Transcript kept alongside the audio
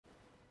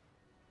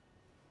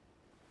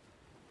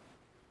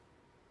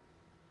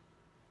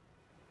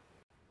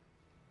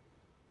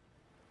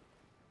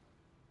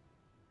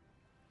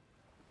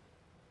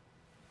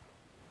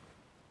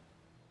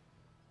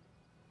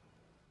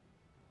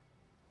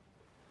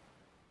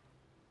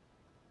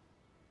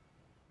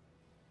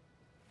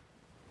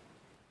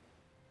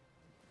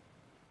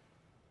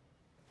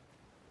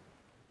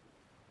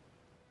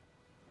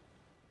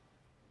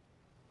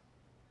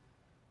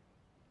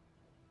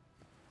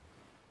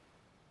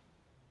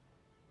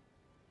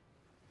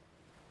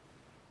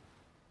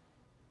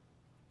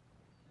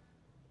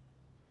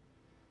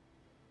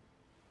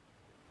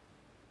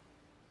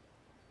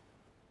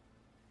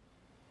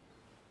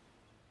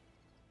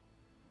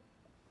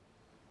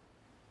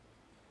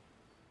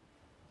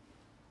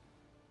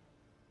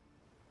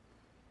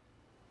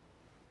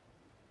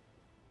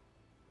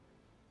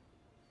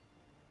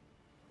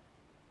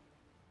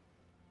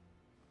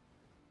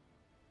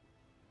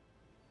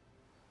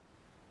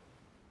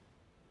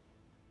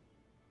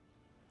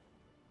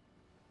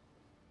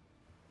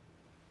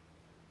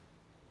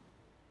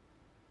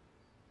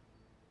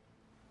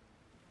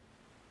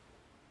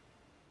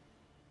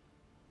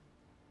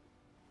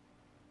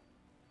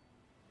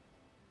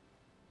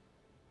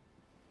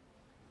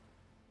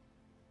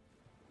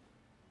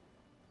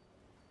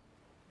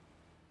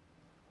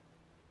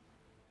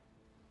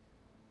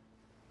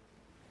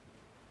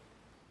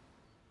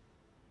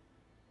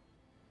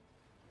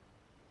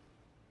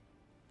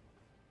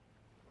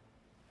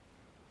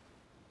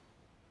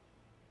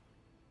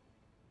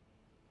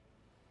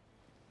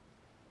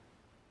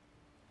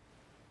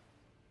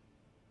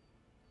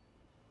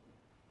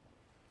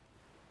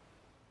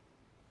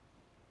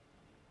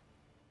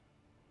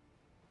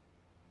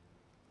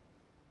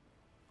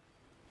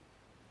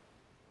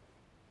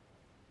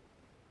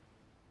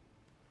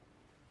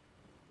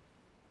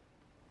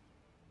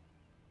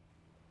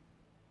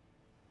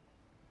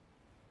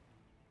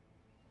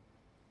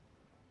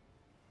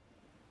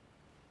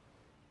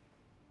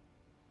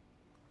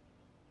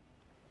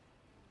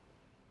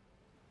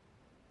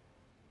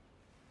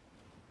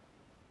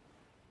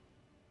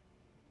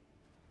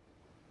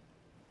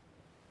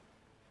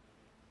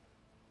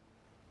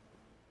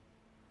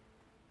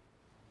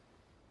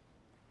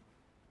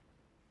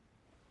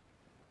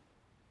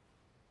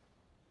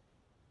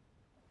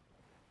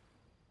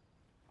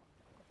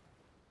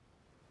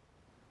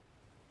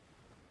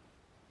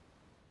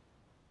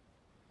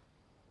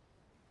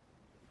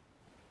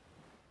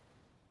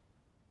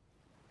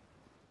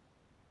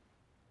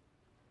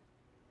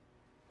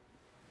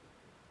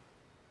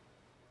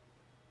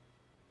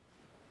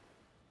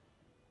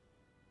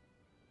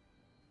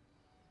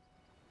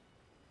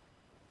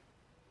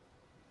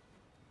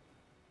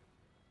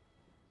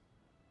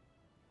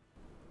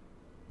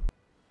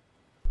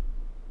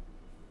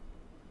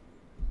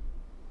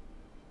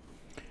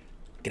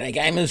G'day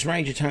gamers,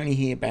 Ranger Tony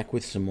here, back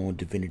with some more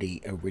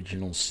Divinity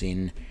Original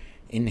Sin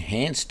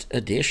Enhanced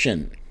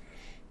Edition.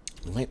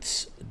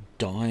 Let's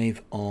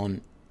dive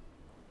on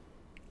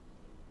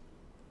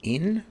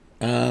in.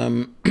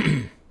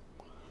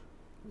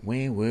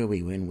 Where were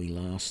we when we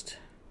last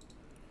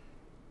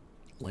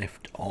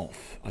left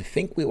off? I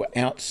think we were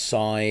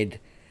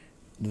outside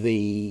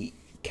the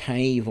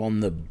cave on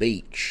the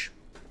beach.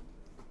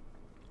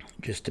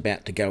 Just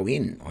about to go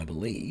in, I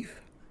believe.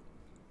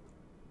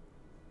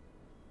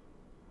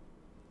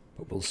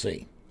 But we'll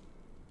see.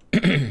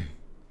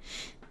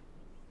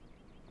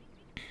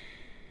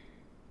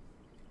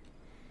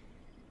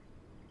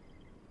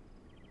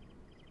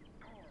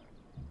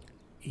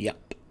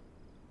 Yep.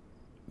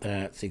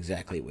 That's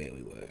exactly where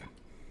we were.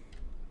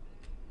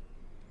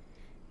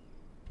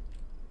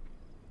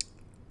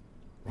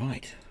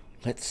 Right.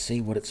 Let's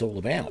see what it's all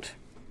about.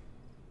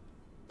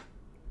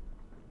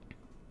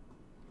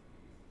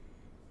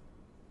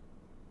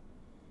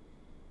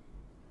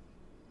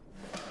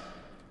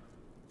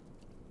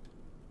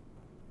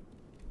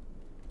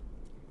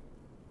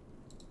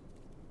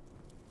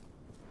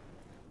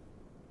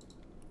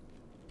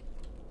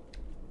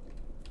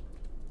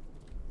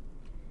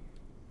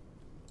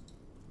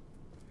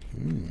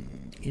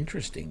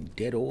 Interesting.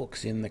 Dead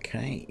orcs in the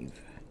cave.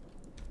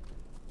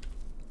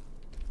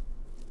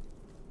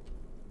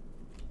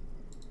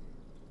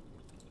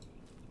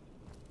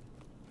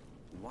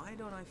 Why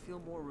don't I feel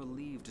more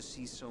relieved to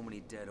see so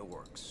many dead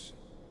orcs?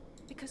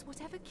 Because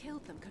whatever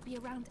killed them could be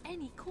around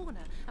any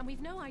corner, and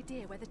we've no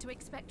idea whether to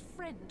expect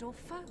friend or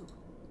foe.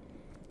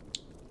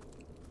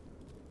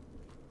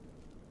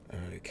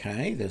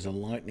 Okay, there's a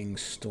lightning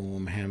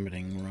storm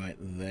hammering right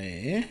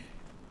there.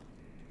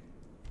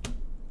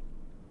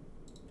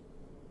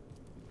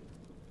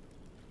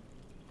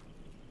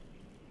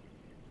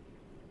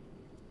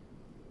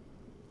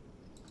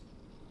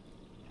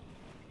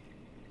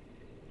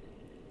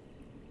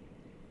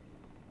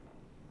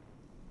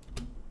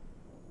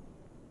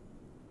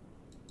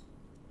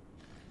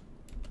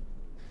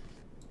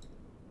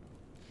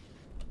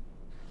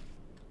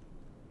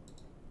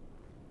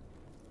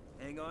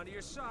 Hang on to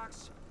your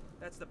socks.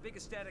 That's the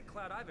biggest static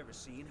cloud I've ever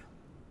seen.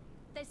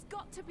 There's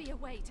got to be a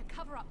way to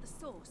cover up the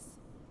source.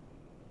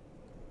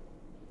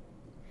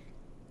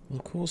 Well,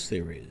 of course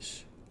there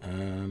is.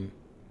 Hang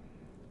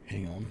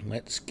on,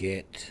 let's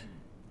get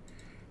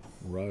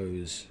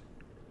Rose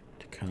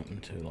to come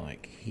to,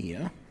 like,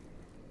 here.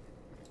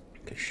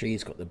 Because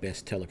she's got the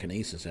best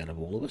telekinesis out of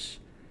all of us.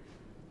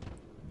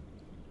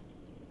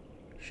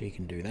 She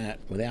can do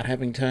that without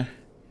having to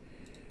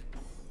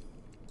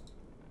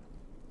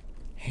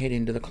head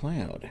into the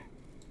cloud.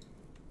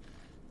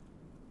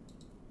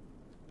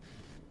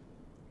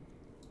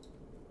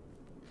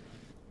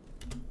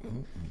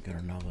 Oh, we've got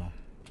another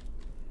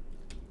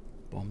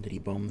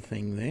bomb-diddy-bomb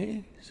thing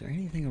there. Is there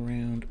anything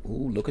around? Oh,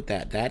 look at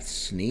that. That's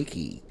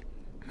sneaky.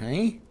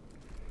 Hey?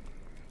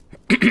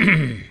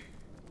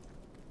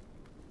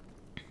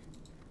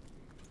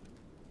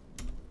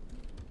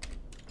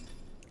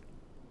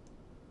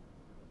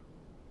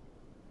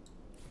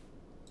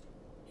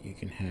 You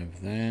can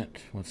have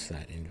that. What's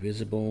that?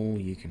 Invisible.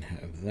 You can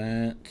have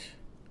that.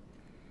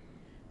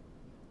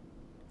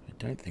 I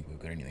don't think we've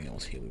got anything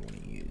else here we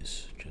want to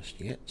use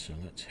just yet, so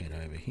let's head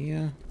over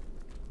here.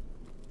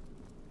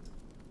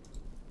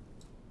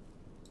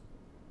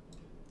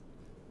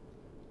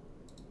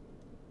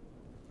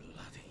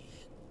 Bloody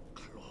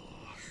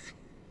claws.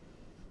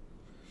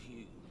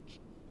 Huge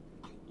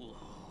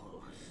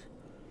claws.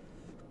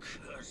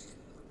 Curse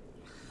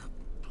the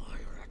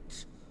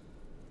pirate.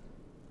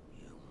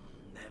 You'll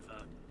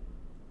never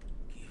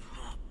give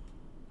up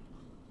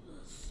the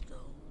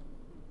stone.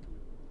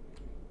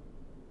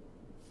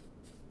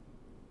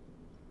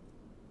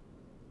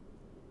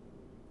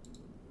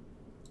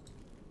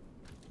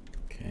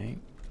 Okay.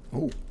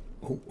 Oh,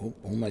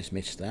 almost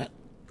missed that.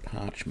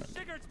 Parchment.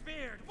 Sigurd's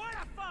beard, what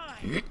a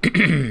find!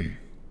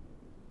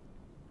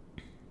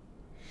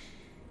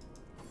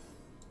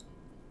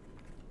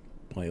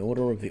 By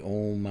order of the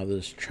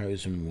All-Mother's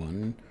Chosen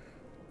One,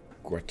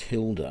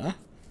 Gratilda,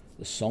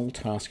 the sole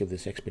task of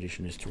this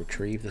expedition is to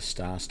retrieve the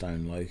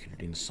Starstone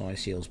located in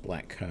Cyseal's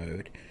Black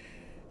Code.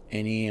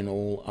 Any and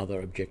all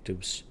other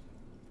objectives,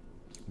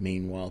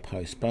 meanwhile,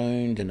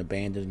 postponed and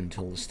abandoned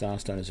until the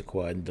Starstone is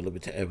acquired and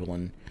delivered to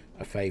Evelyn,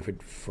 a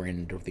favoured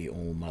friend of the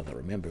All-Mother.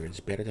 Remember, it's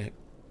better to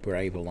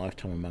brave a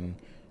lifetime among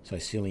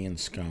Sicilian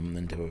scum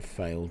than to have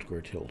failed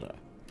Gratilda.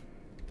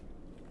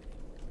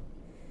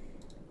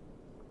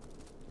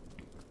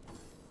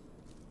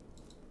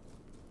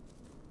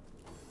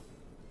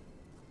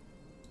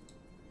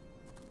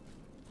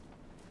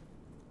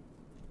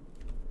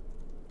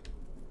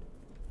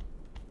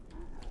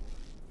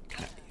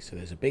 Okay, so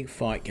there's a big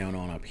fight going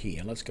on up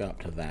here. Let's go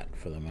up to that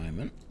for the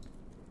moment.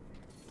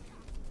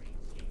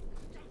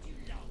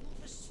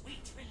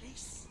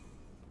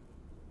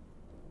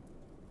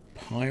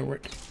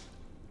 Pirate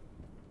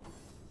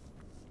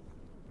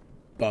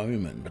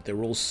bowmen, but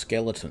they're all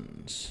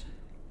skeletons.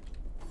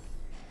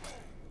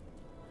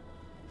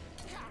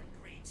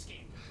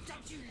 Greenskin,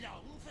 don't you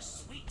long for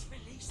sweet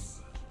release?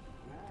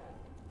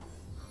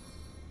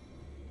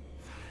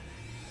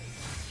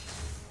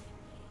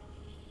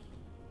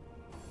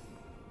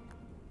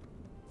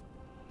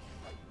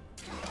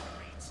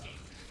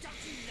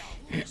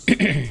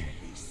 Don't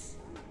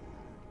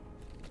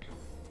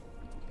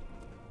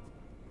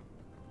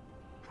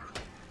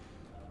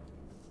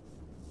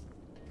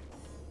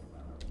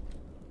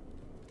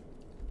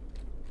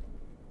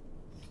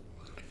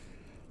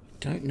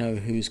know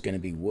who's going to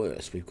be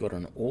worse. We've got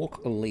an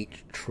Orc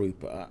Elite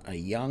Trooper, a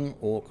young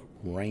Orc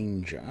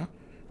Ranger,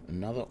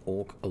 another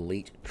Orc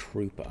Elite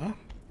Trooper,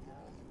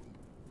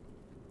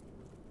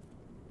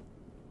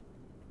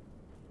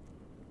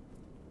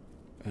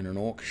 and an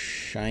Orc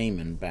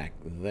Shaman back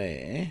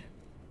there.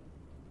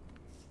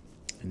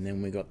 And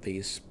then we got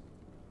these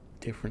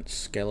different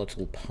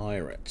skeletal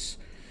pirates.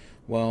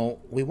 Well,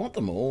 we want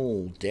them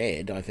all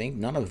dead, I think.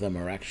 None of them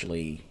are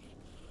actually,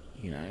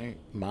 you know,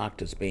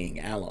 marked as being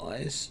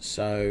allies.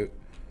 So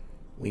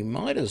we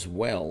might as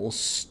well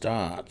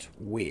start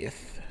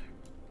with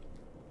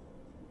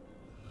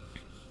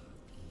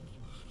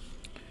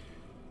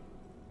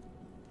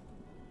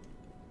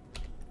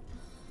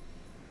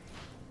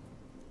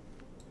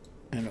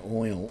an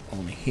oil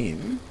on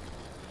him.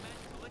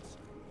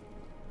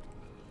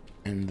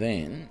 And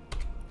then,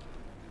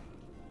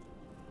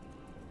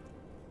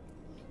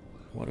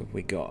 what have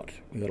we got?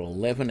 We got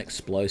 11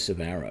 explosive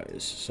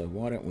arrows, so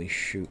why don't we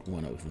shoot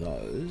one of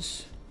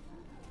those?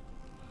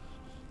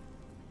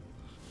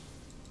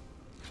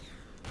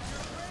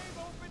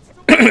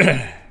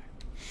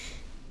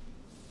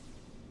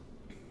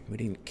 We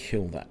didn't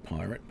kill that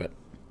pirate, but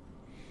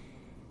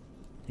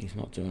he's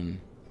not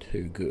doing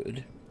too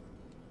good.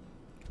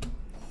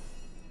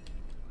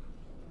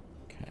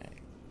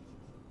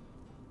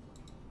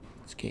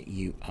 Get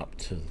you up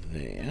to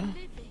there.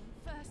 Living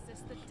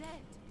versus the dead.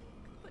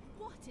 But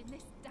what in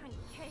this dank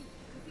cave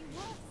could be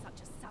worth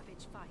such a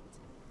savage fight?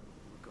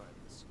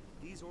 Regardless,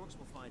 these orcs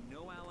will find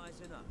no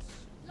allies in us.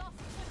 Lost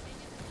footing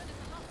is as good as a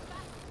lost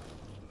battle.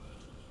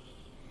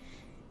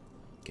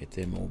 Get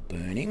them all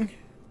burning.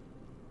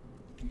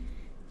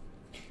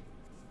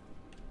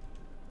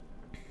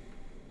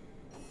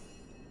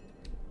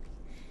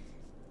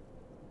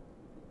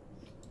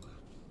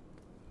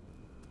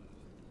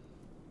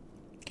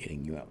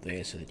 Getting you up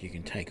there so that you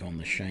can take on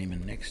the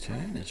shaman next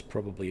turn is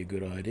probably a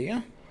good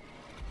idea.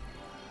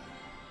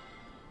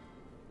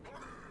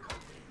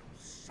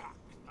 Suck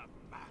the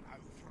marrow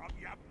from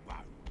your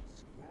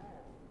bones.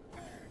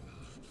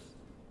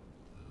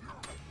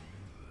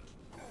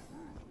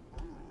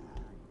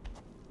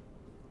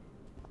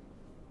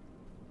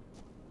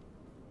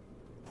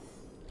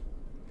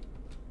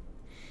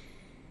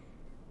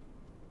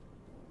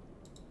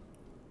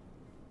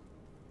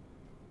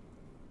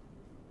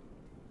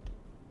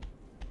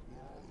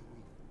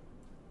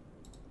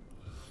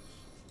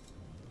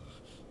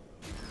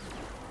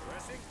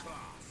 Pressing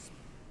clasp.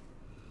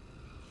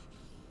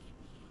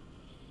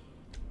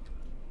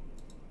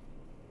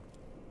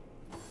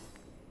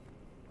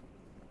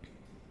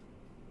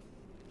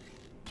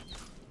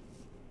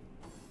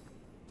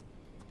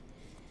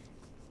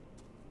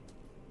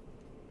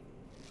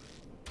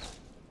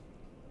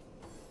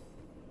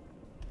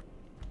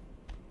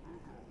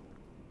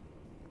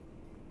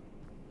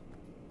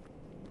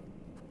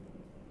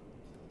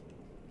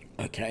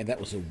 Okay, that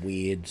was a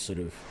weird sort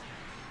of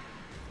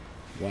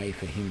way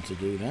for him to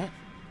do that.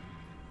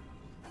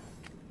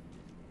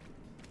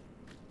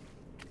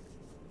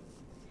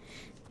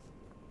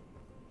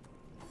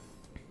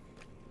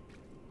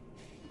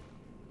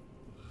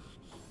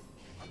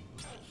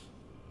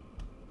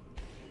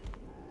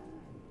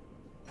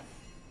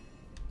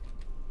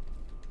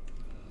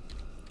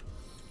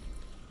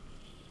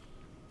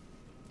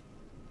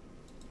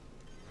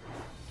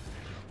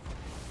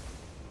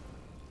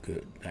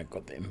 Good, that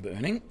got them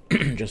burning.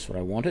 Just what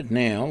I wanted.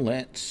 Now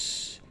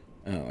let's...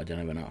 Oh, I don't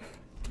have enough.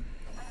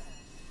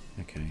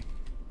 Okay.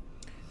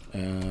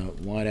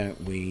 Why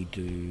don't we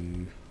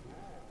do...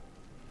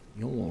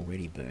 You're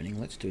already burning.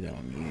 Let's do that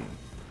on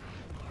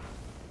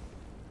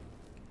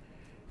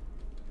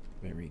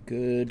you. Very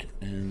good.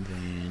 And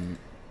then...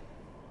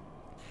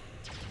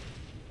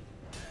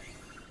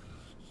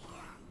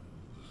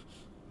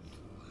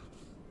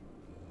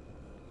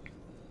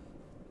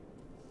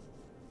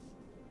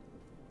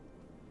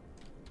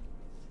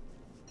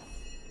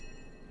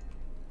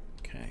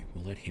 Okay,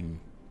 we'll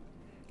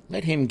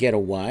let him get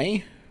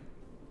away.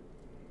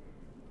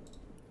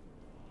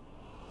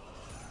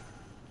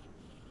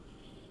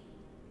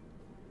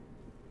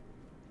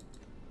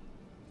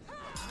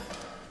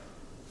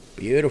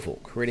 Beautiful,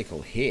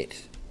 critical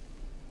hit.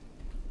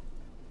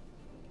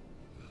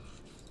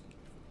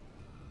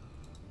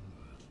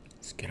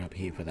 Let's get up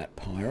here for that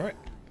pirate.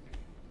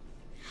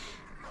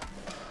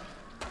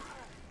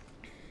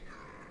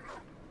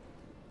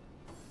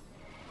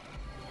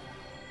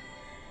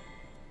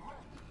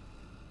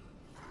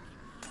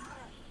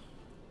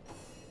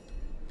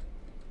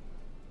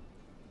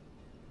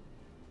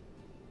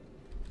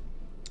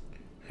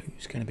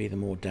 Who's going to be the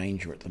more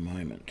danger at the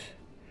moment?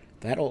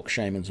 That Orc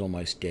Shaman's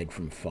almost dead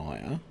from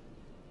fire.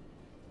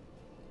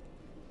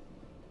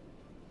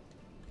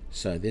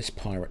 So this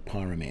Pirate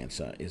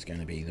Pyromancer is going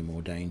to be the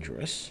more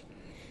dangerous.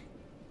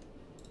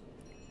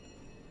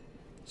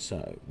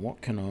 So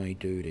what can I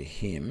do to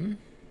him?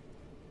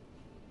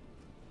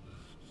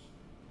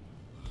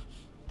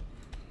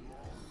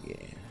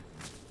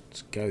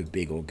 go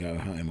big or go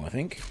home, I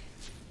think.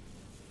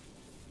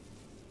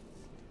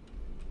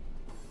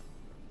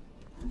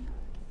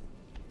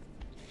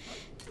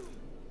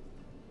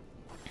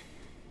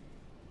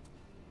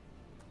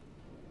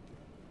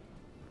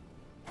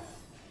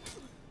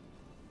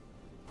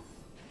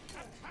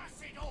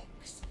 Accursed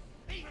orcs!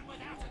 Even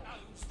without a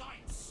nose, thy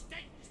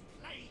stench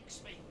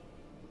plagues me.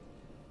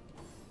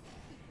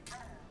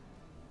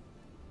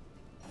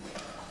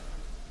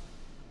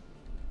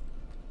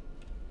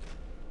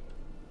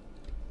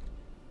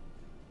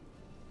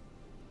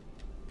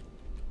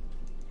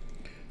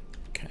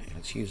 Okay,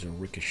 let's use a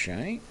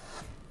ricochet.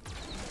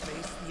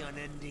 Face the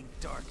unending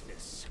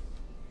darkness.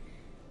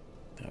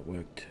 That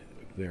worked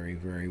very,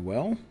 very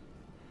well.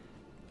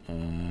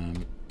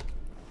 And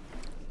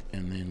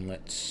then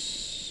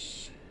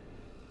let's...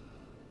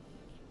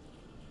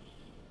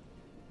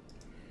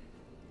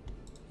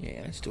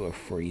 yeah, let's do a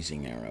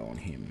freezing arrow on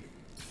him.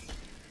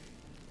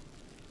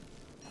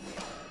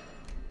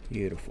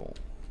 Beautiful.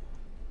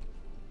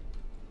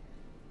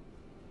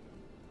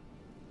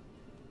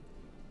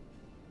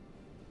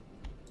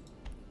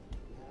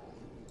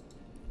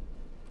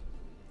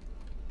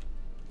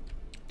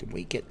 Did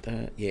we get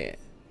the... yeah,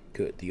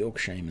 good. The Orc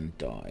Shaman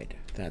died.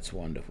 That's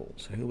wonderful.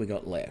 So who we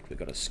got left? We've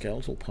got a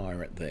Skeletal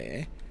Pirate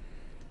there.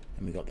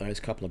 And we've got those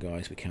couple of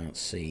guys we can't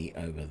see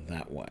over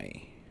that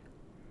way.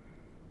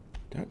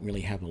 Don't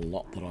really have a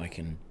lot that I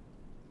can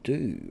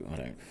do, I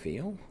don't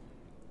feel.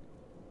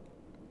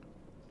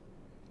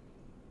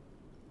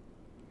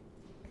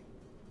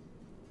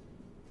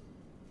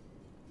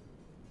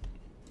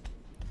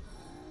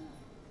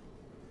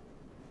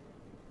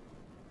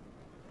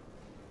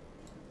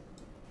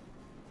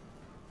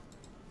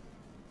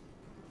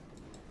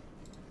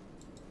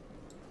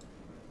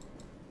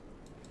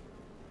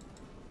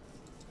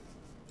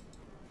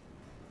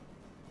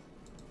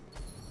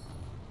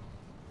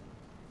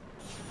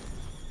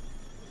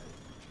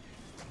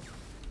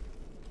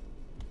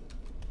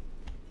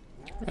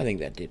 I think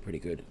that did pretty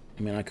good.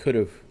 I mean, I could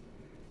have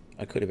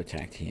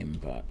attacked him,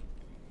 but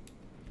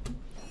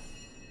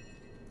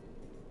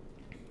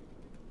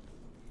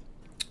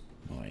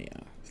my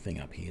thing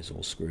up here is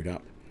all screwed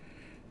up.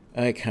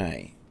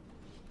 Okay.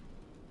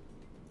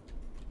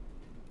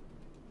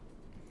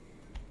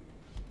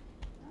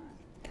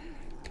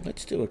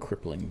 Let's do a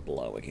crippling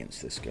blow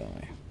against this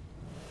guy.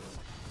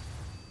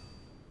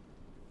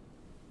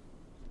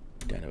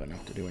 Don't have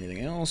enough to do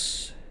anything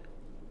else.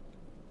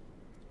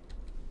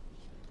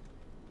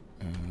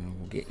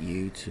 We'll get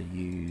you to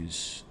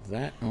use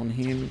that on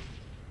him.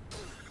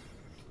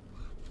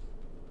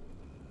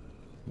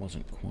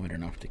 Wasn't quite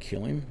enough to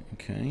kill him.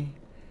 Okay.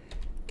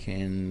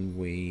 Can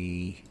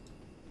we...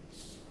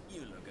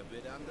 You look a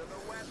bit under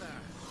the weather.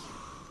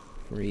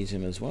 freeze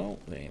him as well?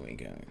 There we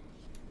go.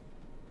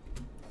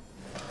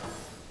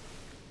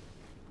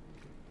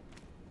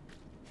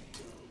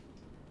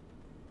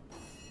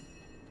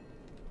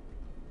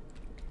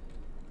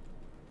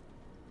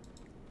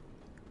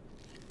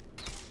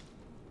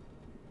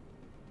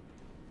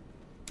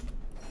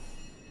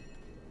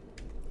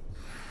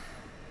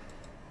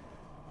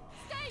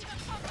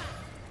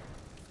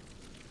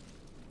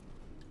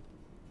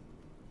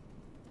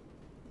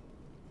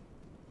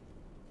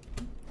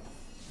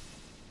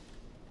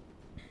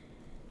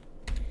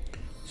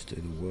 Do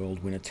the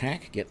whirlwind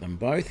attack, get them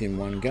both in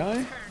one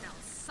go,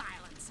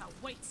 Silence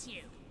awaits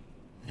you.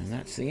 and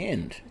that's the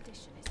end.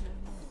 Tradition is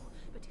no more,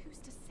 but who's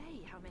to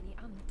say how many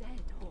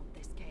undead haunt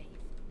this cave?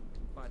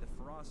 By the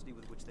ferocity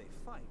with which they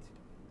fight,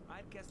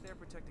 I'd guess they're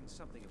protecting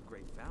something of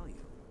great value.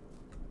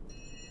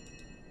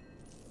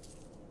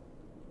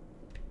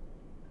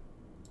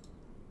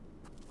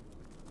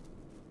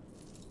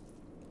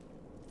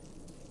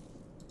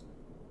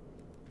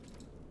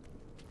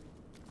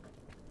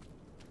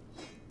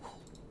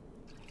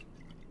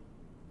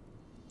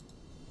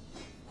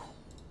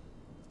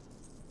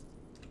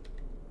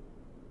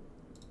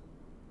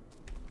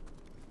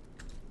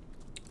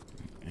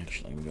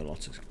 Actually, we've got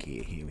lots of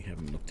gear here we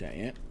haven't looked at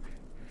yet.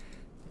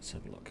 Let's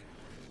have a look.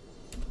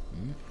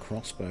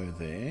 Crossbow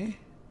there.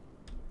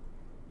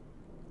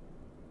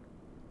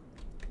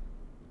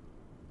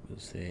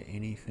 Was there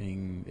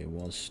anything? There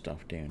was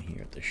stuff down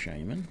here at the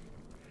shaman.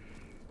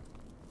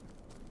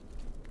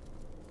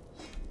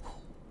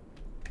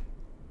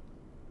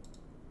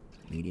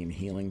 Medium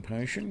healing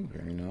potion,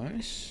 very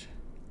nice.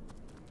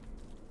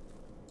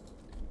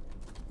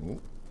 Ooh,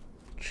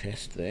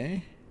 chest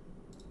there.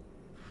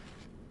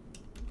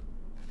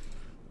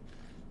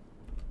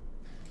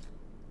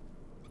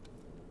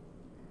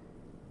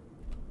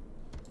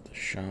 The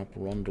sharp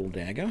rondel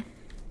dagger.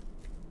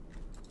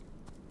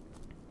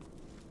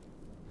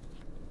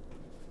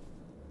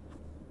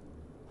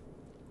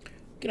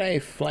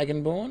 G'day,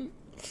 Flagonborn.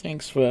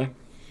 Thanks for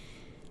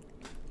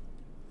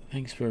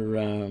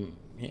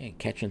yeah,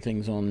 catching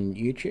things on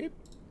YouTube.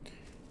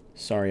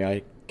 Sorry,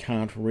 I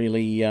can't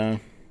really or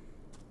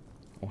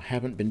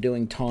haven't been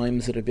doing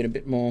times that have been a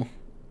bit more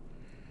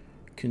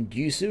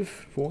conducive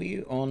for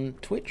you on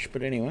Twitch,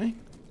 but anyway.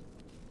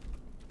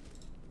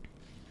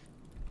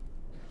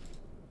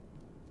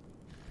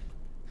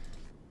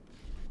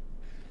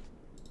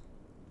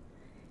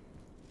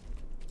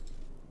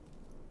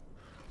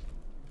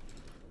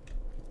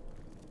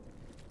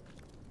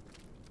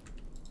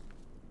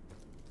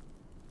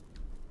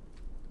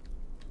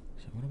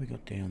 what have we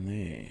got down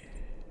there?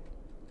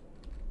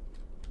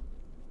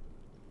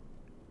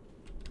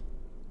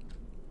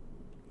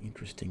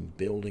 Interesting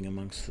building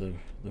amongst the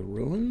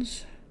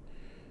ruins.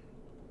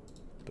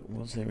 But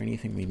was there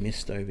anything we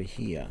missed over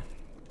here?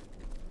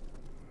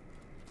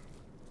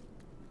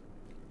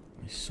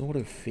 I sort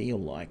of feel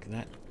like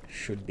that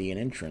should be an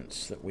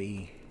entrance that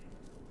we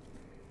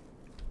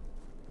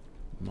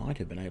might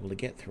have been able to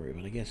get through,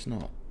 but I guess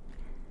not.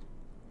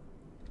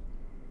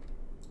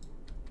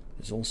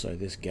 There's also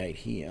this gate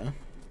here,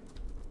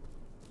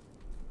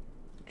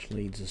 which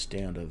leads us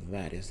down to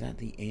that. Is that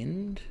the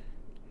end?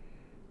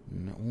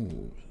 No.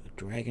 Ooh, a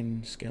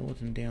dragon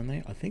skeleton down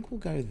there. I think we'll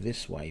go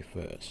this way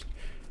first.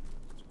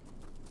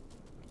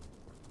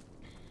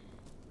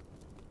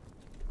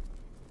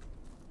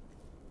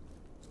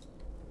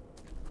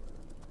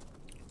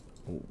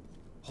 Ooh.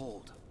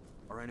 Hold.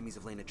 Our enemies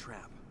have laid a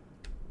trap.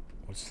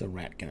 What's the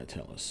rat gonna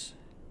tell us?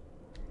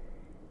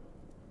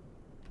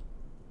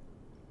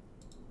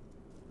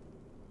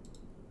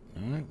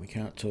 No, we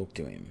can't talk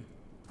to him.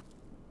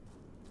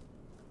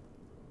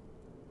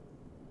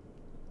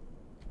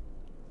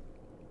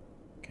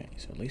 Okay,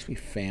 so at least we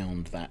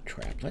found that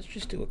trap. Let's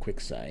just do a quick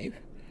save,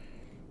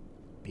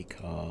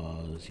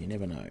 because you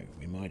never know.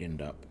 We might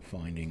end up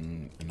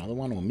finding another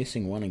one or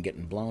missing one and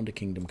getting blown to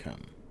Kingdom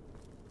Come.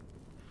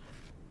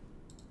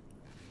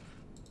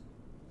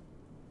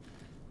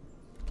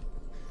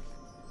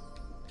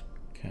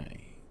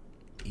 Okay,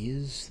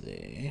 is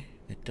there...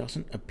 It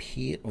doesn't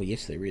appear... Oh,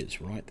 yes, there is,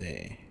 right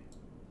there.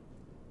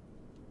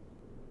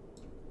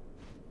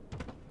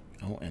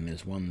 Oh, and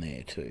there's one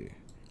there, too.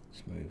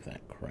 Let's move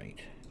that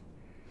crate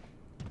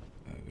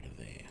over to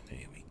there.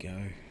 There we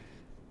go.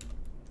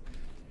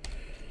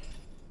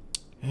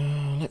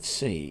 Let's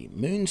see.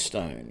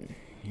 Moonstone.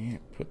 Yeah,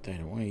 put that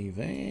away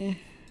there.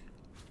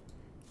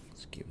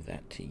 Let's give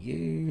that to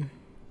you.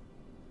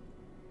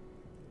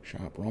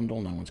 Sharp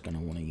Rondel. No one's going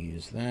to want to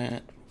use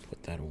that.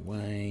 Put that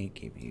away.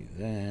 Give you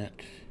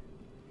that.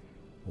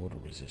 Water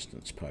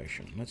resistance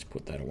potion. Let's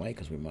put that away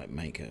because we might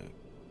make a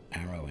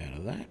arrow out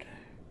of that.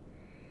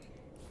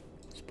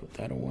 Let's put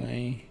that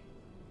away.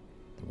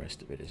 The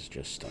rest of it is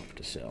just stuff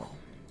to sell.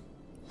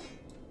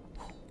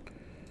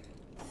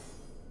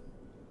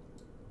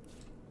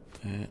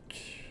 That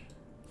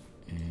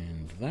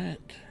and that.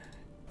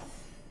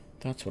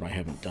 That's what I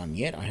haven't done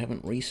yet. I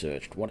haven't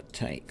researched what it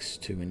takes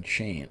to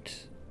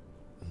enchant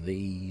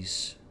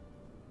these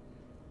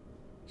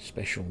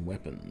special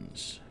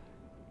weapons.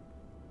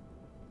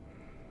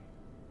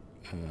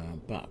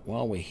 But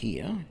while we're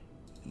here,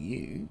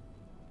 you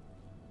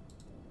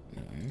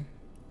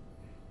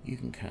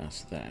can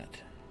cast that.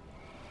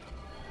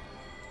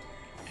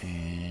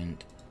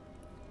 And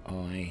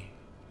I...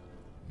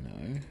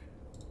 No.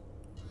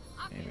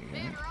 There we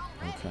go.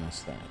 I'll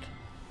cast that.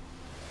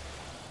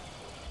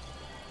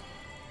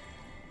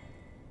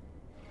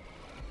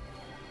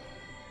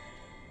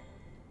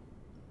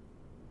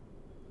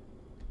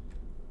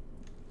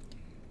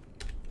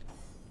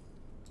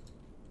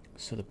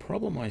 So the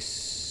problem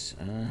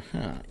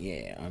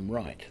yeah, I'm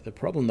right. The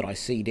problem that I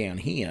see down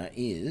here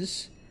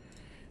is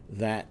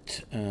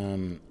that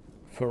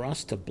for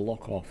us to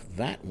block off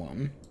that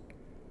one,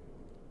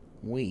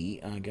 we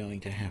are going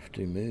to have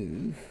to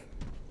move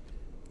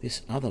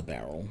this other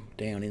barrel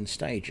down in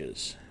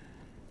stages.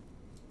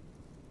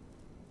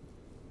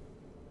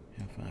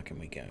 How far can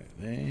we go?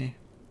 There.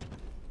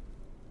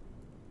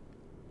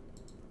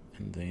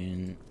 And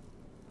then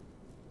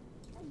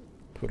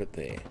put it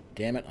there.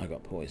 Damn it, I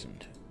got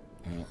poisoned.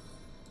 Well,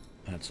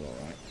 that's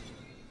alright.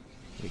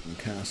 We can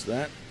cast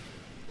that.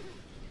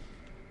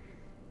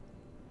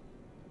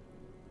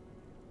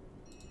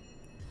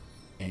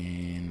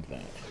 And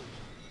that.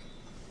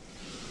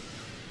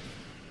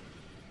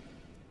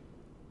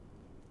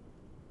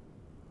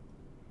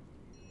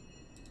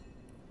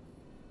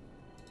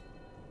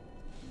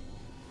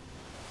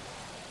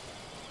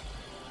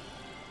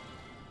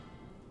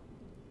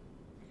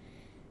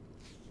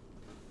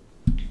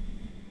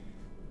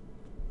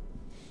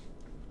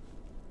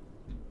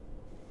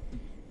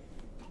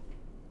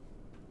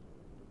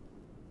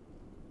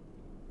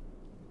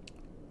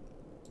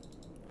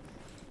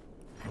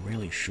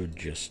 Should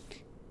just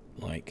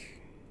like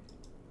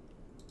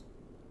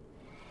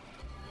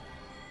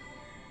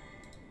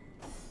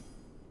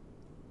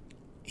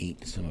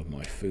eat some of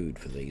my food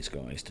for these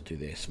guys to do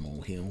their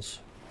small heals.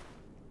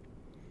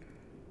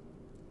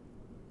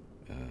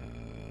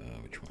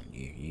 Which one?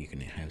 You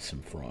can have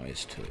some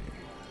fries too,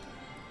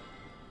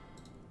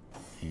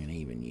 and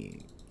even you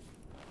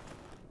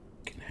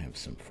can have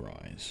some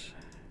fries.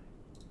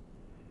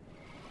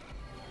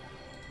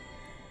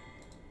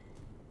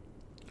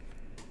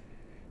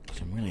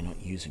 I'm really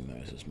not using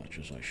those as much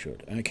as I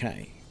should.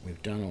 Okay,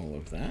 we've done all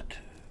of that.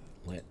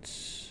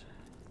 Let's...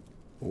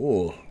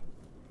 Oh!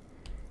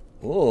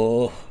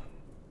 Oh!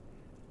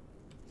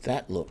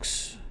 That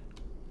looks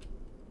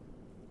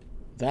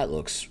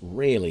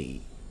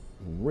really,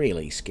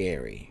 really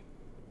scary.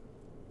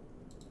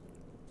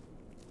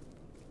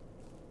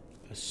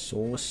 A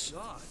source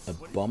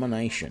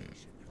abomination.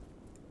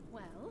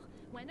 Well,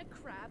 when when a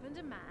crab and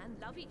a man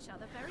love each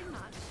other very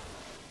much.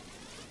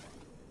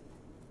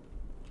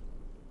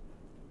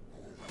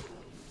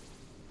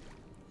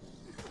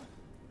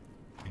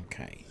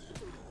 Okay.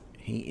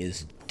 He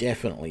is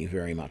definitely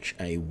very much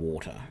a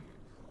water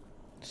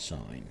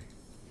sign.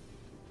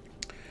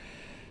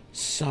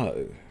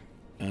 So,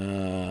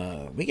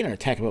 we get an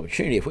attack of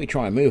opportunity if we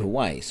try and move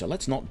away, so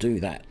let's not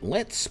do that.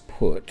 Let's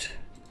put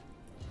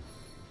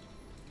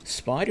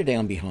Spider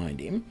down behind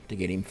him to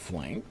get him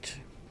flanked.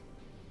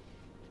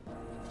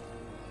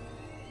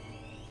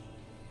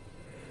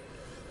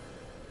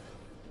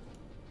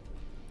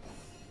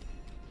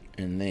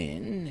 And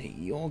then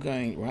you're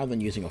going, rather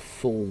than using a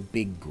full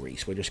big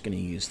grease, we're just going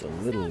to use the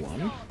little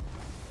one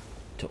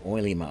to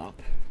oil him up.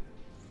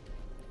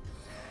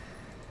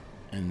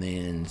 And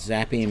then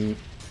zap him.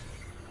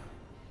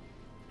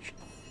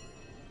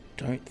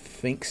 Don't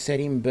think set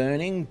him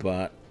burning,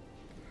 but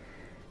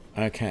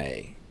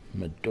okay.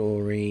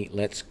 Midori,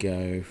 let's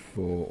go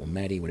for, or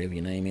Maddie, whatever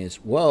your name is.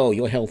 Whoa,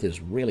 your health is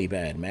really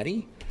bad,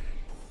 Maddie.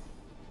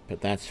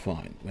 But that's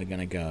fine. We're going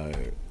to go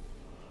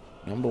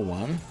number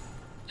 1.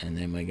 And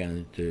then we're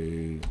going to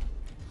do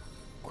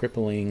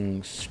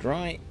crippling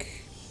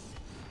strike.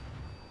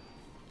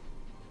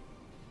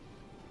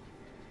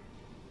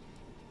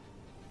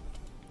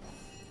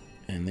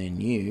 And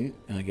then you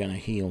are going to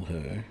heal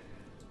her.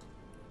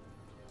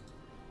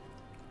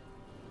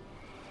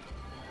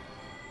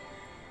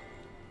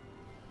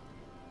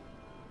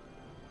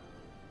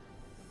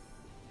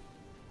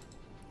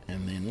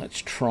 And then let's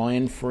try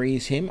and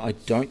freeze him. I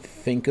don't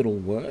think it'll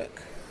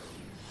work.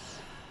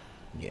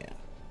 Yeah.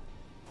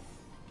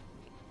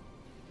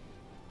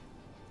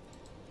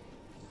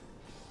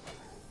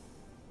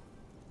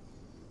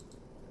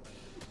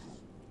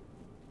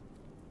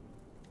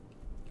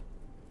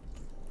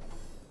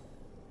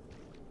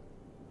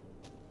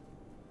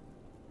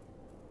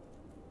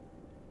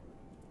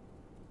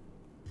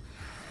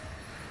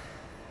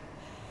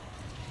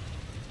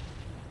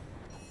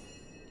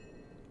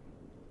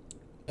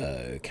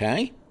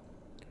 Okay.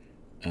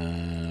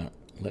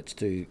 Let's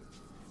do...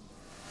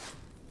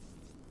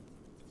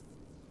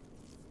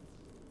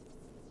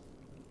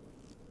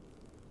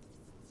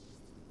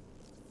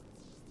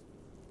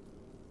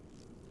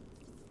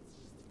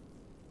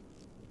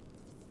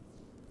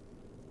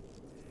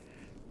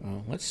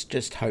 Well, let's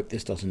just hope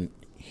this doesn't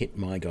hit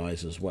my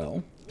guys as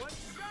well. One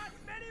shot,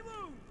 many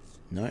wounds.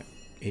 No,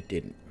 it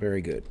didn't.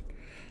 Very good.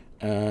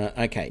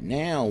 Okay,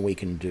 now we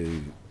can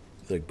do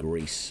the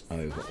grease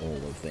over all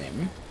of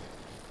them.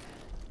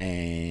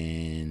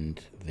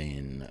 And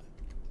then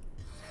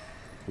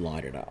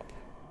light it up.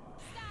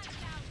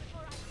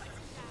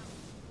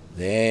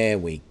 There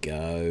we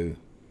go.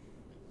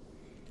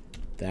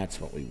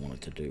 That's what we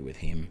wanted to do with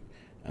him.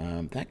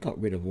 That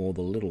got rid of all the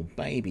little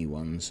baby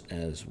ones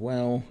as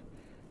well.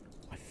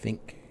 I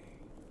think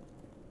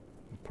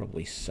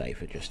probably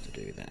safer just to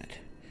do that.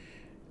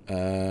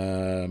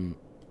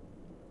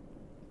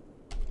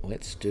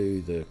 Let's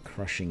do the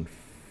crushing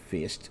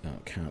fist. Oh,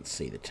 can't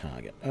see the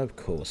target. Of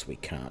course we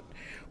can't.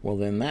 Well,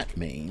 then that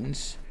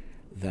means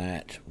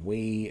that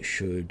we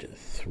should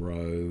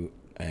throw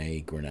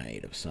a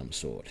grenade of some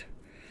sort.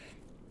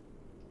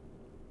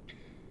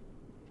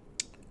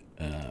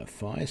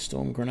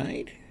 Firestorm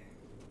grenade.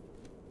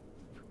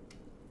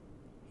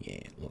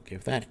 Yeah, look,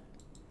 if that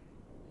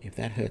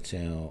hurts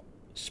our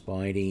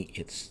Spidey,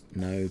 it's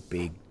no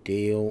big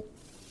deal.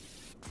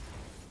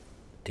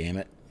 Damn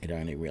it, it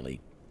only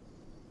really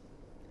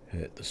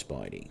hurt the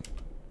Spidey.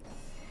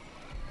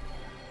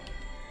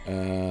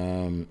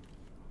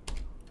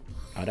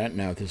 I don't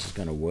know if this is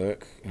going to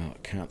work. Oh, I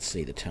can't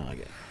see the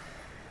target.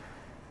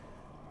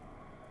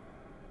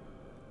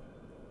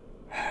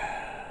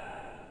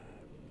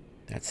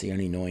 That's the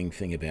only annoying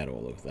thing about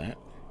all of that.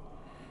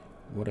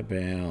 What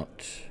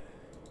about...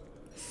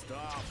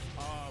 Staff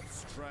of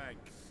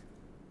strength.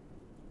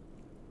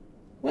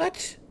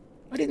 What?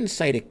 I didn't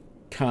say to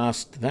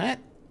cast that.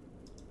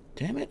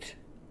 Damn it.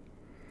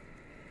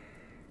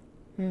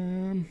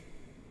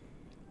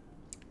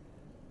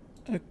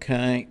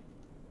 Okay.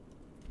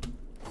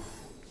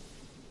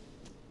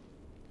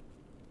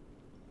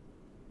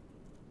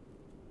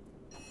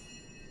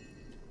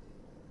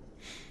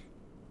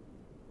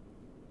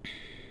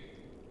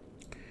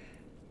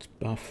 Let's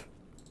buff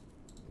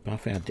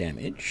our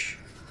damage.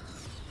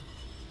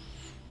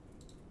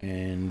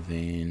 And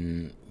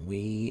then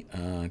we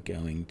are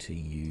going to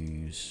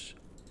use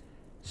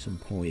some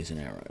poison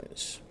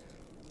arrows.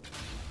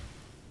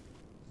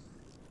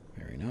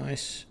 Very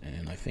nice.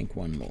 And I think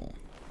one more.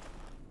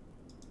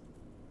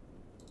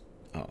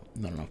 Oh,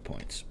 not enough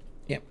points.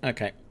 Yep,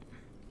 okay.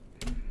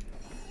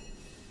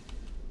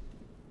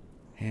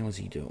 How is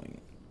he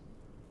doing?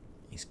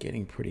 He's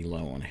getting pretty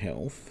low on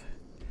health.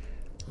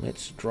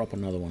 Let's drop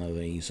another one of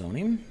these on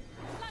him.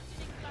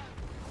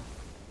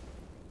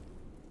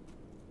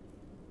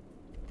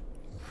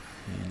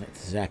 And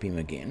let's zap him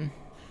again.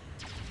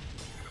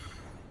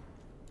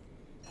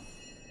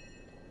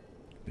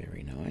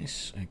 Very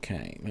nice.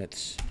 Okay,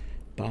 let's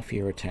buff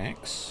your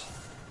attacks.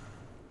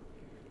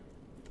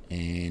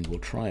 And we'll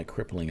try a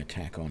crippling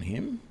attack on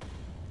him.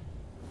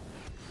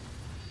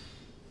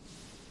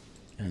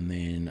 And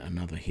then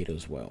another hit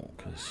as well,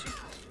 because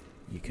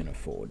you can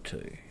afford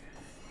to.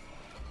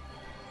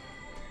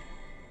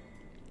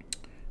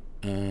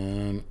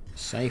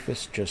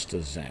 Safest just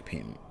to zap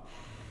him.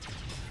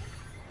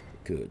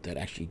 Good, that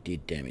actually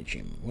did damage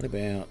him. What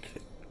about...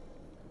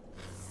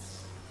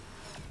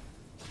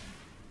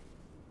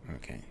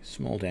 Okay,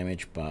 small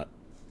damage, but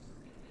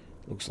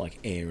looks like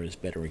air is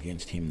better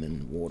against him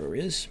than water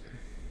is.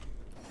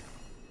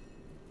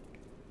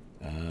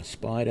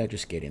 Spider,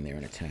 just get in there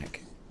and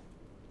attack.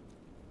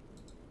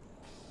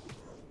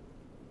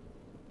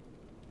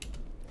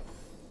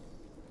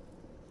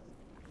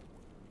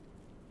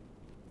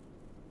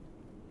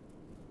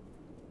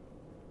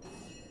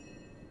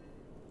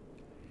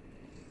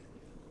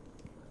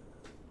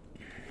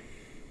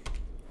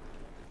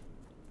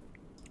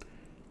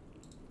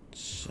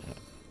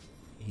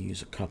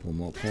 Use a couple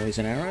more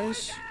poison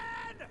arrows.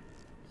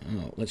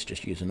 Oh, let's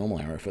just use a normal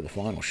arrow for the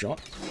final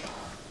shot.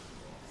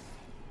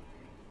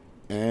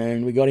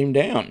 And we got him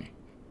down.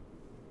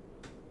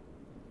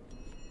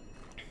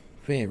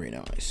 Very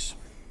nice.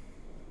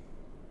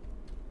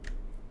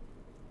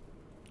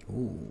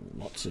 Ooh,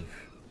 lots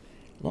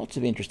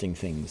of interesting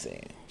things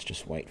there. Let's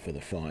just wait for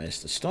the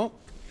fires to stop,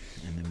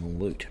 and then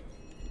we'll loot.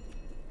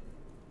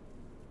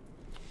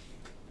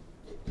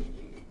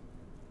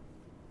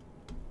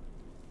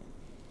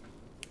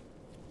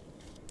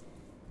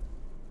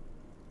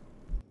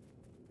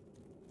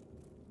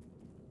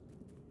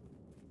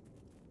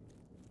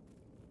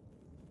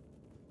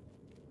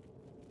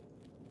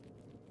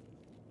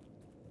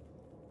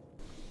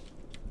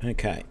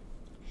 Okay.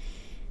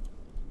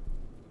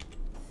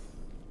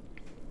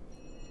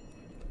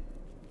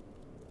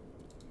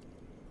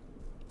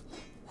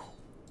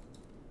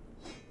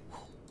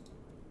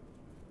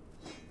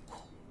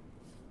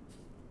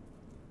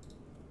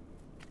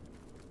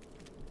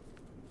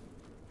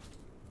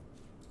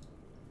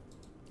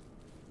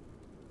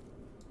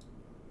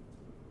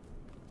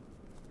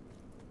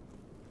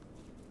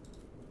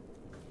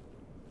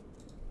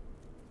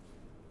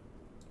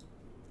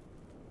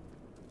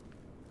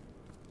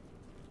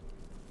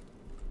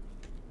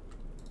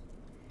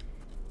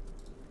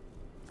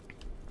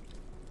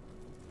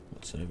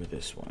 Over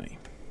this way.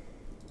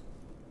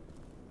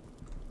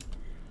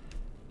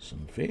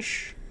 Some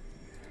fish.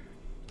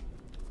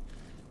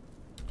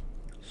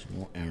 Some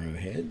more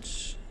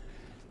arrowheads.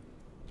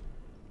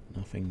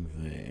 Nothing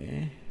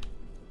there.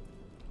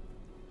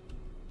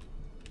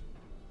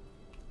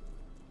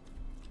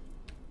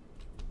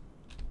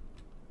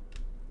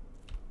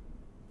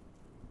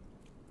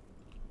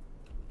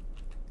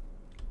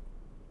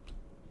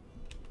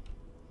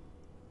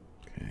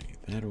 Okay,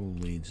 that all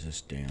leads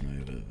us down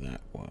over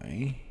that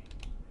way.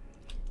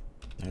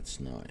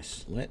 That's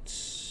nice.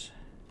 Let's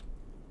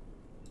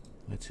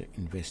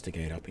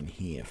investigate up in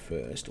here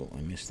first. Oh,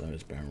 I missed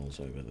those barrels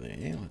over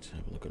there. Let's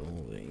have a look at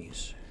all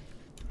these.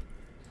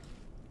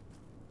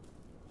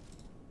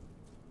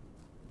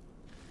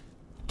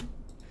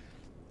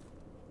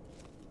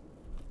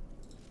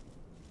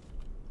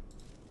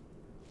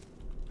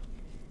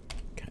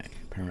 Okay,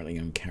 apparently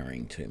I'm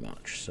carrying too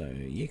much, so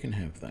you can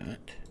have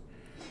that.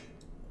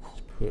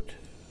 Let's put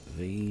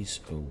these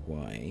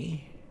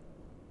away.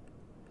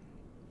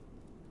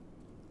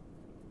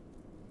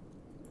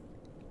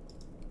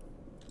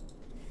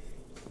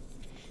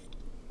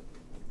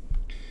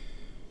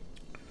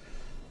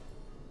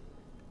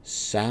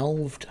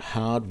 Salved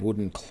hard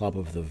wooden club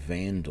of the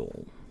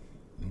Vandal.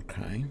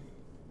 Okay.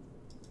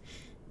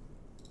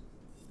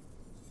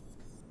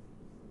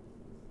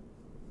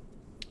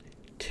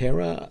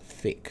 Terror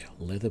thick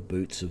leather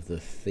boots of the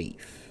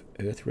thief.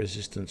 Earth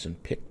resistance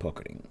and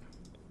pickpocketing.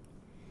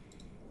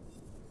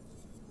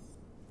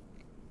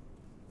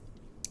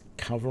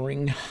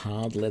 Covering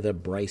hard leather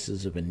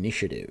braces of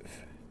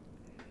initiative.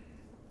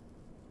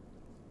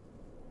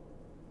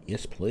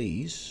 Yes,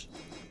 please.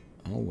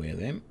 I'll wear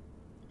them.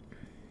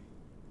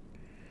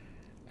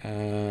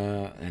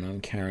 And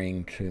I'm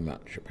carrying too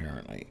much,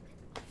 apparently.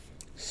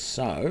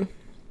 So,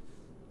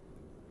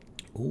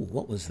 ooh,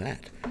 what was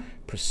that?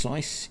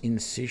 Precise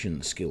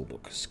Incision skill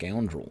book.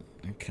 Scoundrel.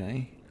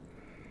 Okay.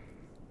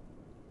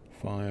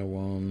 Fire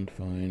wand,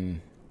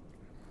 fine.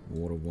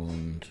 Water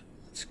wand.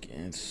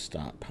 Let's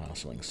start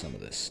parceling some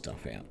of this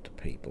stuff out to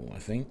people, I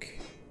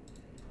think.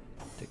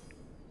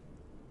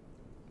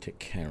 To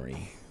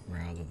carry,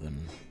 rather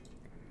than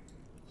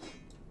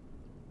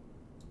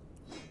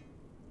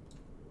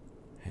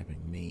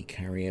having me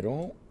carry it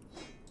all.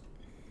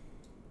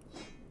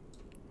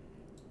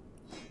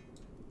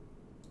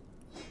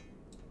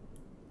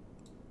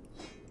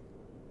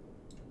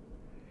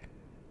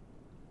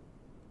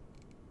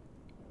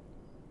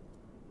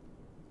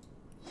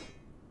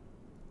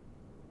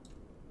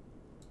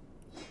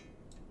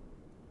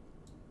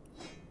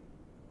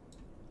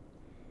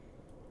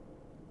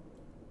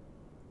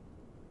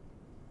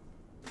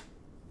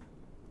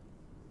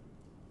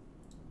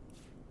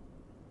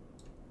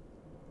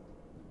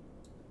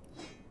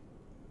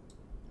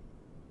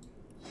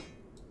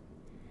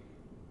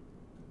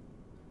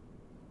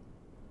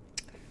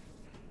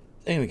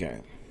 There we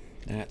go.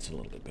 That's a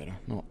little bit better.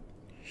 Not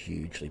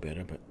hugely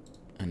better, but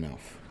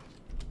enough.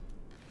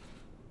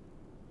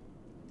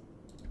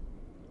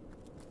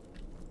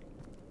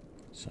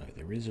 So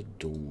there is a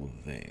door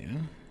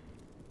there.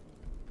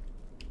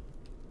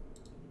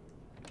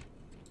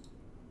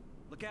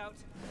 Look out!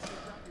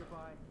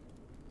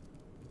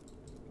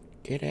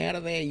 Get out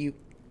of there, you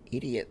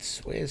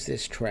idiots. Where's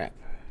this trap?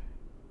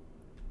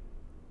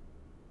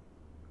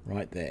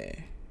 Right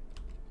there.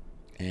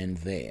 And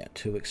there.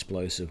 2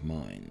 explosive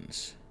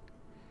mines.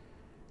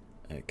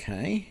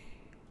 Okay.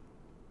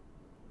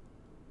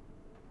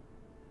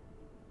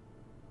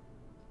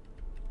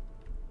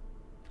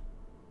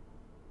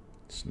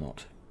 It's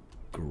not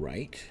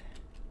great.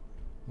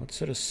 What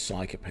sort of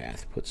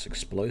psychopath puts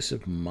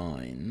explosive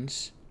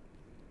mines...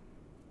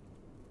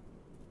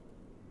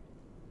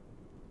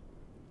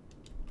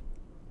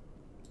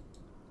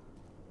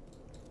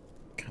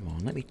 Come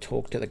on, let me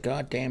talk to the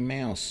goddamn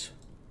mouse.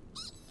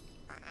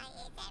 Why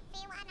is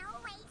everyone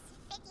always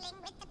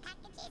fiddling with the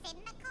packages in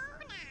the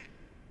corner?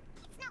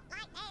 It's not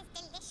like there's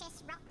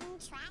delicious rotten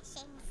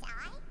trash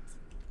inside.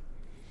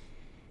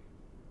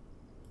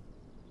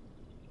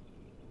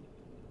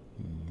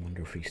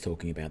 Wonder if he's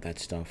talking about that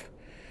stuff.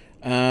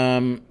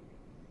 Now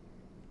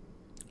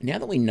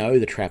that we know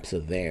the traps are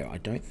there, I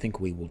don't think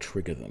we will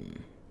trigger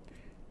them.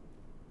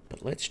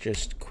 But let's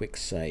just quick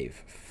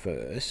save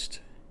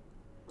first.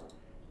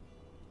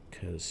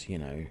 Because, you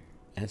know,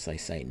 as they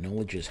say,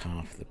 knowledge is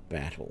half the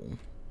battle.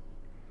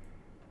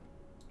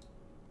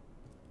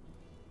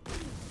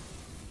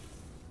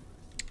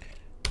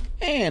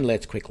 And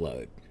let's quick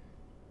load.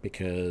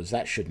 Because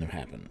that shouldn't have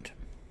happened.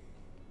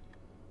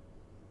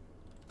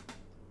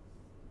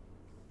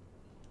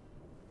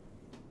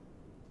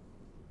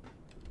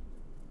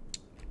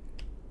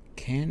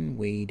 Can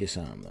we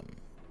disarm them?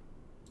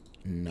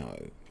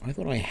 No. I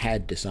thought I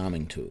had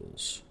disarming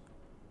tools.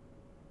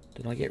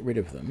 Did I get rid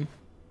of them?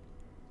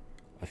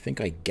 I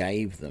think I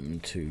gave them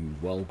to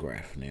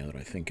Walgraf now that I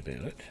think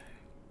about it.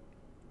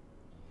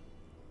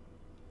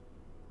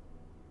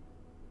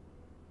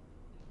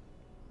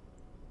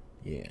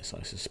 Yes,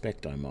 I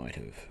suspect I might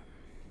have.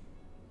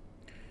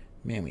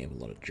 Man, we have a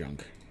lot of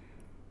junk.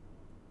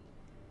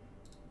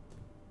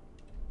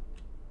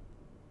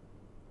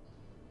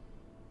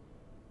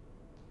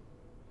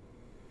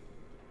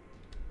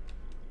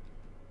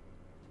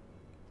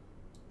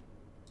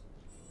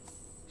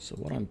 So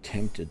what I'm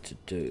tempted to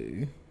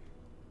do...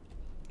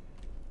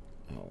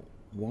 Oh,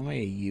 why are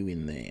you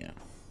in there?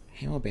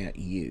 How about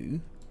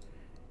you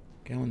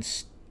go and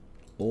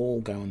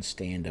all go and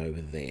stand over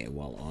there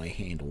while I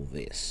handle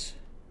this?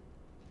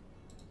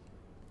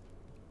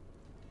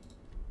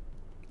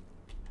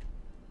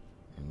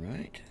 All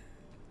right.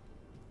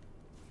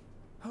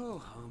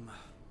 Oh,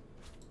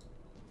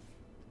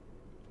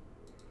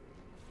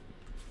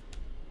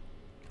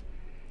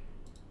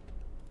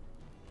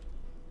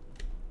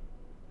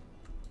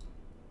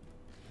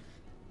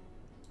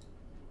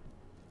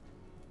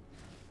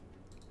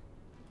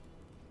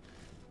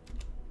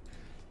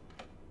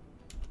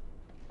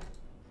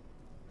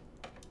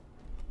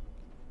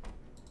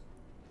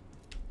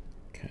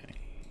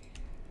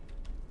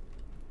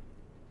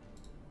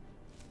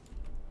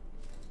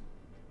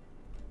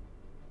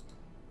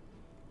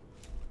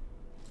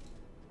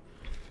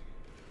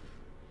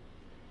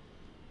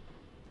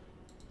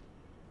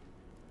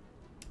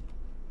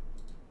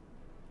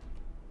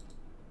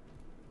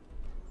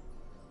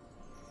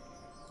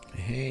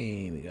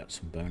 Hey, we got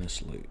some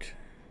bonus loot.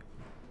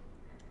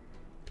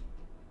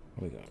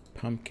 What we got?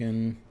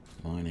 Pumpkin,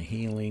 minor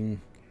healing,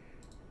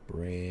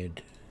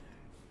 bread.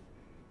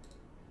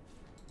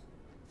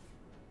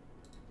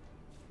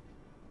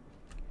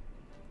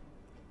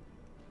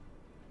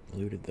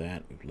 Looted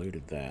that, we've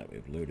looted that,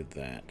 we've looted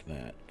that.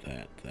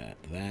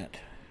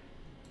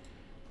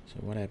 So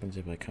what happens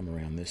if I come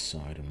around this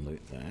side and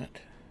loot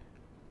that?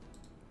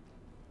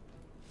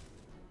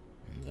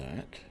 And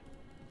that.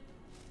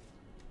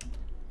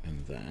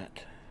 And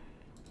that.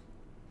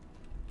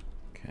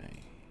 Okay.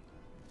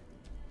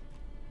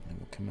 Then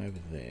we'll come over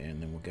there,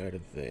 and then we'll go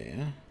to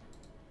there.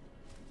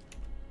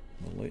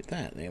 We'll loot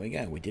that. There we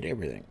go. We did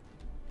everything.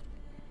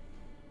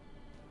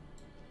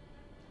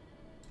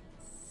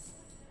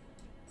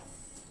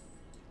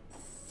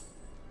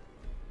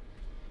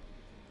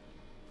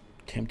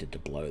 Tempted to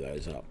blow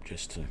those up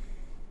just to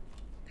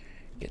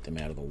get them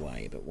out of the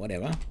way, but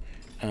whatever.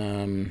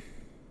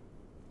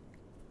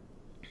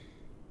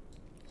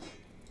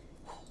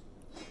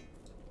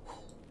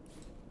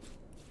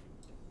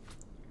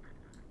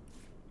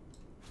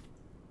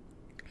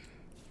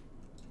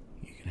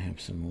 Have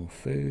some more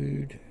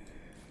food.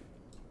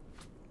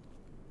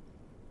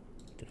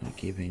 Did I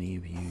give any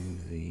of you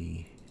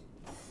the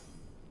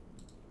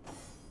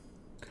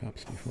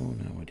cups before?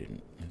 No, I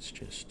didn't. Let's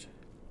just...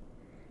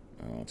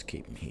 Oh, let's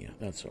keep them here.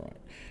 That's all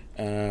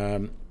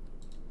right.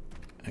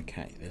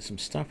 Okay, there's some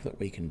stuff that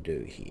we can do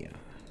here.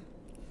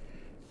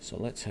 So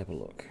let's have a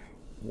look.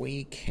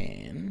 We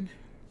can...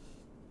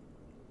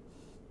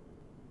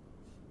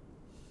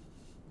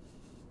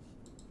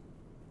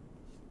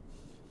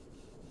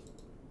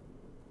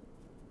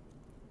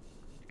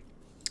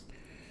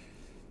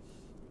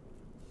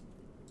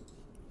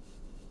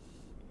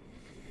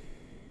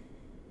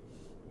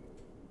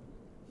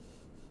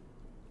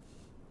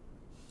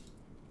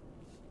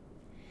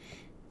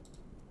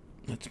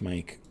 Let's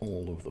make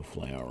all of the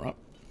flour up.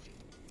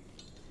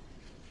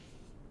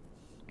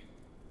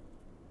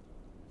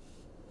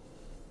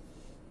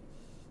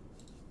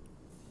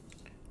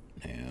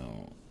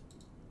 Now,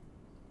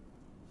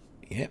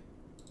 yep,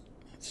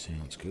 that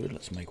sounds good.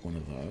 Let's make one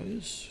of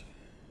those.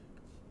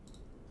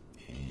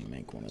 And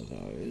make one of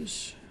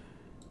those.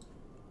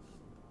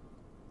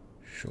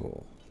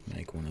 Sure,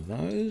 make one of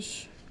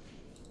those.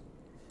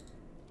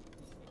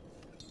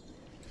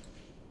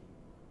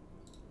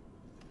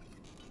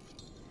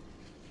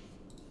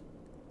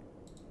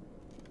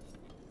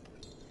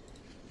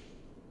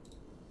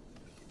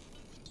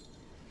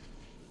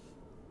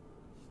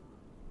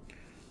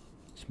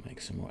 Let's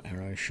make some more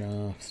arrow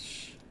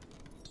shafts.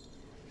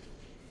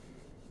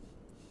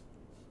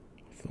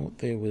 I thought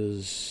there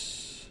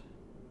was...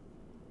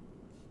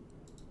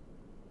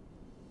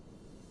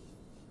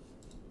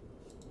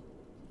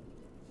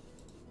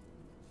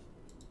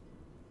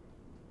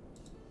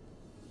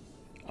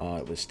 Oh,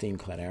 it was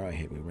steam-clad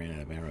arrowhead. We ran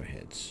out of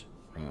arrowheads.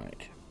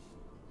 Right.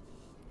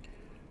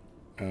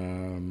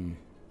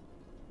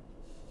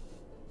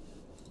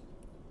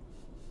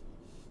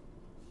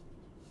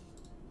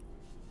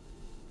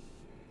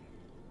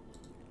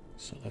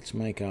 So let's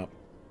make up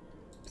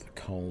the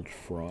cold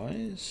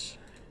fries.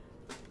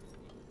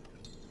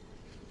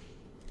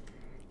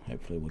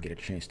 Hopefully we'll get a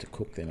chance to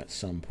cook them at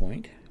some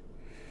point.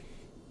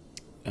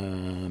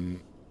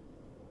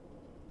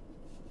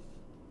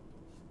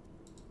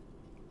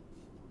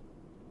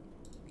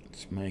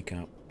 Let's make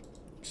up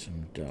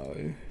some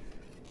dough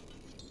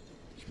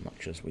as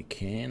much as we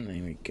can.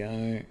 There we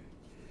go.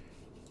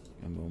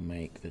 And we'll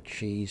make the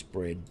cheese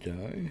bread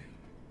dough.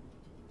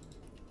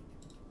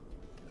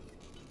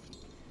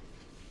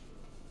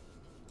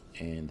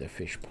 And the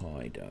fish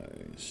pie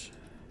doughs.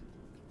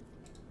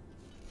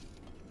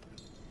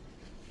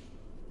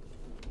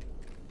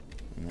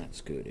 And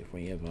that's good. If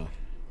we ever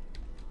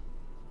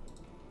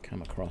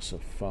come across a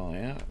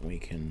fire, we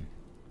can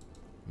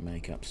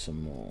make up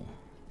some more.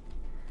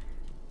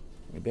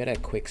 We better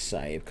quick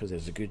save, because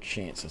there's a good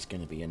chance there's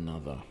going to be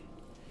another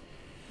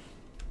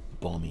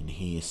bomb in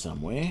here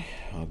somewhere,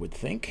 I would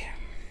think.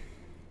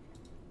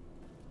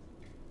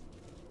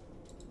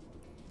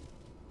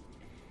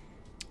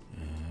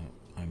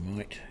 I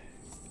might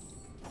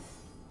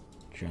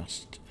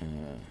just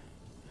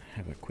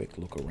have a quick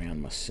look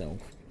around myself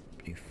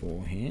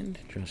beforehand,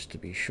 just to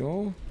be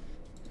sure.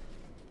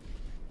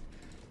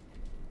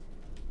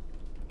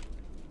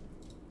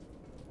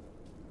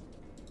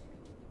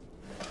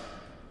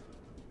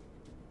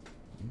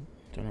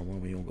 Don't know why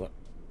we all got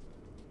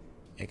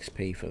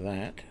XP for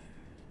that.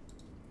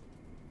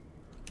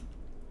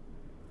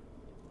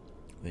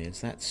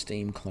 There's that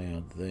steam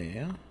cloud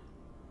there.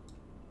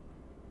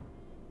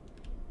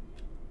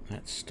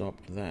 That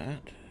stopped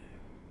that.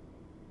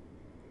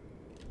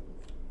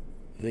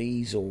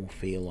 These all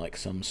feel like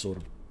some sort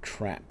of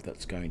trap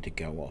that's going to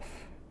go off.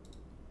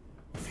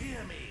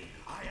 Fear me,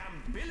 I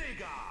am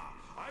Billigar.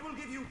 I will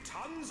give you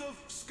tons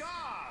of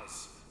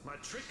scars. My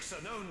tricks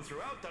are known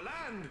throughout the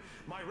land.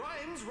 My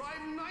rhymes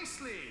rhyme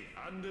nicely.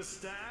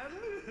 Understand?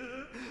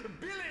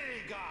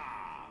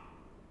 Billigar.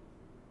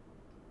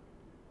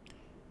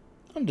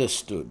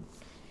 Understood.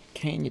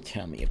 Can you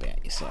tell me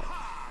about yourself?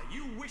 Aha!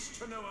 You wish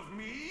to know of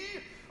me?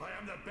 I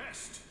am the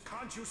best.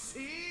 Can't you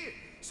see?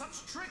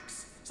 Such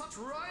tricks, such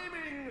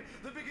rhyming.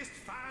 The biggest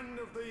fan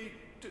of the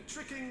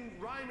tricking,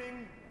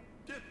 rhyming,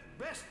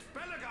 best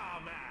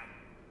Billigar man.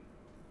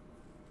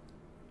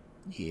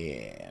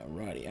 Yeah,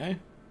 rightio.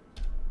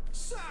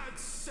 Sad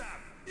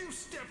sap! You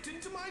stepped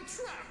into my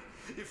trap!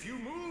 If you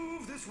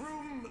move, this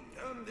room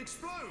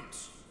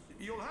explodes.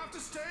 You'll have to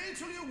stay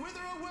till you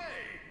wither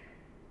away.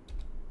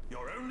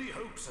 Your only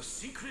hope's a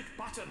secret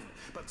button,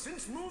 but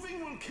since moving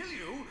will kill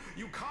you,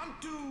 you can't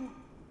do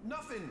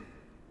nothing.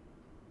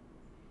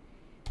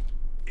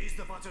 Is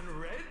the button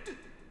red?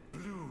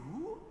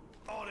 Blue?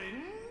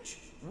 Orange?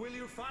 Will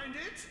you find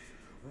it?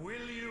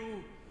 Will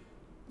you...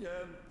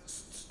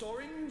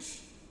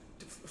 storange?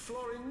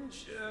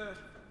 Florange?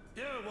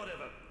 Yeah,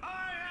 whatever.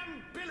 I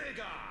am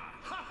Billigar!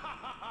 Ha ha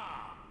ha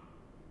ha!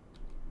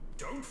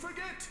 Don't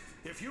forget,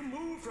 if you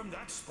move from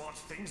that spot,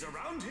 things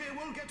around here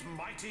will get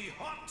mighty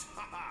hot!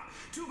 Ha ha!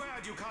 Too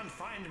bad you can't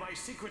find my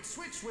secret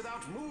switch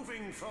without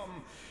moving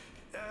from,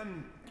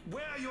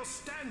 where you're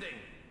standing.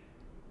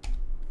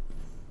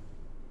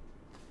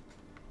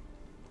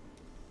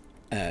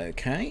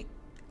 Okay.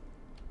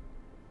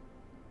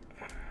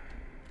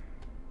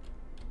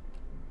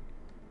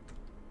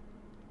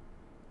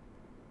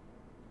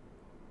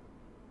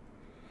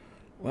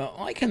 Well,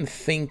 I can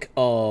think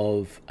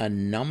of a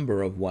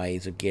number of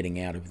ways of getting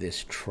out of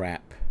this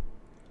trap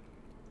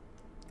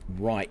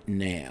right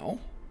now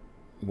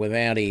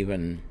without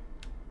even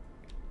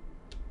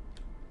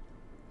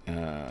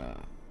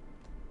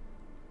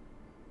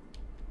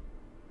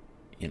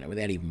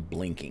without even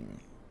blinking,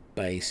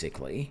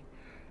 basically.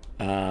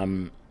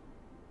 The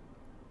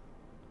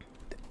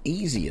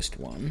easiest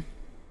one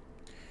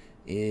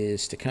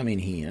is to come in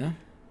here.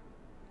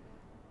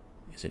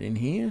 Is it in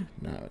here?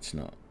 No, it's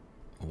not.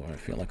 Although I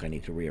feel like I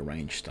need to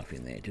rearrange stuff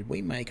in there. Did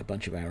we make a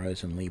bunch of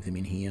arrows and leave them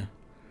in here?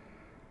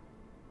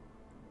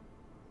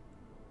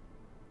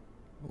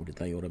 Or did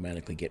they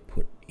automatically get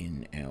put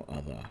in our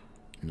other...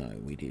 No,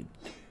 we did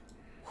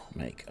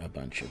make a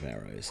bunch of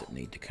arrows that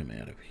need to come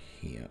out of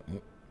here.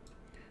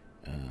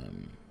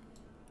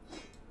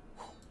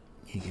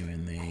 You go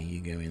in there,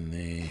 you go in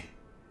there,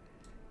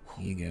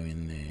 you go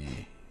in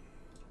there,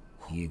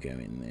 you go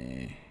in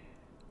there.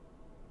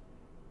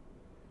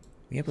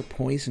 We have a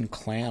poison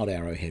cloud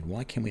arrowhead.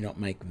 Why can we not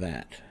make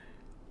that?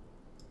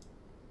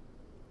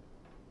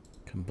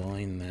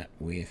 Combine that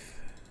with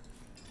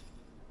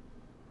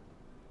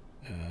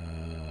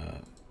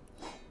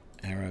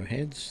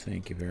arrowheads.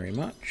 Thank you very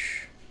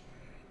much.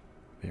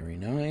 Very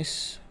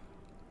nice.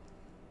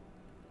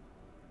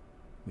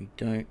 We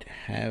don't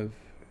have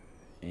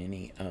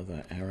any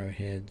other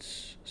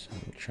arrowheads, so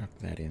we'll chuck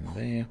that in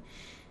there.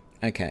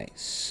 Okay,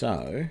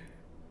 so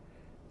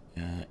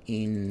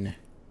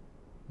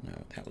no,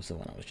 that was the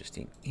one I was just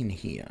in. In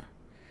here,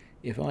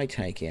 if I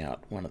take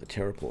out one of the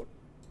teleport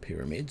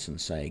pyramids and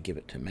say give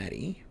it to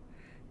Maddie,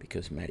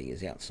 because Maddie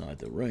is outside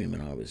the room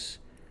and I was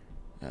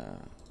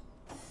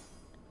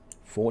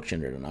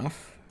fortunate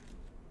enough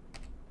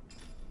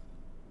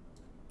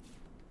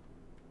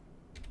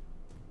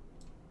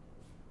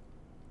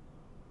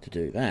to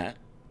do that,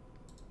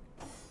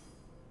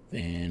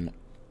 then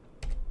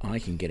I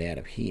can get out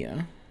of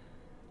here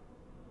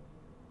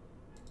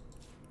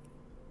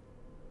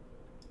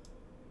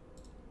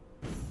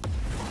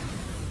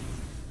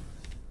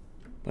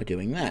by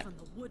doing that. Even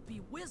the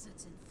would-be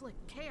wizards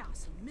inflict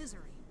chaos and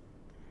misery.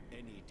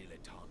 Any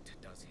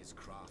dilettante does his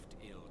craft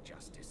ill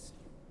justice.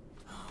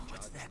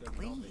 What's Judge that the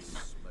gleam?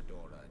 novice,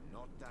 Medora,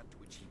 not that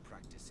which he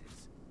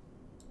practices.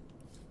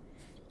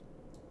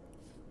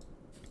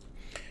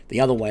 The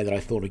other way that I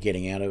thought of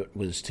getting out of it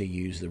was to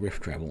use the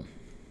rift travel.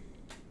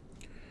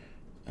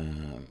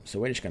 So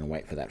we're just going to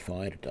wait for that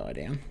fire to die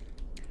down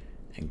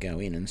and go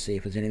in and see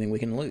if there's anything we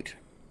can loot.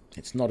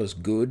 It's not as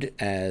good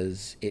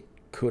as it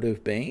could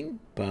have been,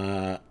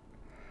 but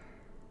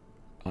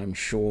I'm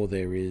sure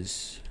there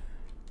is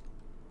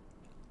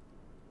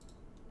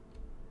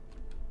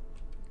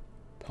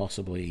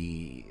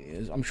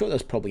I'm sure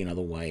there's probably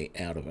another way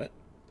out of it,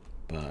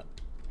 but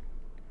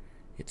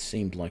it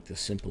seemed like the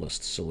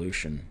simplest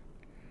solution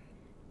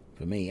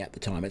for me at the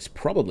time. It's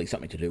probably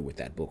something to do with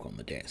that book on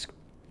the desk,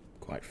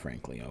 quite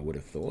frankly, I would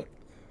have thought.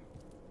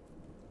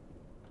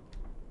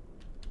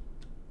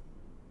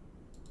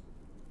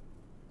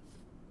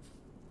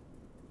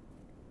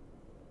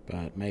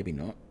 But maybe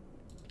not.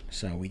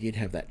 So we did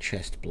have that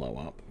chest blow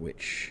up,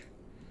 which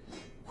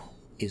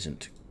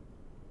isn't,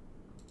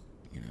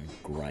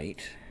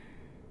 great.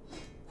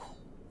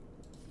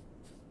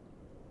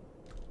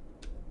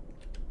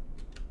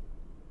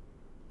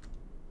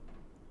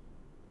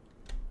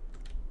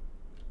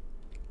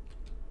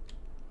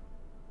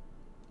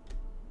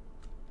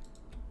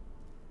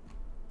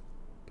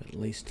 But at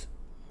least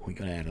we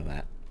got out of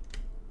that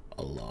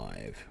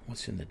alive.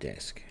 What's in the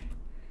desk?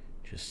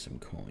 Just some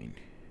coin.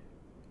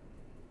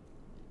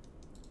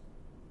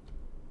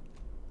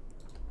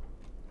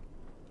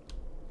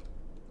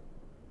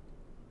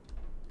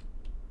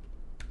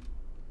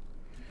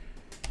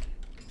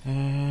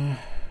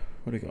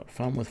 What do we got?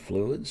 Fun with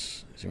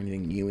fluids. Is there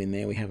anything new in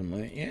there we haven't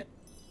learnt yet?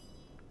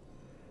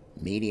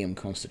 Medium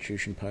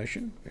constitution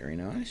potion. Very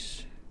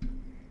nice.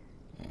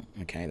 Oh,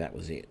 okay, that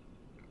was it.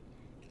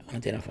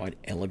 Unidentified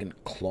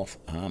elegant cloth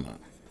armor.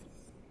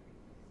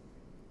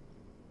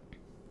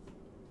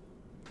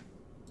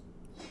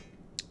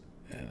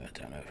 I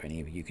don't know if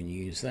any of you can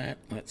use that.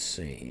 Let's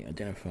see.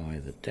 Identify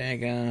the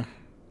dagger.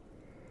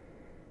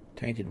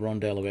 Tainted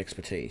rondelle of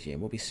expertise. Yeah,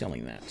 we'll be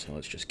selling that. So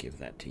let's just give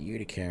that to you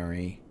to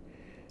carry.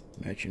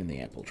 Merchant in the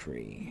apple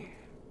tree.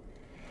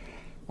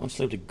 Once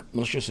lived a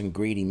malicious and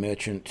greedy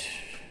merchant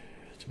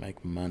to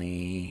make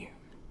money.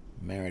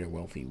 Married a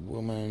wealthy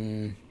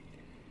woman.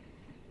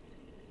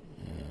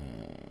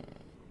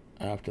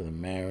 After the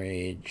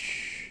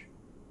marriage,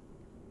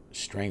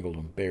 strangled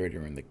and buried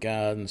her in the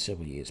garden.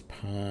 Several years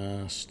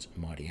passed. A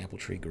mighty apple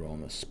tree grew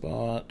on the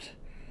spot.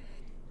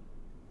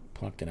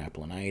 Plucked an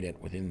apple and ate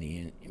it. Within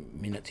the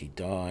minutes he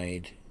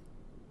died.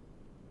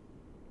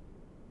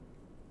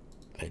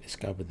 They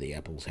discovered the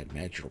apples had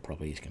magical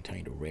properties,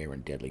 contained a rare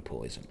and deadly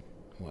poison.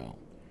 Well,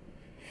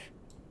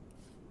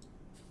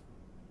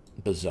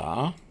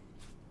 bizarre,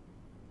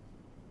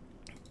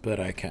 but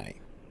okay.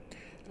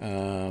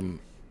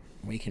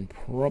 We can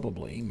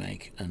probably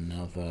make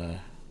another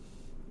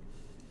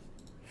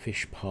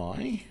fish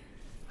pie,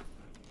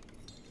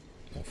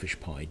 or fish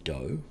pie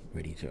dough,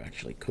 ready to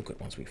actually cook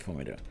it once we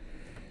find a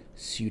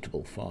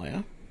suitable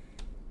fire.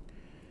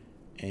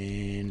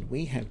 And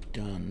we have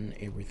done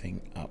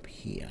everything up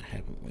here,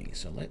 haven't we?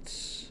 So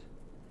let's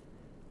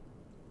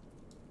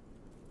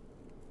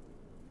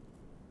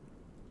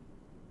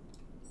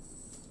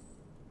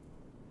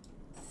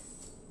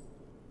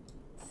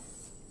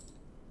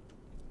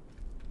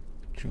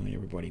join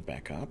everybody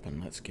back up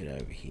and let's get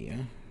over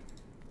here.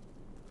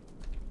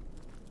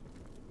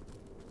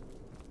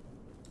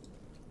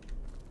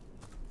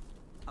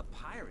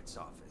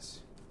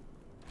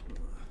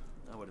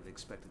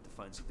 to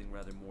find something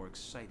rather more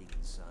exciting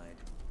inside.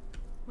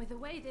 With the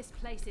way this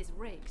place is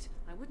rigged,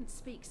 I wouldn't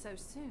speak so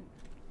soon.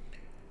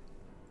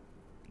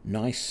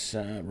 Nice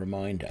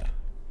reminder.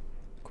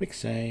 Quick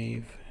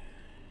save.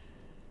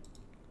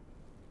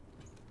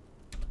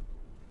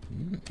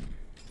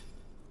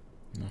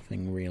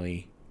 Nothing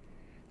really.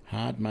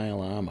 Hard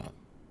mail armor.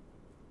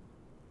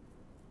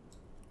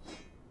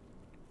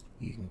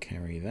 You can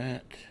carry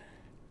that.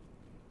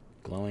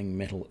 Glowing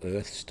metal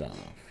earth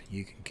staff.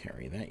 You can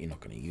carry that. You're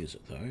not going to use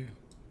it though.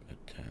 But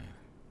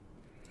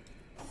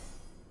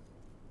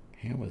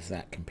how was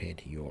that compared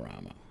to your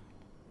armor?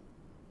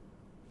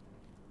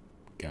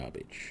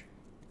 Garbage.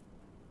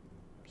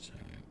 So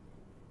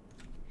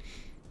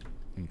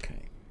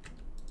okay.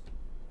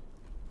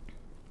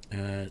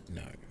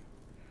 No.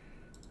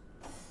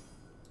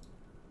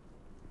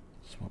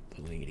 Swap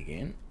the lead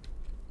again.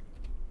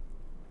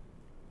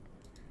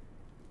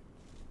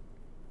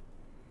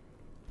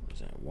 What is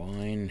that?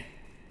 Wine.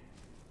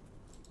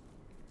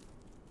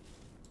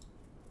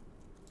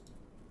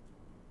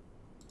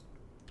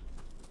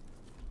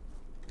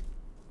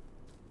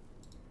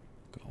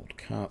 Gold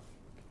cup.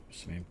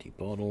 Some empty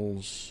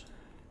bottles.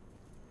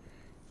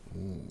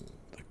 Ooh,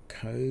 the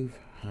Cove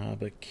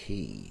Harbour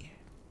Key.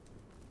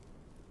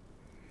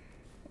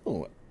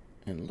 Oh,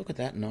 and look at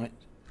that night.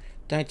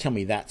 Don't tell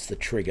me that's the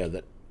trigger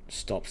that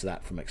stops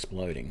that from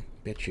exploding.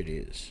 Bet you it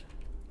is.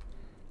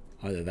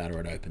 Either that or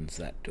it opens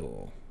that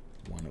door.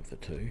 One of the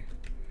two.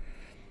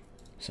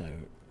 So,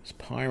 it's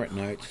pirate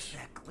notes.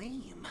 That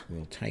gleam.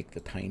 We'll take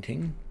the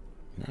painting.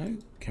 No?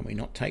 Can we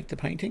not take the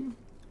painting?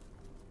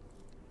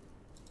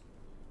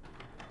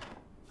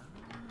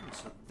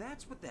 So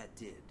that's what that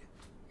did.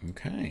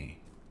 Okay.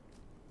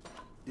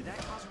 Did that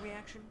cause a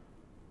reaction?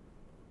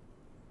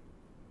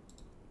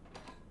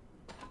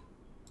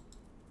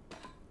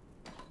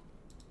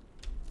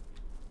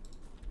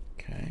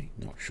 Okay,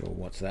 not sure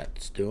what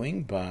that's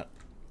doing, but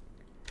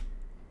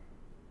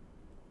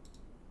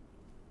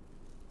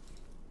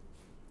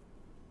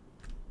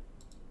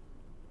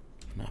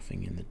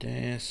nothing in the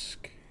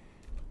desk.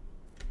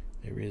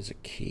 There is a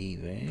key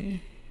there.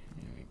 There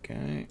we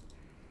go.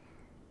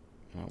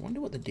 I wonder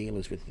what the deal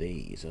is with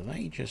these. Are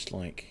they just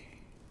like...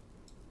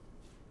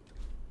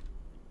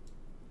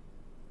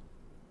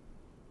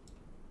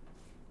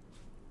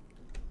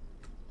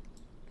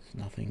 There's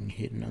nothing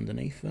hidden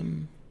underneath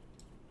them?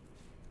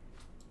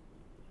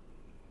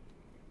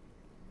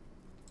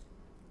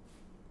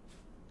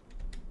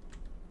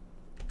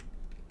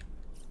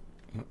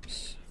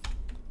 Oops.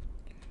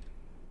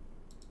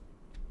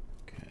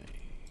 Okay.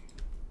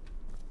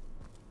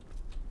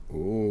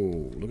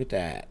 Ooh, look at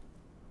that.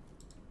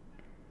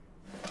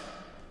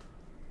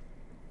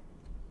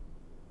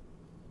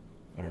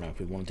 I don't know if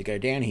we wanted to go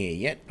down here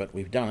yet, but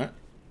we've done it.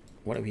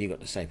 What have you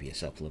got to say for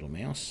yourself, little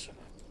mouse?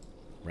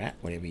 Rat,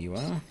 whatever you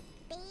are.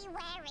 Be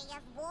wary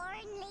of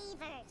worn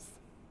levers.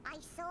 I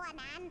saw a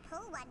man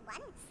pull one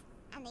once,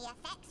 and the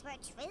effects were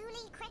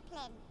truly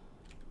crippling.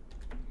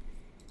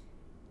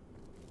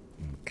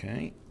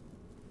 Okay.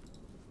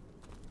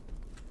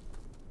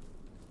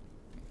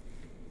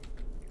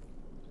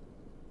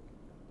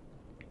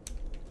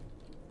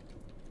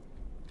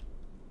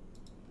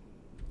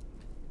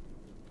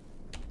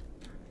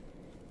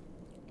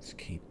 Let's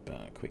keep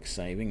quick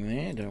saving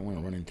there. Don't want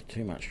to run into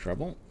too much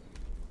trouble.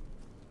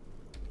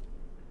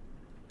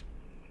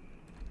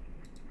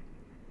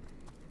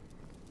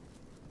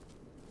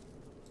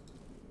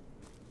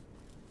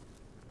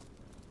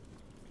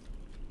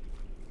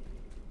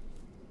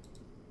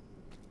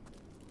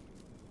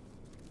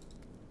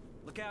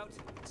 Look out!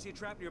 I see a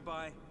trap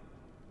nearby.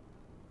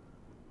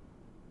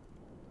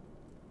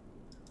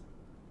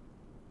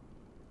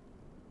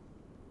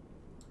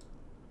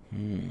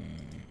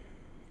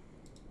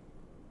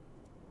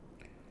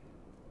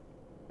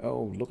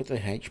 Oh, look at the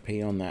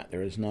HP on that.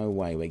 There is no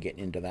way we're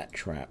getting into that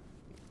trap,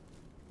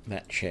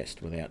 that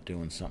chest, without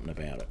doing something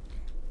about it.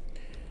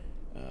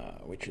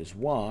 Which is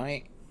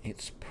why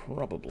it's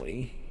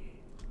probably...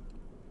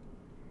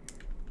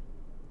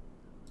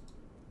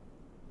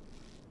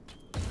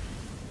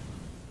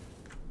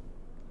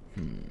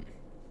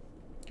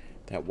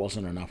 That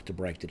wasn't enough to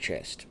break the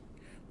chest.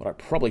 What I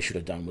probably should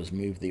have done was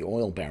move the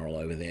oil barrel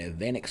over there,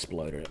 then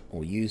explode it,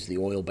 or use the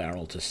oil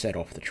barrel to set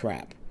off the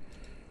trap.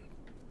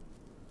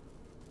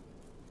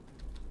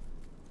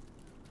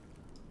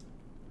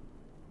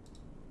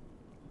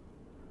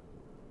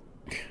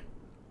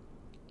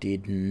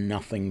 Did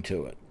nothing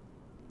to it.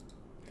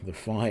 The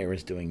fire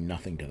is doing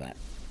nothing to that.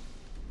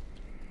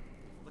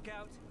 Look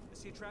out! I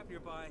see a trap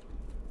nearby.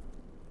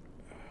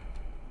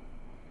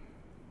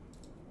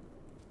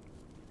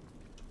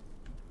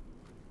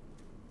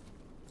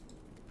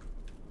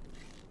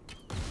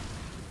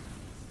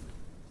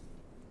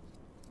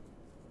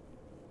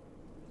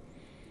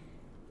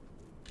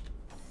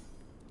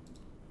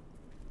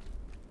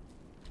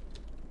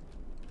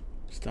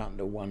 Starting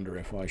to wonder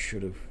if I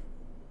should have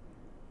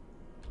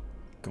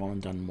gone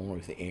and done more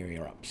of the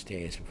area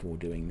upstairs before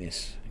doing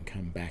this and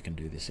come back and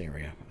do this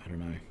area. I don't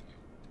know.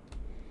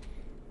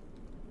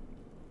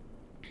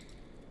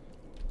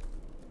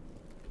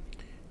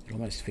 It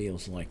almost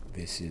feels like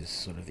this is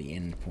sort of the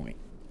end point.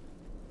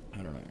 I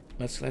don't know.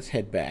 Let's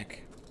head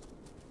back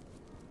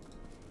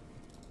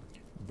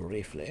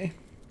briefly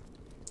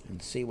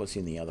and see what's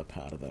in the other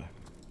part of the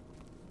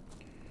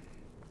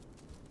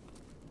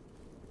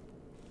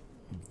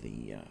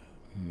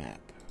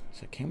map.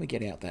 So can we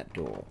get out that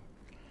door?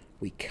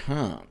 We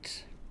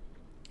can't.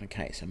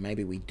 Okay, so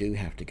maybe we do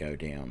have to go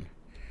down.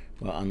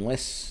 Well,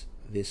 unless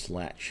this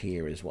latch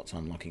here is what's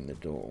unlocking the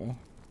door.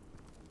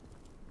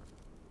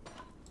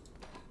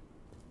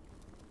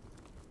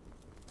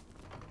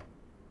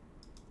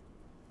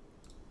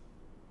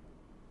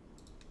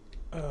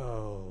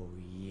 Oh,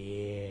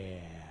 yeah.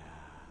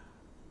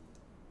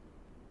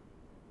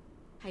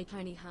 Hey,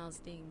 Tony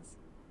Hardings.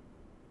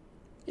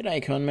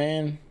 G'day, con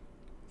man.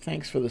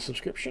 Thanks for the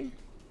subscription.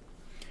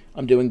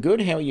 I'm doing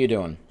good. How are you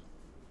doing?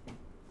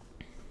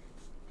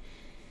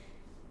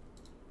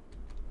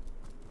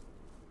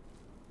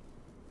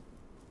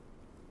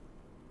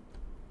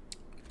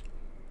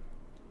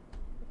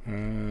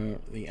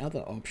 The other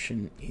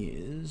option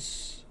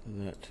is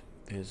that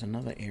there's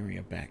another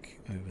area back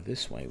over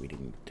this way we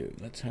didn't do.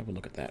 Let's have a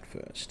look at that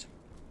first.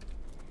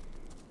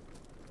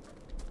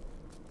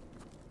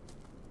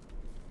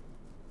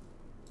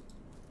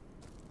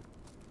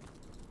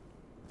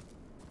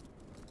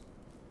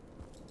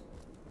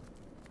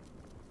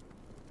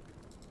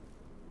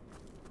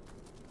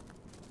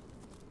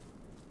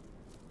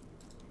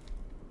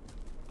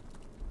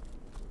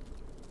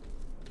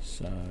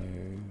 So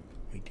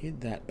we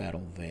did that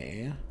battle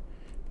there.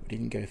 We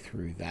didn't go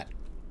through that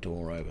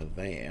door over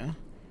there,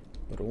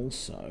 but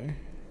also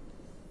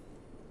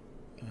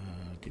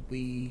did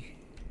we?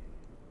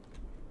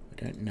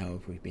 I don't know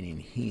if we've been in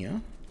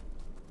here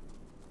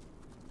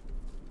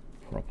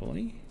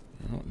properly.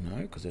 I don't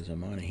know, because there's a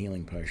minor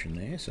healing potion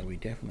there, so we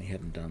definitely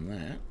hadn't done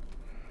that.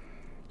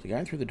 So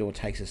going through the door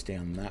takes us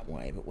down that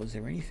way, but was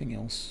there anything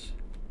else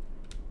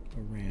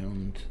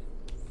around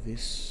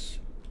this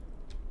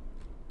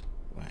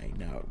way?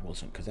 No, it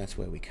wasn't, because that's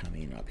where we come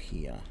in up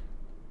here.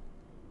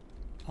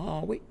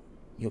 Oh, wait.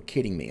 You're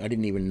kidding me. I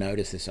didn't even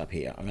notice this up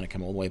here. I'm going to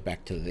come all the way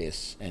back to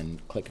this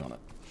and click on it.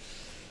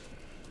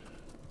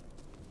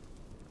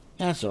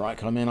 That's alright,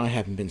 man. I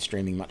haven't been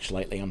streaming much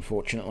lately,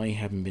 unfortunately.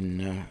 Haven't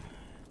been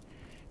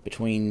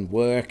between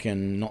work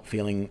and not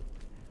feeling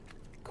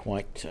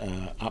quite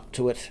up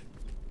to it.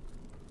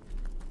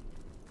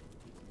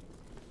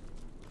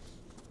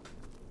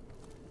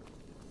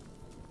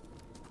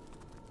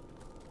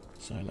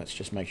 So let's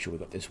just make sure we've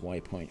got this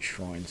waypoint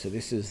shrine. So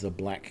this is the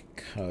Black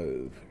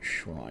Cove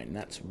shrine.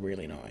 That's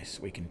really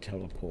nice. We can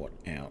teleport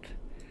out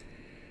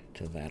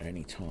to that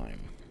any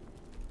time.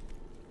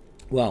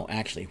 Well,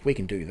 actually, if we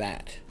can do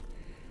that,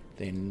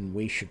 then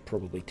we should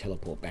probably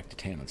teleport back to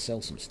town and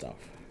sell some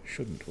stuff,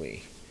 shouldn't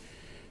we?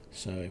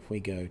 So if we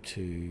go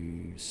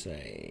to,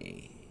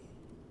 say,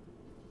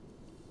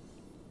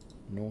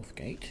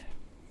 Northgate.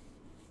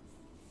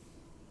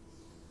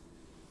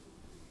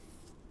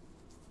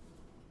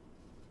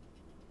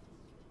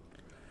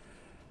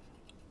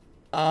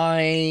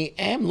 I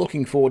am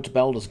looking forward to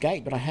Baldur's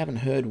Gate, but I haven't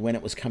heard when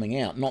it was coming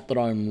out. Not that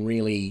I'm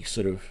really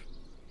sort of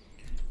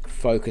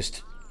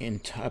focused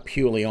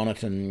purely on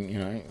it and, you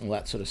know, all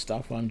that sort of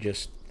stuff. I'm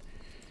just,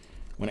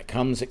 when it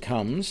comes, it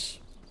comes.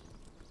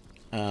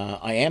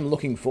 I am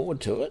looking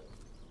forward to it.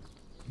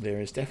 There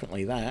is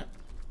definitely that.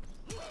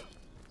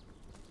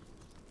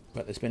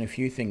 But there's been a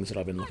few things that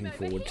I've been looking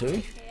forward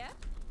to.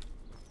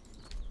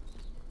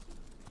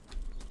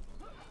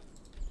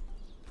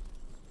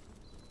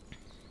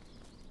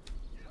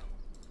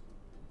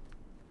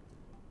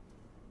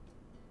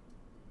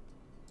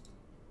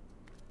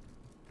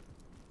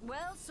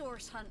 Well,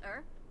 Source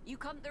Hunter, you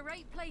come to the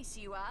right place,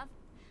 you have.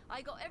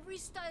 I got every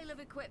style of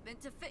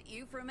equipment to fit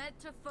you from head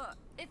to foot,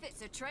 if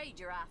it's a trade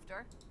you're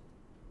after.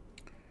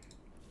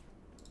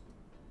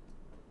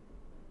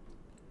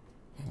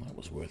 Well, that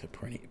was worth a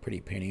pretty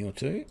penny or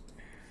two.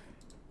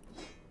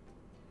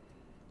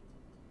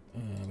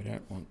 We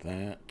don't want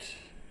that.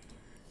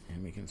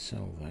 And we can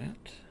sell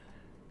that.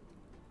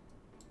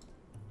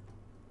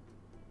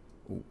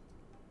 Oh,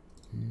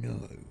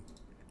 no.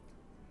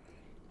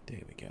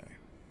 There we go.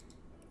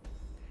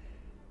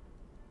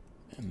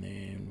 And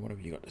then, what have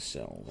you got to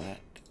sell?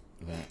 That.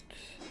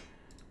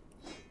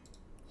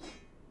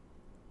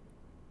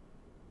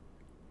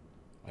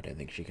 I don't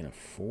think she can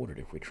afford it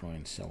if we try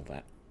and sell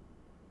that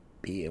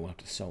beer. We'll have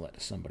to sell that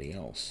to somebody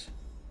else.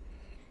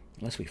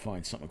 Unless we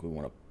find something we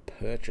want to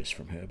purchase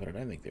from her, but I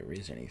don't think there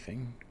is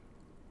anything.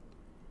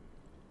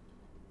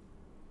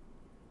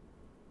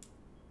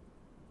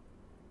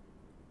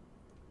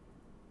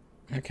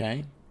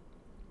 Okay.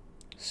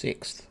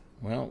 6th.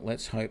 Well,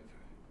 let's hope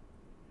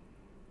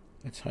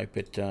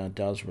it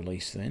does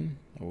release then.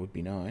 That would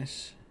be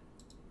nice.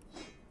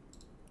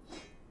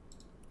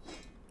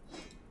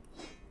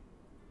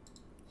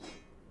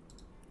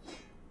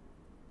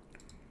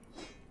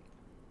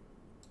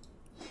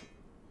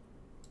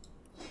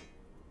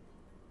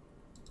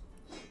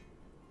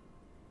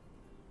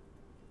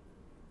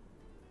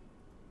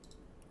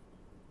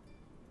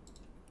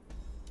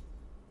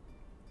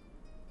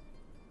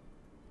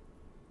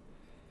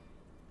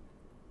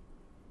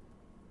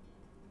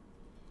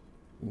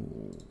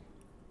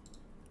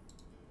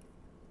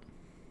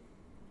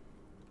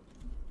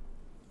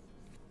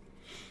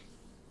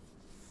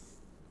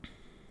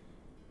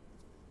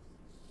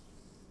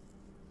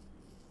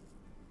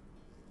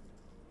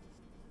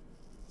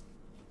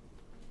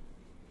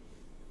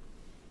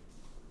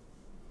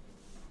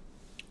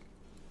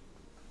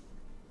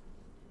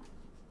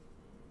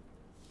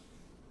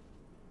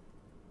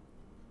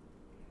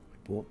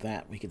 bought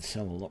that, we could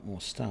sell a lot more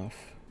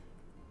stuff.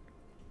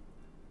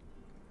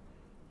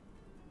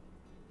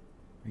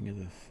 Ring of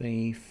the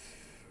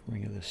Thief,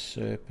 Ring of the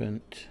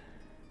Serpent.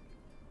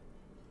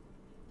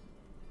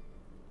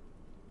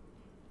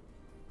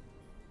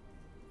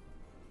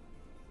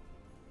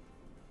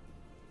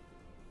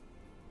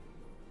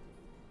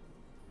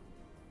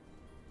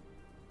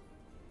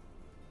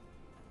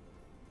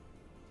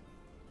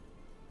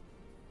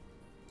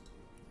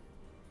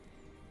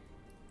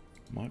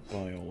 Might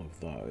buy all of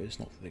those,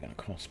 not that they're going to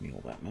cost me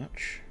all that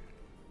much.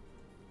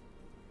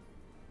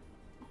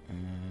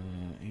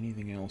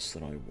 Anything else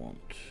that I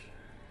want?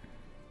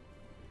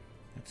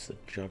 That's the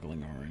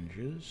juggling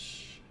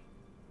oranges.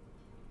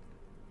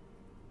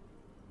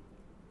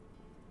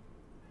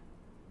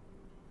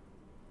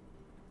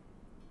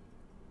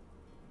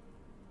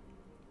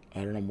 I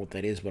don't know what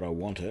that is, but I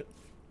want it.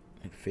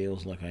 It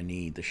feels like I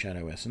need the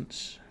shadow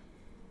essence.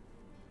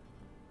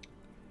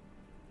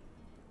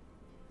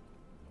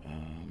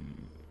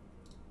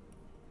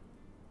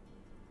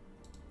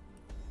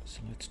 So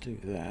let's do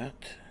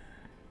that.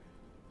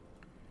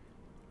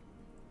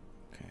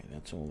 Okay,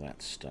 that's all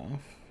that stuff.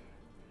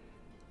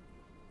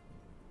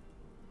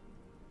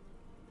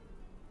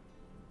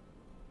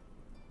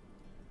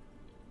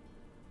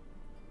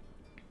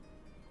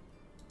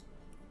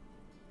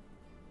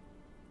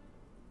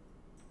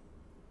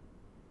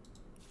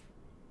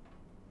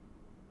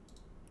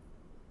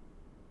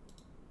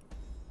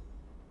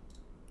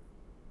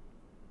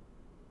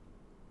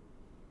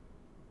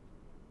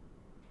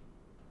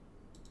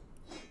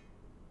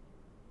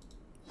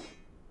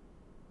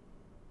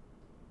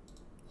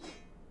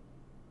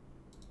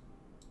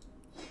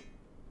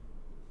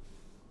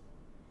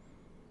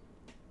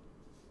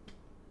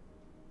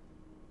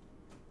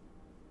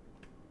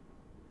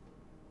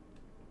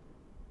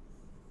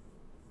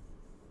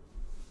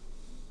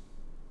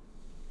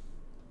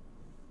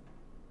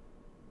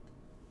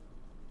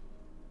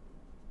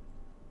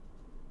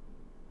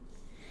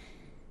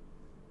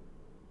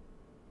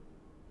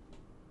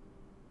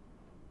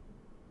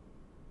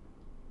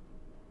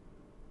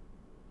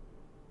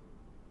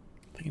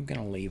 I think I'm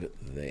going to leave it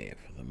there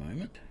for the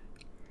moment.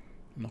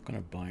 I'm not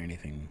going to buy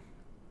anything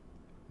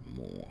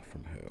more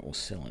from her or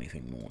sell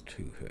anything more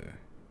to her.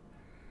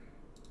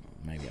 Well,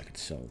 maybe I could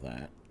sell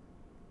that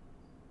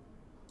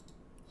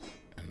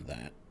and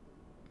that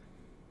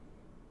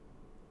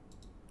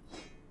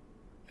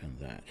and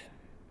that.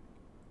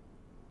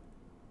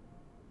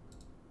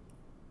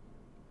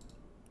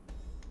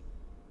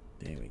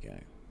 There we go.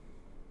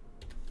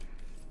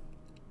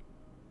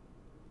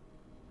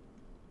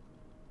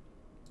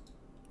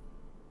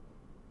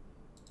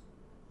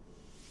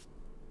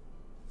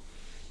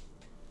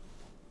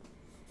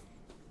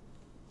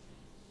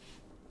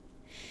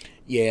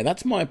 Yeah,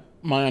 that's my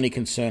only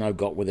concern I've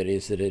got with it,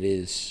 is that it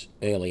is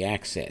early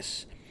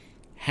access.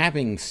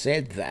 Having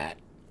said that,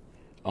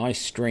 I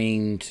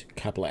streamed a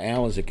couple of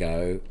hours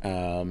ago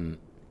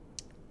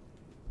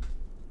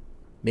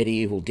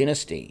Medieval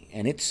Dynasty,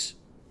 and it's,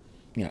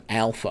 you know,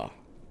 alpha,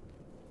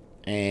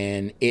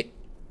 and it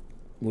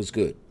was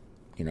good.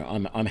 You know,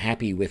 I'm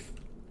happy with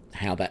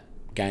how that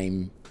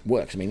game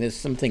works. I mean, there's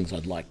some things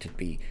I'd like to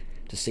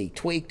see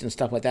tweaked and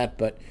stuff like that,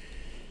 but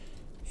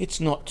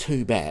it's not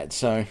too bad.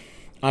 So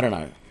I don't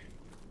know.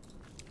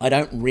 I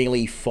don't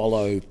really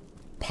follow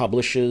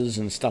publishers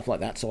and stuff like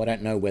that, so I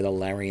don't know whether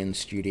Larian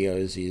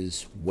Studios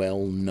is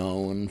well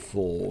known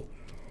for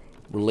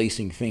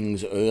releasing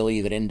things early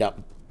that end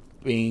up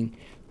being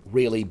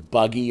really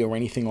buggy or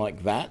anything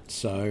like that.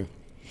 So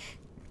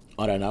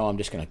I don't know. I'm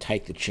just going to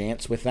take the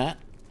chance with that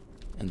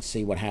and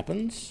see what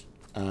happens.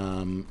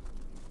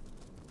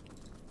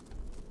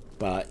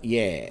 But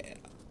yeah,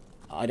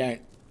 I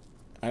don't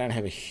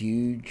have a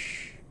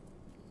huge...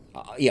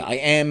 yeah, I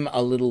am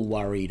a little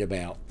worried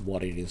about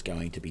what it is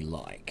going to be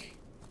like.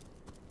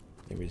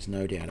 There is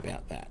no doubt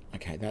about that.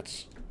 Okay,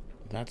 that's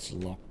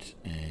locked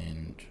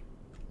and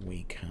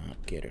we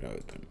can't get it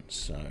open.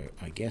 So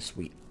I guess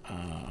we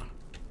are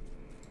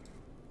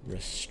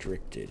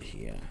restricted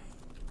here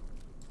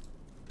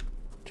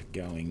to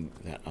going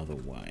that other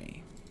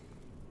way.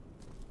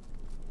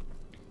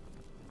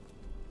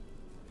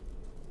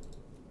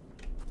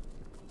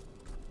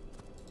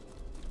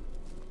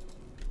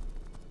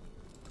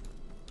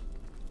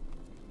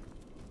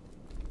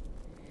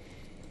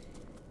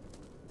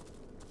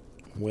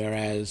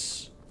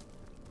 Whereas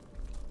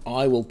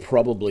I will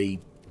probably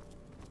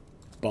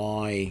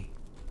buy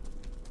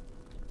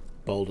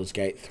Baldur's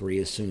Gate 3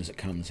 as soon as it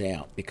comes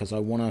out, because I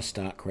want to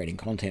start creating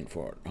content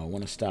for it. I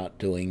want to start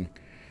doing,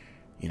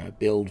 you know,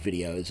 build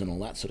videos and all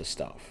that sort of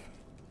stuff.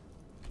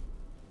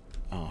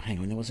 Oh, hang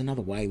on, there was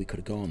another way we could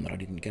have gone that I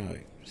didn't go.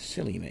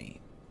 Silly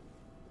me.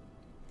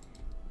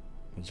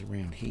 It was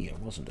around here,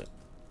 wasn't it?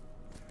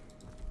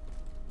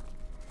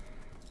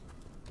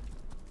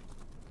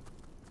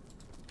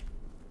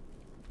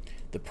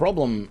 The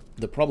problem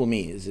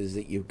is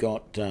that you've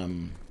got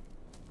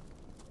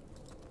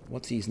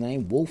what's his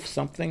name? Wolf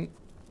something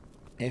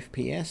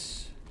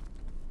FPS.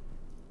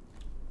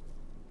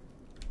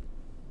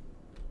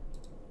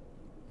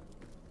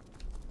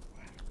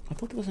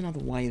 thought there was another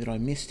way that I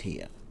missed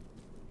here.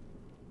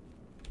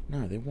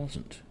 No, there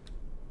wasn't.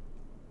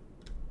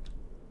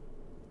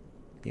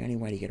 The only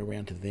way to get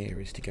around to there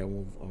is to go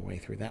all the way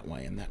through that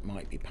way, and that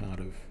might be part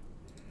of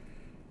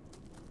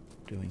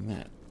doing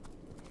that.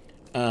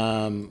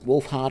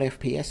 Wolfhard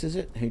FPS, is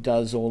it? Who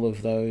does all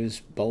of those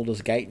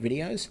Baldur's Gate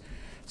videos?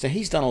 So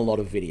he's done a lot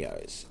of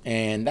videos,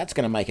 and that's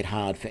going to make it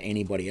hard for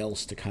anybody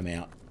else to come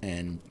out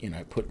and, you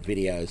know, put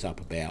videos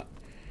up about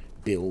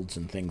builds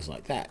and things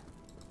like that.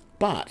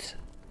 But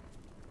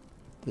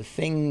the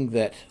thing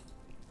that,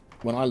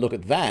 when I look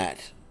at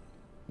that,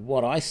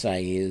 what I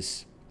say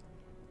is,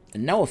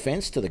 no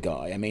offense to the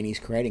guy, I mean, he's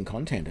creating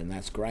content and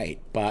that's great,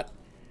 but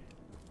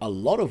a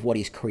lot of what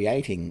he's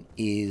creating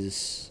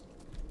is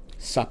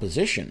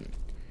supposition.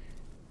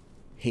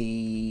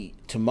 He,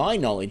 to my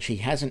knowledge, he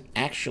hasn't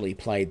actually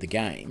played the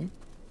game.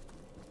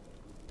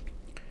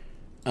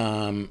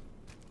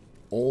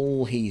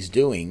 All he's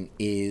doing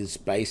is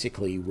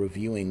basically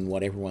reviewing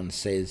what everyone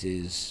says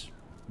is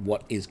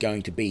what is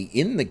going to be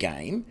in the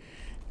game,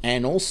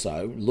 and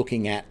also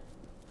looking at,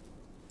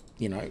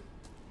 you know,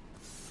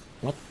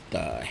 what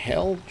the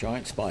hell?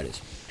 Giant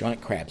spiders.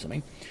 Giant crabs, I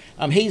mean.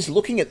 He's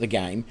looking at the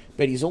game,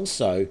 but he's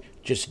also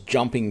just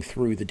jumping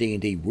through the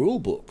D&D rule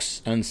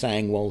books and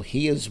saying, well,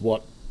 here's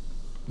what,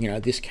 you know,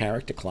 this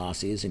character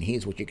class is, and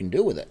here's what you can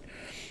do with it.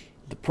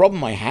 The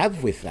problem I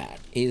have with that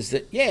is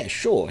that, yeah,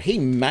 sure, he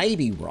may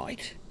be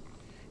right.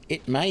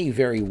 It may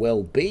very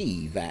well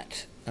be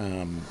that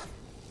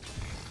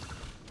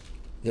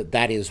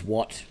that is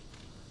what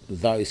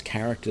those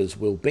characters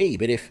will be.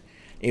 But if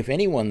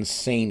anyone's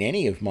seen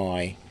any of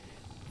my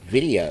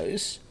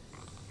videos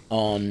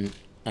on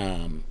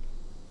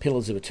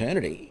Pillars of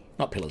Eternity,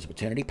 not Pillars of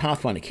Eternity,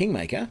 Pathfinder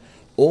Kingmaker,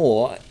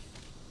 or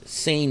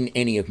seen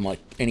any of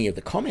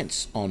the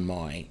comments on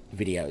my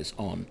videos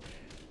on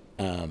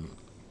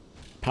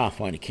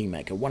Pathfinder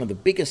Kingmaker, one of the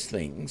biggest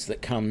things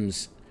that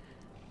comes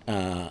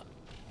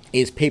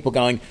is people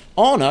going,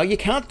 oh no, you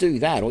can't do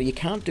that, or you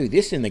can't do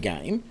this in the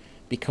game,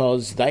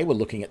 because they were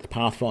looking at the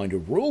Pathfinder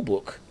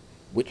rulebook,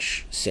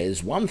 which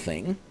says one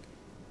thing,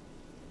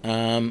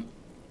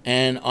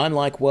 and I'm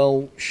like,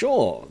 well,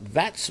 sure,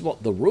 that's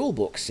what the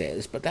rulebook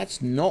says, but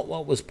that's not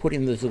what was put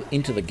into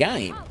the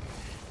game.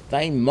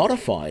 They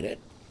modified it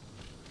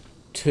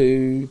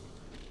to,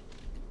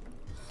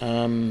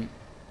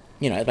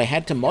 you know, they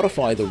had to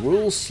modify the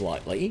rules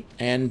slightly,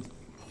 and,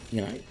 you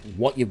know,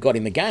 what you've got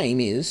in the game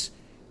is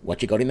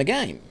what you got in the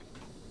game.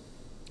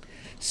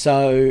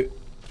 So,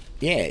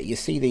 yeah, you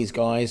see these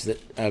guys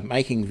that are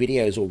making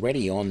videos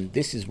already on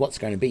this is what's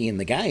going to be in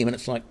the game, and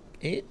it's like,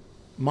 it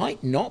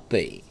might not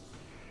be.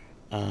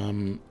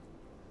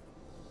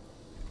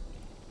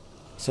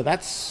 So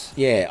that's,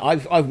 yeah,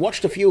 I've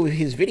watched a few of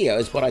his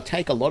videos, but I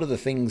take a lot of the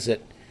things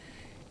that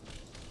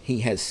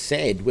he has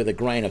said with a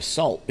grain of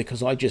salt,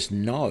 because I just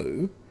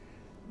know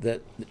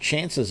that the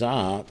chances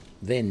are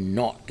they're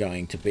not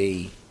going to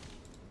be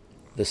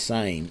the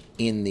same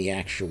in the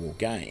actual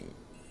game.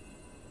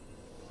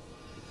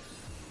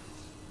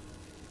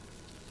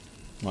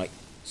 Like,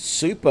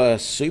 super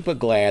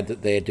glad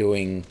that they're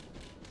doing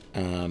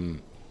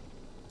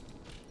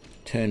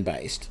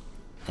turn-based.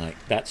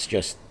 Like, that's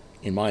just,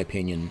 in my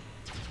opinion...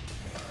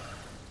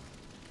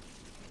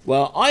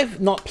 Well,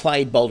 I've not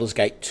played Baldur's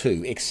Gate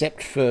 2,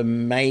 except for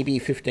maybe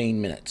 15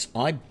 minutes.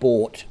 I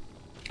bought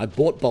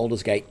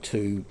Baldur's Gate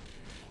 2,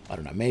 I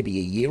don't know, maybe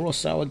a year or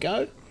so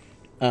ago.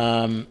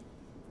 Or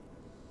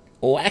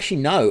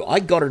actually, no, I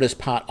got it as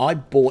part... I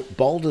bought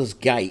Baldur's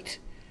Gate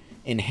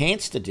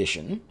Enhanced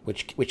Edition,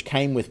 which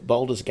came with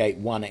Baldur's Gate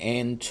 1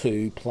 and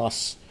 2,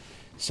 plus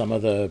some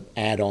of the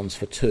add-ons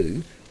for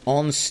 2,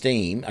 on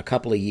Steam a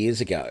couple of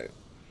years ago.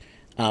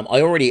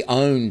 I already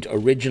owned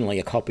originally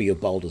a copy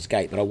of Baldur's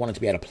Gate, but I wanted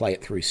to be able to play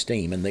it through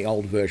Steam, and the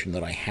old version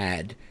that I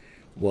had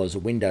was a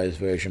Windows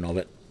version of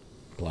it,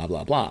 blah,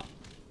 blah, blah.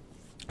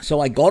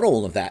 So I got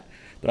all of that,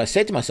 but I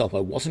said to myself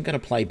I wasn't going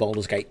to play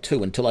Baldur's Gate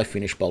 2 until I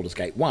finished Baldur's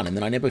Gate 1, and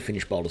then I never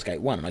finished Baldur's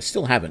Gate 1, and I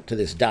still haven't to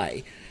this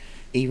day,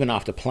 even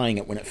after playing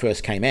it when it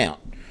first came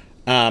out.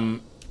 And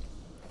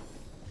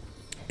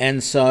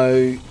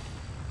so...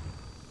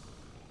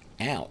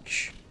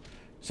 Ouch.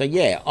 So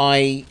yeah,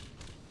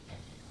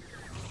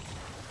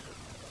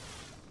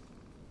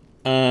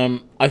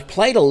 I've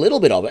played a little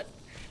bit of it,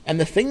 and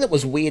the thing that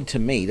was weird to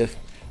me, the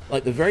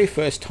very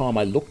first time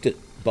I looked at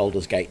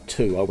Baldur's Gate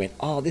 2, I went,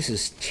 oh, this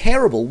is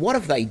terrible, what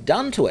have they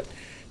done to it?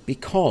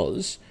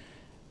 Because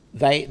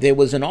there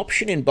was an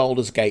option in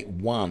Baldur's Gate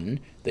 1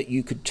 that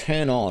you could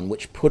turn on,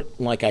 which put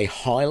like a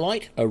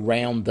highlight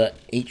around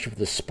each of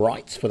the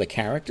sprites for the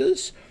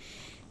characters,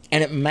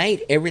 and it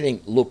made everything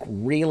look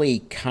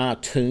really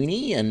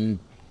cartoony and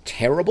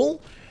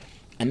terrible.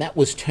 And that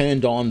was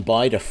turned on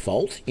by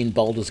default in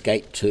Baldur's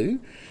Gate 2.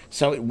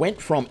 So it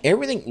went from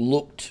everything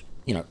looked,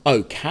 you know,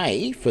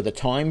 okay for the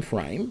time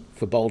frame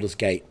for Baldur's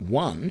Gate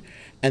 1.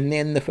 And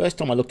then the first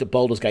time I looked at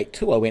Baldur's Gate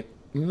 2, I went,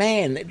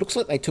 man, it looks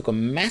like they took a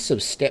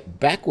massive step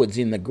backwards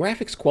in the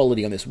graphics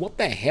quality on this. What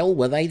the hell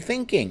were they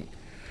thinking?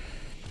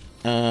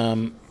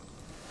 Once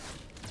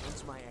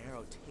my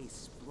arrow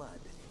tastes blood,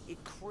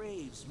 it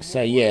craves more.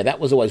 So yeah, that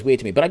was always weird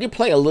to me. But I did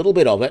play a little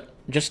bit of it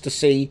just to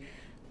see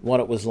what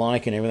it was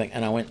like and everything.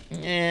 And I went,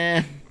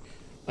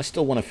 I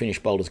still want to finish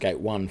Baldur's Gate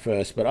 1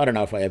 first, but I don't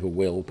know if I ever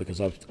will, because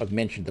I've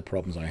mentioned the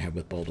problems I have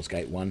with Baldur's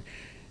Gate 1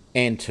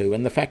 and 2,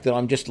 and the fact that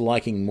I'm just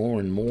liking more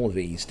and more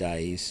these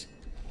days.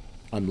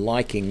 I'm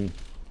liking...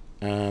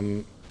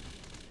 hang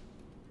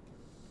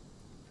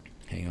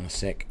on a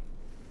sec.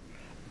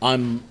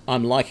 I'm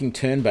liking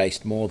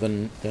turn-based more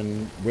than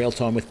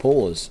real-time with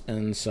pause,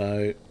 and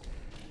so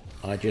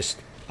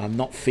I'm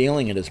not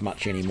feeling it as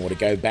much anymore to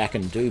go back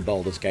and do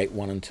Baldur's Gate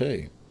 1 and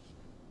 2.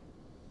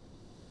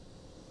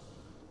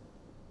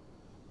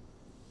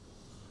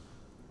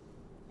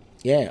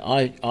 Yeah,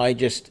 I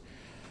just...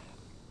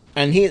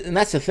 And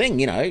that's the thing,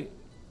 you know,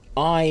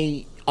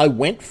 I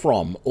went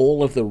from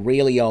all of the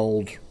really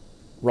old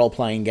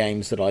role-playing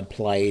games that I'd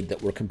played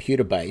that were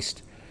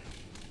computer-based.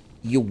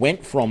 You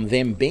went from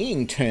them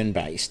being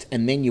turn-based,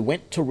 and then you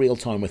went to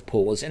real-time with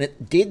pause, and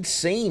it did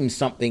seem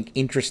something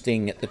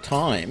interesting at the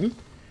time.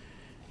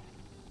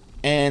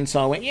 And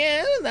so I went,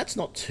 yeah, that's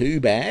not too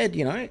bad,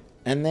 you know.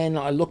 And then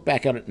I look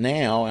back at it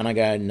now, and I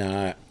go,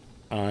 no,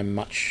 I'm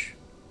much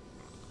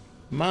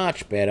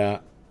better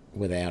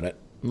without it.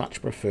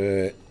 Much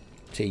prefer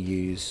to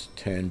use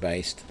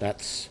turn-based.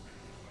 That's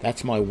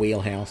my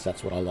wheelhouse.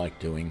 That's what I like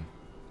doing.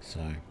 So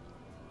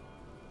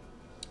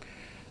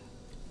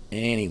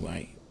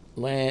anyway,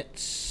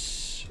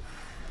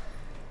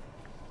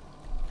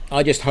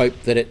 I just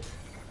hope that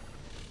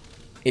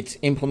it's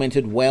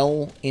implemented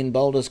well in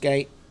Baldur's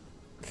Gate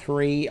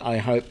 3. I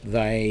hope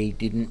they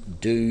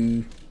didn't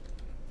do,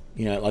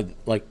 you know,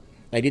 like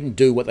they didn't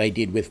do what they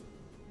did with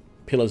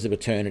Pillars of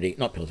Eternity,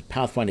 not Pillars,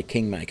 Pathfinder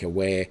Kingmaker,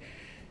 where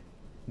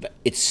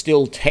it's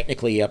still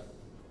technically a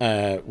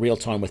real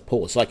time with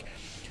pause. Like,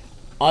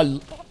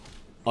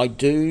 I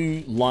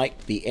do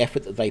like the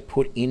effort that they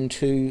put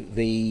into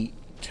the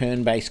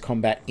turn-based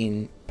combat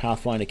in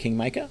Pathfinder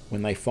Kingmaker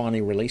when they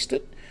finally released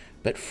it,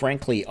 but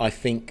frankly, I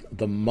think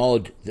the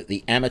mod that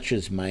the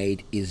amateurs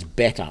made is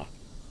better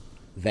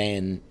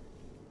than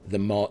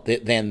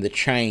the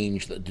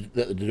change that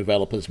the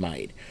developers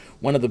made.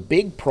 One of the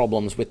big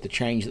problems with the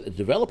change that the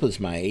developers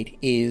made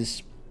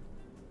is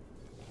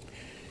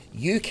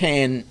you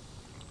can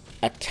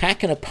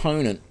attack an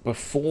opponent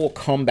before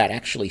combat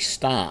actually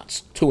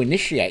starts to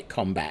initiate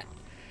combat,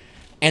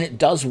 and it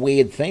does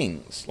weird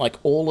things. Like,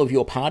 all of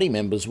your party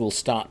members will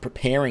start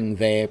preparing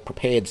their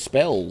prepared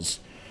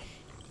spells,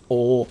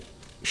 or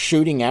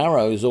shooting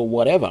arrows, or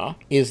whatever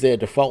is their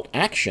default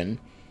action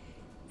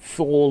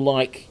for,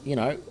 like, you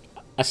know,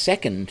 a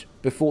second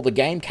before the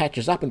game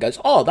catches up and goes,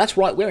 oh, that's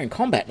right, we're in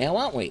combat now,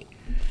 aren't we?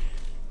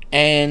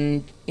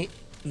 And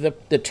the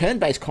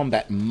turn-based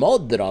combat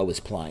mod that I was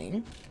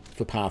playing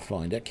for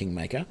Pathfinder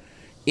Kingmaker,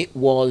 it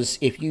was,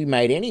 if you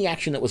made any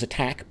action that was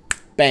attack,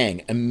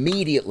 bang,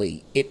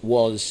 immediately it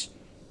was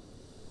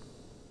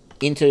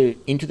into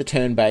the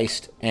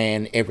turn-based,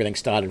 and everything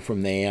started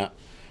from there.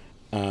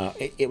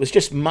 It was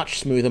just much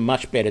smoother,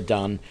 much better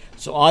done.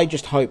 So I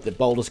just hope that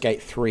Baldur's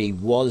Gate 3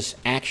 was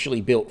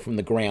actually built from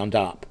the ground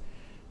up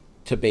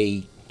to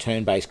be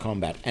turn-based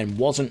combat, and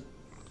wasn't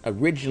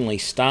originally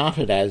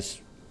started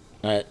as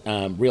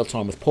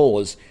real-time with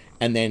pause,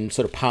 and then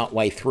sort of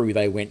part-way through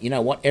they went, you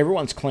know what,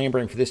 everyone's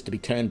clamoring for this to be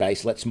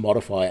turn-based, let's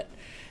modify it.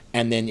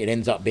 And then it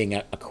ends up being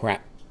a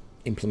crap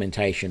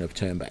implementation of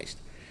turn-based.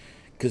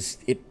 Because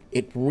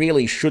it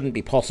really shouldn't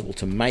be possible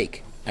to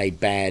make a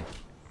bad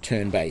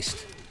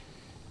turn-based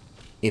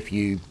if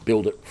you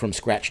build it from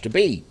scratch to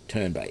be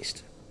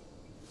turn-based.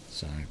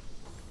 So,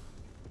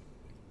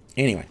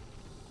 anyway.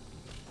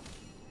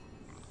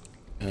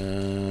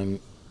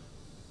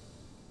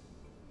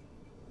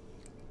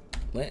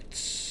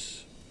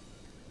 Let's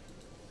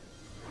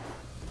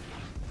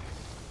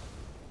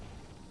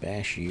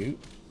bash you,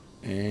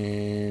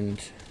 and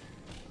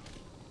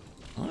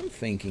I'm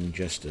thinking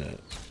just a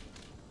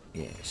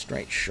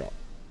straight shot,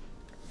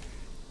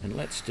 and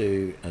let's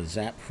do a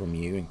zap from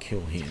you and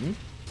kill him.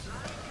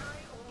 Like I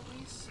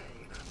always say,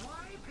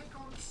 why pick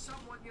on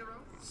someone your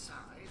own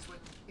size when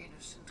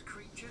innocent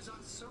creatures are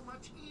so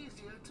much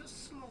easier to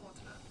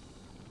slaughter?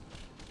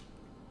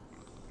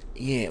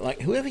 Yeah,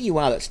 like, whoever you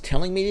are that's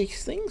telling me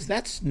these things,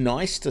 that's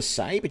nice to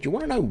say, but you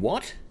want to know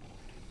what?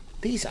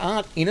 These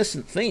aren't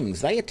innocent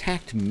things. They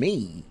attacked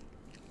me.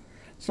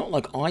 It's not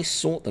like I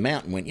sought them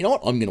out and went, you know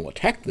what, I'm going to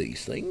attack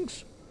these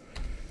things.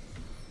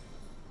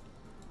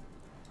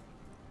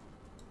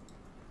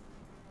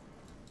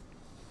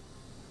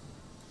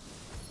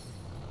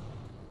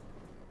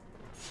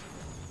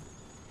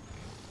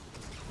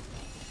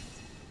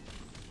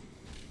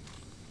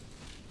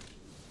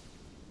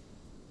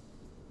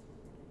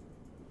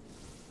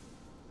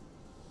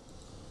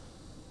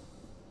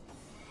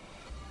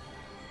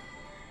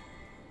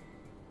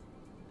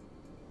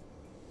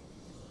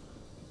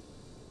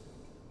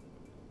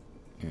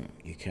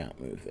 You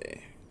can't move there.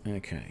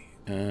 Okay.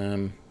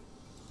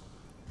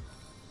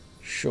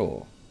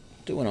 Sure.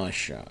 Do an ice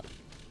shard.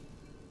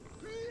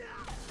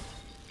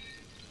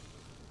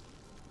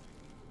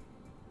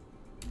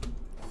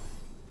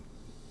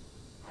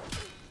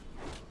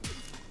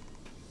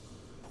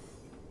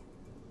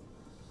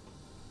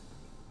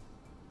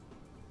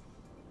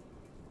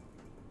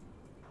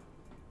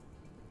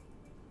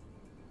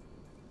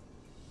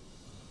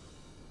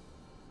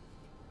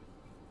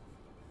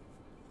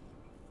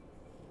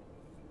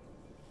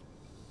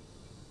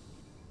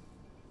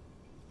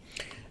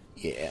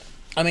 Yeah.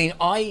 I mean,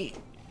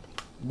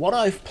 what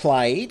I've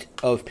played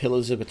of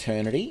Pillars of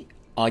Eternity,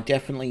 I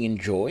definitely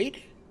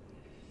enjoyed.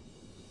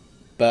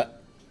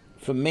 But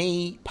for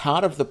me,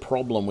 part of the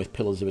problem with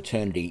Pillars of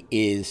Eternity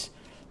is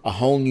a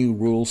whole new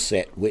rule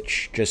set,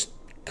 which just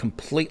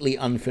completely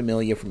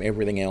unfamiliar from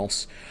everything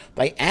else.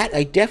 They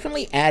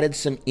definitely added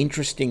some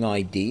interesting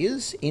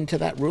ideas into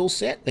that rule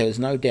set. There's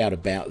no doubt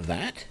about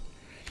that.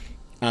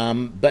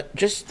 But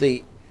just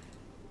the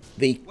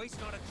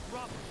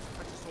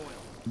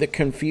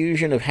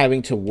confusion of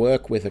having to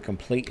work with a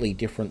completely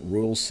different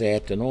rule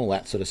set and all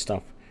that sort of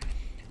stuff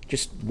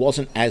just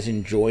wasn't as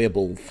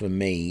enjoyable for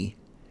me.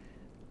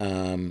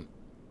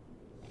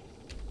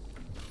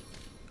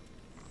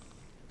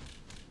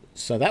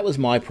 So that was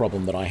my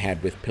problem that I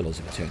had with Pillars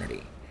of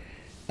Eternity.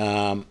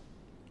 And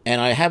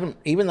I haven't,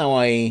 even though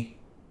I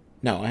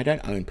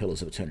don't own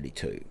Pillars of Eternity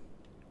 2.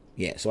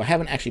 Yeah, so I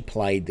haven't actually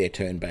played their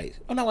turn-based.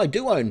 Oh, no, I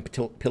do own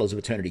Pillars of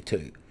Eternity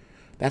 2.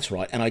 That's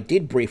right, and I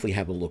did briefly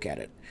have a look at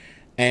it.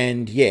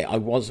 And yeah,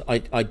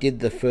 I did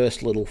the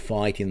first little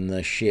fight in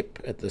the ship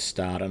at the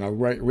start, and I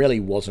really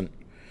wasn't...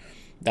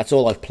 That's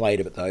all I've played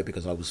of it, though,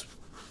 because I was,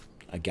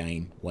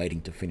 again,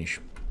 waiting to finish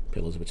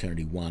Pillars of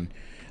Eternity 1.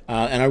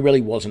 And I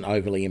really wasn't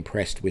overly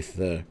impressed with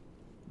the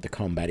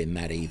combat in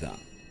that either.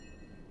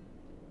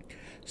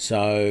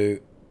 So...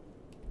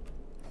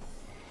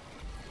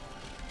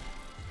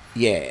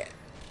 yeah,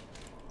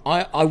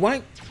 I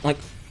won't, like,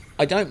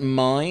 I don't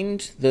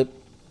mind the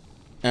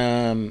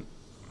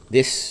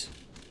this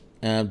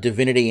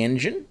Divinity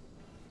engine.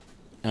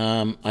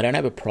 I don't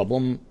have a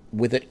problem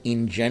with it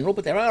in general,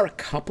 but there are a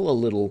couple of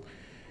little,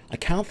 I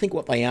can't think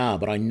what they are,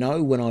 but I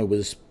know when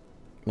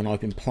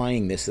I've been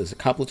playing this, there's a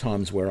couple of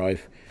times where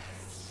I've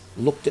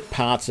looked at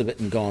parts of it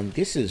and gone,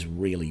 this is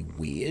really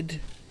weird,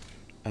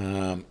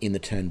 in the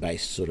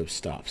turn-based sort of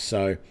stuff.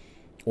 So,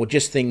 or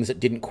just things that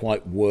didn't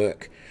quite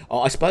work.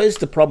 I suppose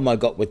the problem I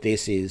got with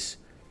this is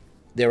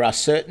there are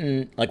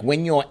certain, like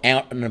when you're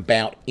out and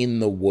about in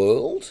the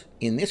world,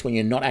 in this, when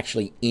you're not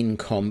actually in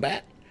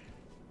combat,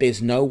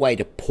 there's no way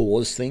to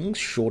pause things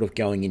short of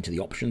going into the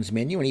options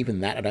menu, and even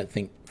that I don't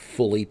think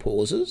fully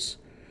pauses.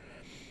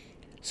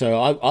 So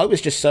I was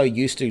just so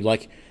used to,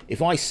 like,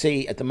 if I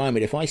see, at the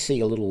moment, if I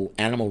see a little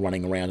animal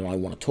running around and I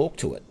want to talk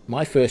to it,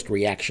 my first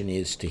reaction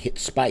is to hit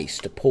space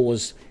to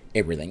pause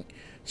everything,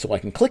 so I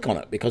can click on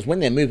it, because when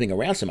they're moving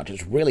around so much,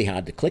 it's really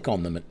hard to click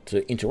on them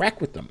to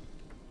interact with them.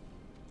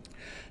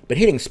 But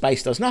hitting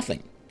space does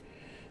nothing.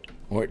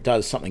 Or it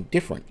does something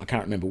different. I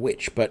can't remember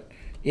which. But,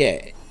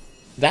 yeah,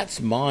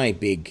 that's my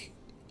big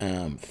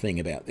thing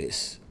about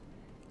this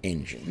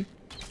engine.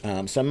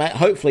 So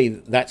hopefully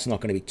that's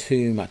not going to be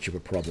too much of a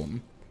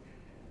problem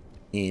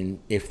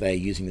if they're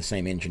using the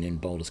same engine in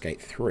Baldur's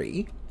Gate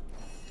 3.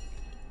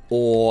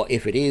 Or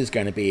if it is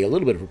going to be a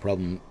little bit of a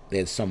problem,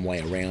 there's some way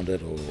around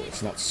it, or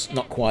it's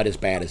not quite as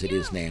bad as it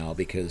is now,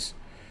 because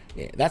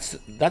yeah,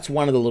 that's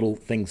one of the little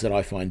things that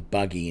I find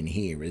buggy in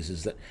here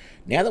is that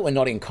now that we're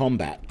not in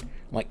combat,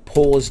 like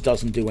pause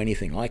doesn't do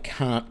anything. I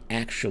can't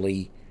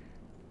actually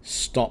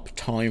stop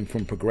time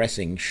from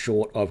progressing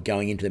short of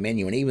going into the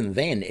menu, and even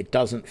then it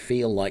doesn't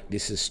feel like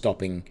this is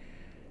stopping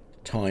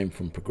time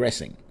from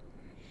progressing.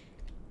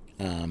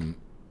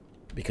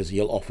 Because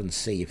you'll often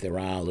see if there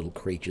are little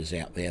creatures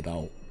out there,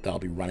 they'll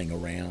be running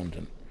around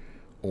and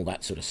all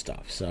that sort of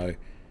stuff. So,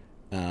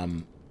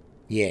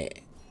 yeah.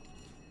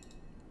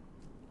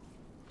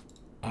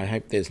 I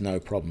hope there's no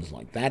problems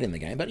like that in the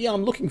game. But yeah,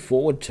 I'm looking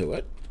forward to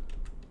it.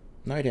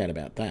 No doubt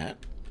about that.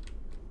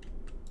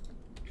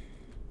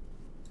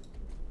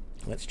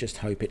 Let's just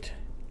hope it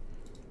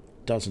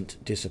doesn't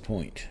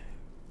disappoint.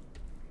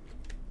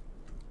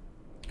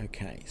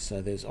 Okay,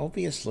 so there's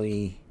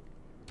obviously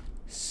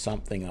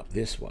something up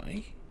this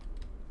way,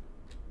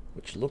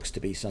 which looks to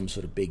be some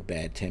sort of big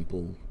bad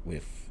temple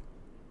with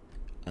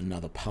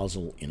another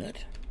puzzle in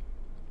it.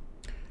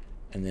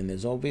 And then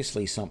there's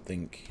obviously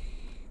something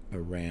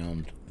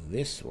around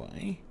this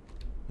way.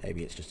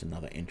 Maybe it's just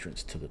another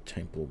entrance to the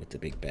temple with the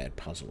big bad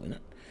puzzle in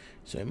it.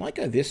 So it might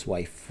go this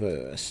way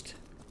first.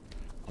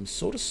 I'm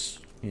sort of...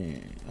 yeah,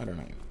 I don't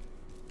know.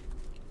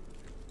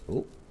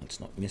 Oh,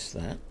 let's not miss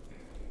that.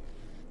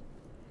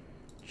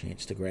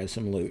 Chance to grab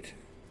some loot.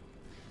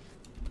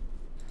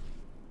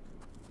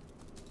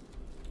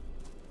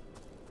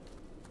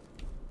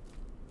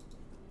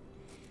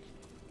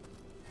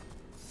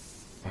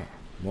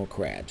 More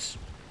crabs.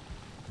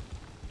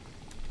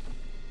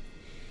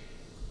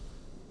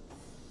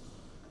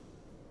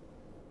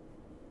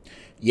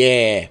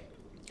 Yeah,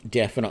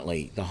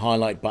 definitely. The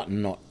highlight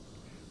button not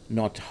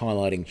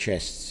highlighting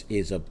chests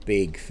is a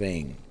big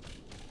thing.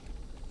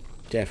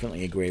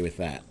 Definitely agree with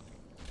that.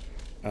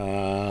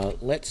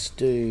 Let's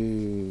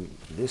do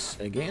this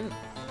again.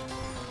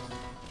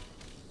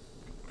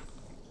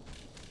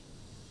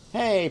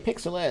 Hey,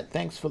 Pixelette,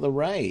 thanks for the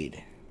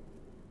raid.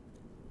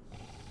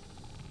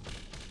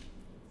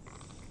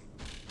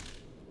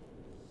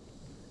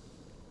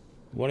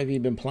 What have you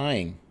been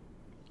playing?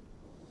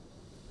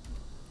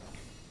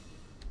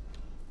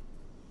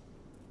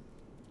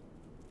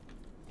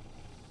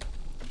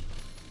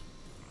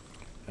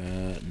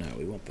 No,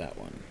 want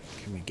that one.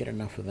 Can we get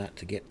enough of that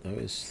to get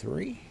those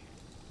 3?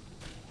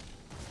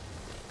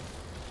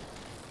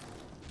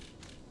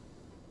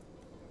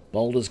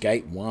 Baldur's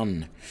Gate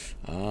 1.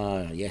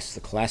 Ah, yes, the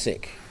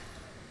classic.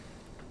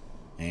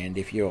 And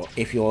if you're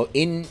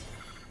in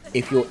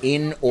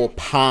or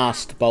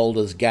past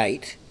Baldur's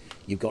Gate,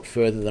 you've got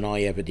further than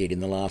I ever did in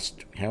the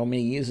last, how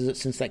many years is it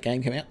since that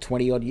game came out?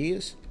 20 odd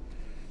years?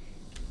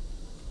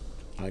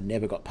 I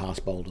never got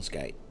past Baldur's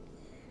Gate.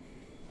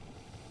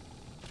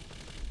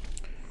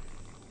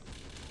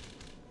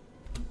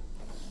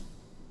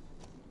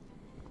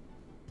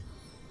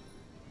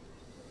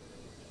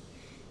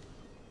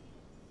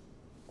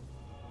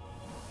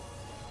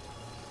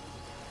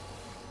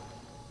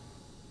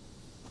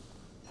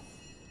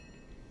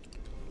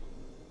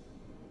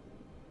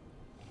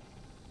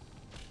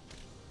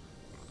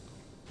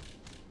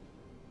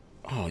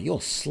 Oh,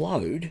 you're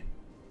slowed?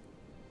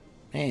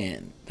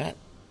 Man, that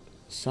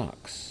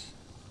sucks.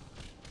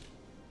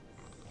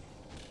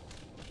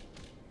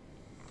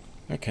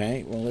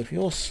 Okay, well, if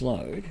you're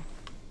slowed...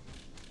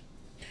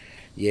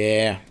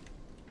 Yeah.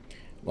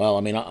 Well,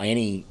 I mean,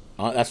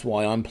 that's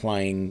why I'm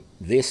playing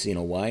this, in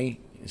a way,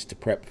 is to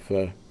prep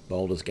for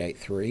Baldur's Gate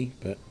 3,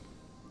 but...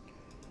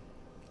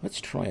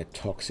 Let's try a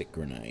toxic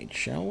grenade,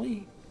 shall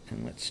we?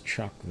 And let's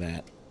chuck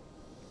that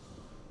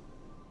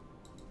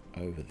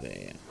over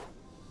there.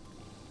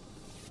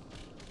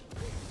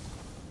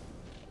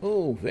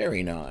 Oh,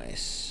 very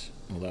nice.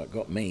 Although it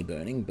got me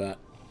burning, but,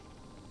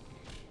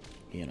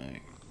 you know,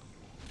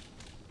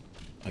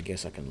 I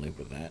guess I can live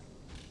with that.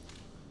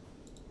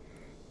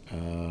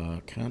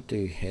 Can't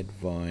do head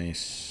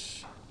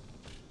vice.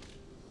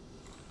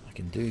 I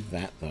can do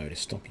that, though, to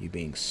stop you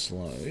being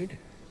slowed.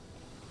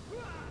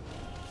 There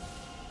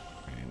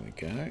we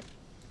go.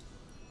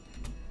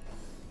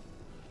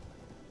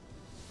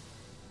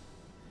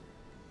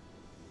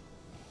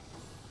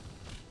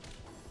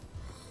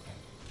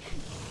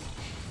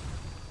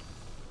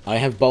 I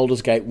have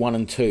Baldur's Gate 1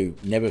 and 2.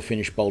 Never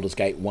finished Baldur's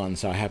Gate 1,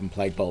 so I haven't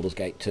played Baldur's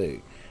Gate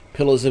 2.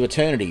 Pillars of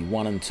Eternity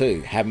 1 and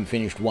 2. Haven't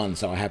finished 1,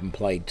 so I haven't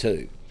played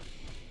 2.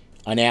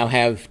 I now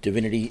have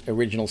Divinity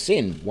Original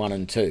Sin 1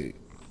 and 2.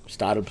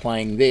 Started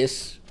playing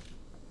this.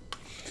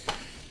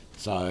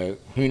 So,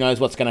 who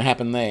knows what's going to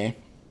happen there.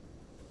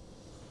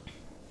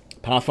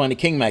 Pathfinder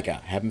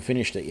Kingmaker. Haven't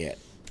finished it yet.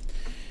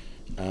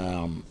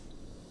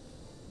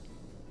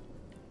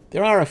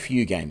 There are a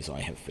few games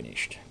I have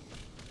finished.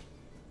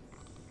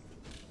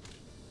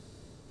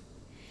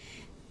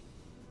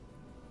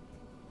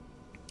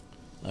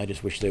 I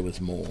just wish there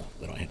was more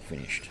that I had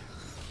finished.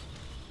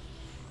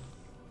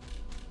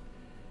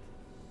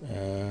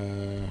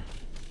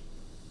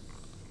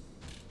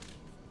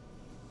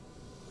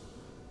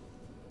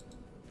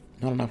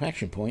 Not enough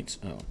action points.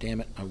 Oh, damn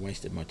it. I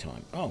wasted my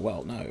time. Oh,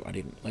 well, no, I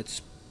didn't.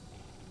 Let's...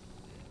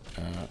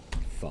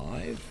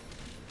 5.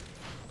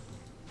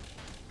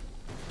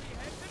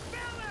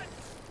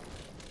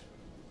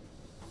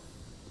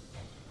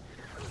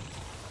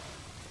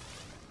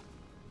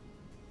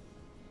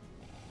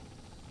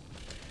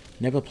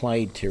 Never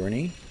played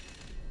Tyranny.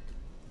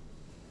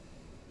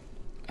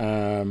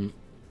 Try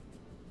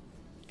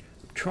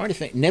to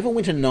think.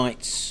 Neverwinter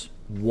Nights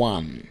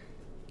 1,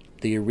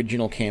 the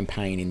original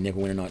campaign in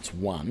Neverwinter Nights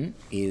 1,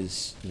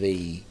 is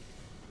the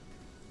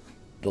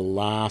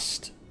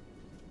last,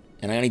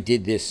 and I only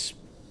did this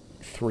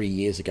 3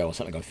 years ago or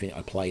something.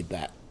 I played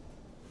that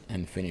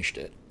and finished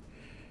it.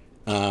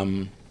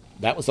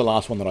 That was the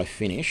last one that I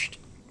finished.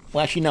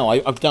 Well, actually, no,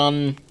 I've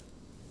done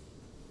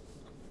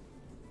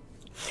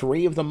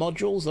 3 of the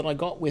modules that I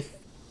got with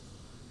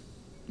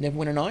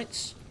Neverwinter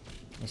Nights.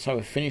 So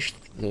I've finished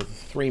the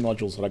 3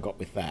 modules that I got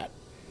with that.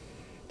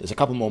 There's a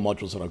couple more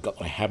modules that I've got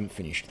that I haven't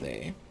finished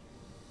there.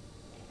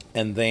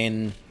 And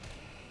then...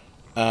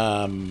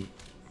 what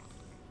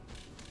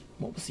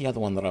was the other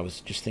one that I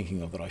was just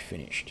thinking of that I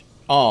finished?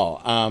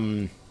 Oh,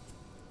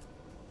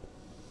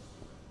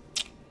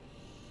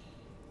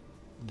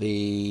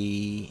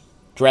 the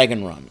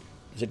Dragon Run.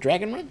 Is it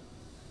Dragon Run?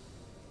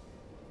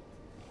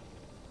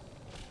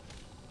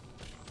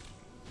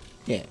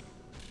 Yeah.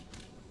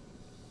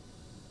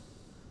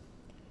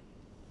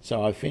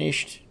 So I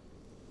finished...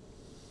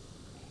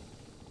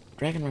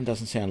 Dragon Run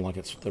doesn't sound like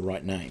it's the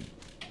right name.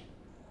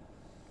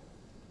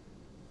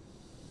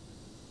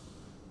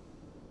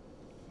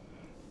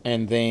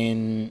 And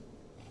then...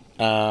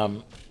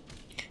 if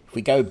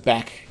we go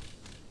back,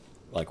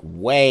 like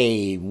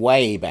way,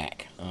 way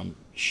back, I'm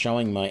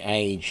showing my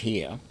age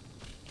here.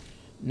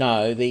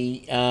 No,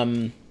 the...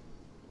 so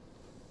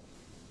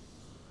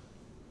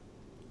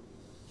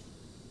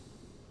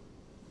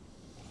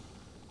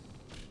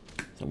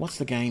what's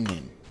the game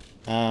then?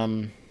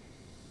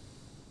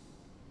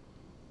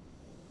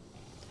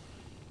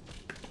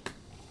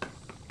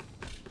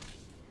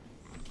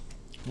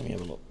 Let me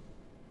have a look.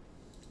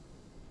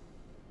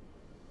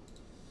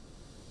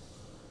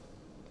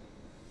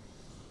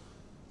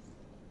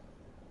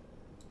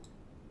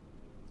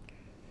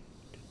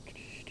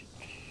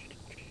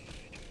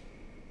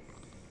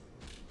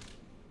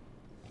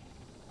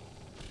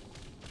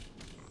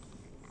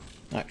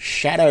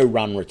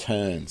 Shadowrun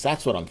returns.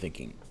 That's what I'm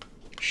thinking.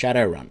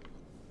 Shadowrun.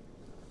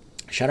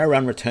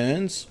 Shadowrun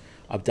returns.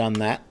 I've done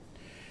that.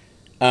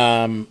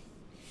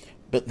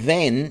 But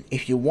then,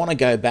 if you want to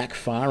go back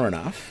far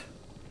enough,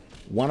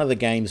 one of the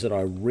games that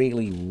I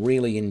really,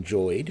 really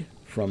enjoyed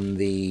from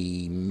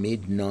the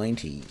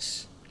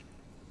mid-90s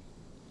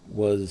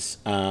was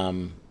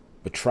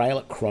Betrayal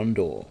at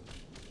Krondor,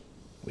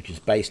 which is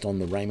based on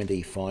the Raymond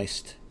E.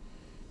 Feist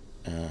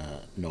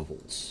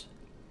novels.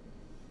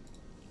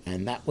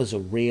 And that was a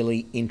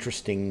really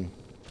interesting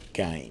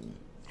game.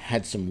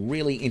 Had some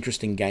really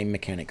interesting game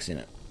mechanics in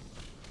it.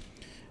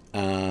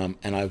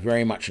 And I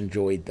very much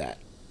enjoyed that.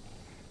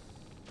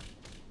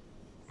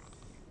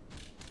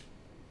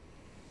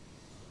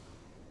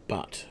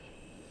 But,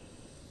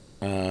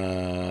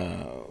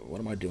 what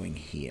am I doing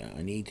here?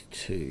 I need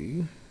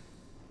to...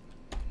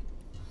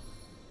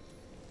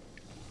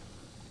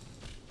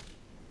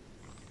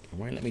 It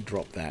won't let me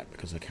drop that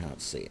because I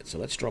can't see it. So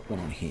let's drop one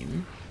on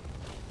him.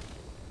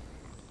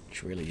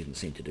 Which really didn't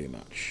seem to do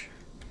much.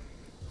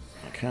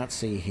 I can't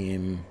see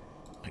him.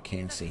 I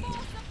can see him.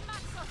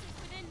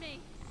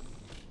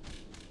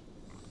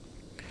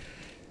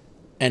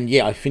 And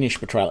yeah, I finished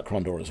Betrayal at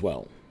Krondor as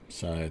well.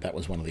 So that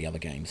was one of the other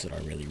games that I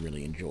really,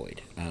 really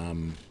enjoyed.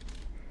 And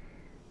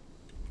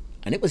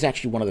it was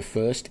actually one of the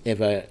first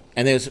ever...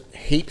 And there's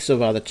heaps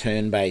of other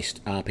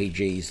turn-based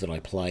RPGs that I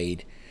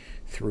played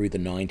through the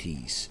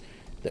 90s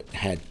that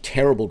had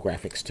terrible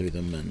graphics to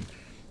them and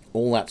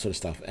all that sort of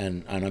stuff.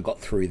 And I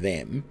got through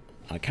them.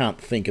 I can't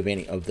think of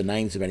any of the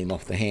names of any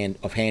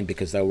offhand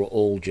because they were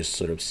all just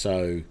sort of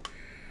so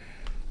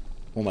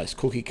almost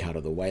cookie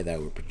cutter the way they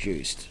were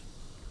produced.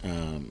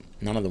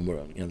 None of them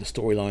were, you know, the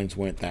storylines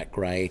weren't that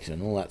great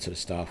and all that sort of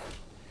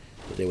stuff.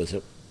 But there was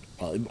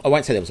well, I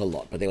won't say there was a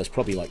lot, but there was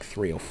probably like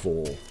 3 or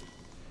 4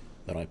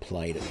 that I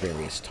played at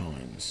various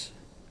times.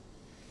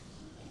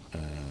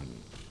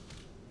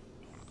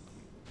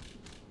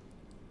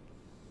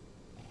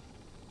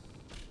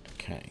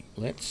 Okay,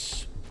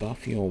 let's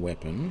buff your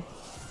weapon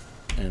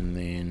and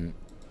then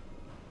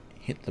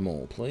hit them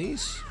all,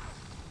 please.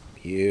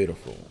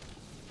 Beautiful.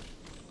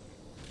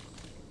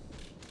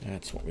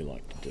 That's what we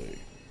like to do.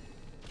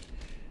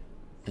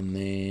 And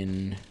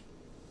then,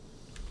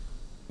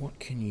 what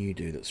can you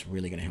do that's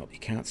really going to help? You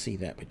can't see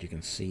that, but you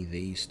can see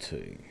these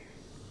two.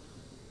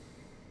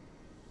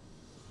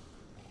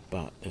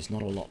 But there's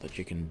not a lot that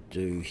you can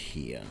do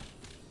here.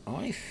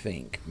 I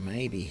think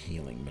maybe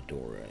healing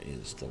Medora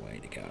is the way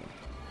to go.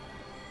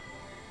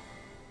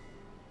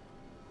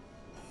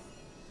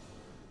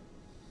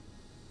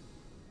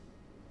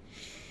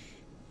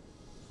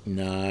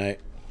 No.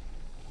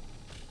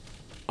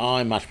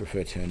 I much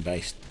prefer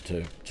turn-based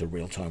to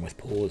real-time with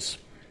pause.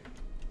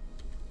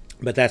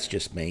 But that's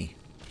just me.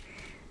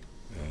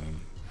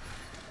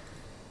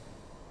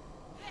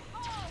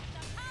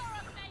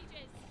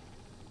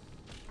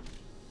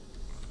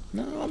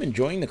 No, I'm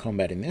enjoying the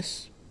combat in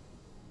this.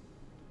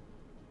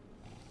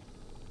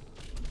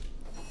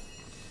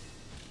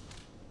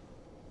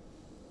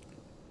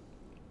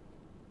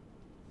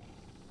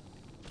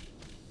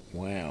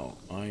 Wow,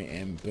 I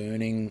am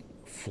burning,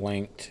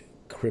 flanked,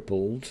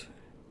 crippled,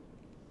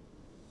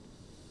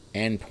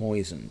 and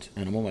poisoned,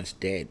 and I'm almost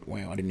dead.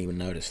 Wow, I didn't even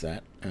notice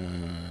that.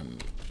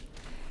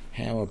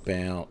 How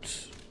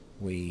about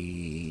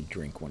we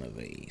drink one of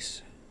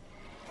these?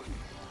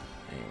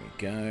 There we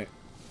go.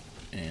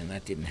 And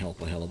that didn't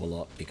help a hell of a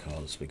lot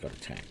because we got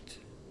attacked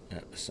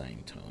at the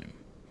same time.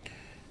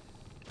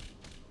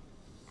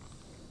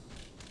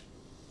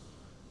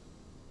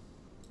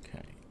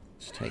 Okay,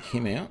 let's take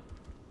him out.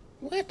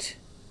 What?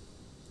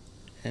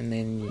 And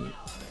then...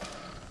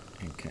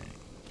 Okay.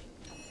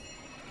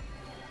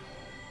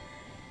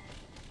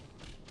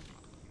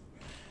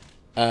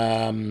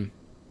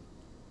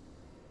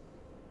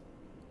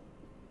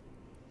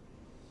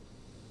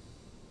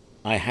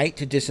 I hate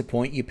to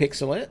disappoint you,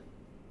 Pixelet,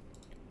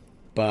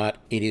 but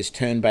it is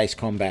turn-based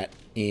combat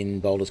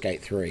in Baldur's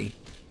Gate 3.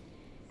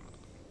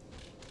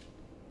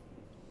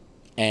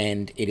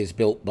 And it is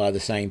built by the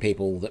same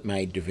people that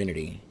made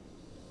Divinity.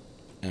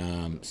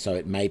 So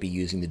it may be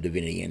using the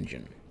Divinity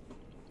engine.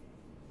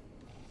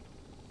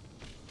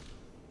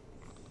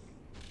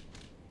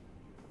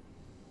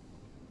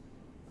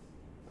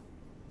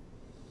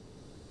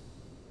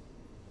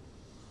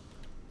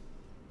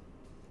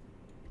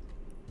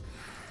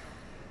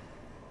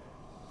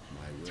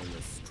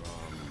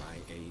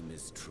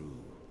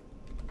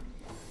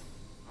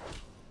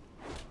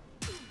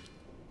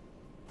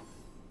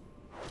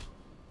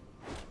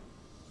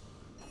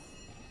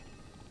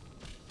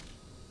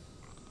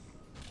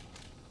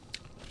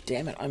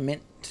 Damn it, I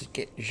meant to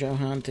get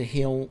Johan to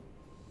heal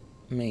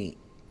me.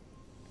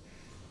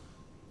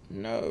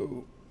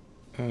 No.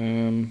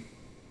 I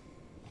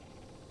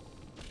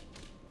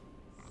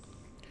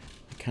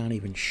can't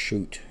even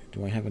shoot.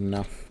 Do I have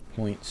enough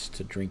points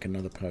to drink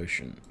another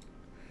potion?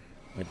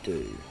 I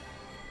do.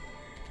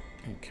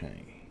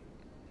 Okay.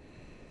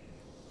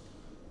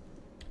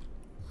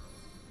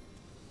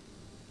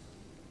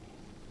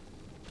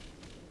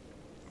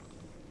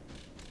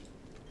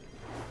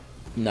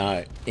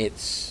 No,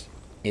 it's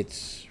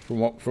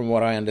from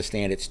what I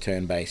understand, it's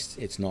turn-based.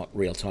 It's not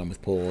real-time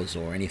with pause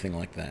or anything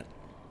like that.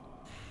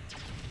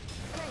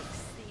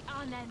 Face the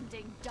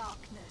unending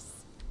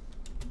darkness.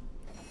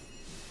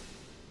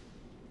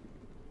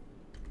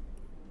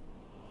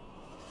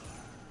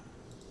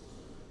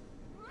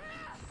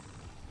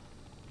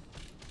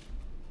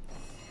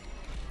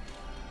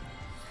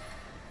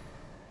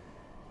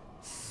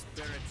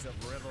 Spirits of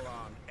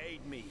Rivellon,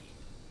 aid me.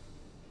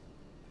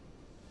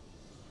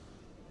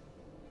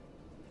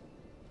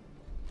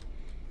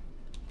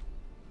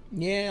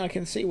 Yeah, I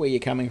can see where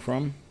you're coming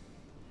from.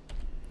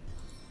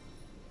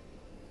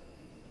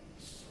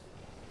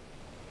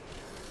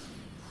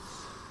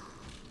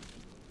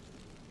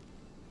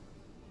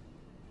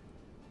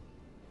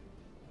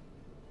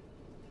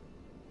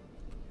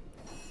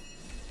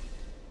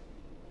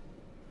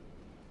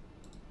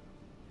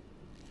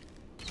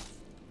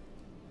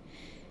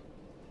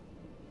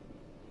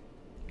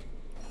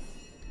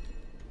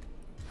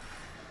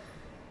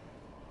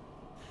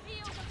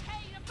 Feel the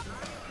pain of the I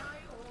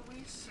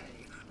always say,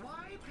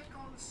 why pick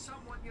on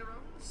someone your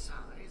own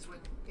size when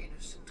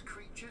innocent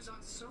creatures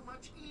are so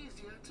much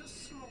easier to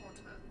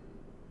slaughter?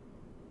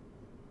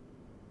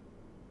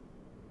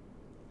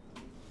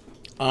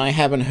 I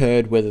haven't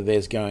heard whether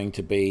there's going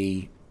to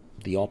be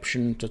the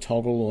option to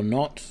toggle or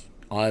not.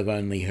 I've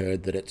only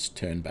heard that it's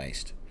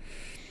turn-based.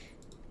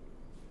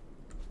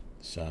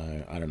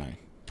 So, I don't know.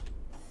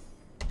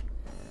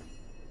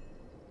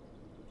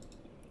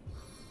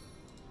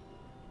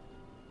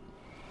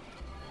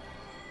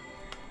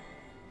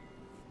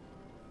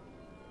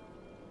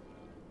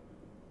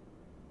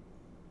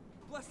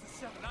 Bless the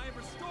seven, I am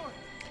restored.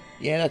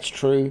 Yeah, that's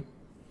true,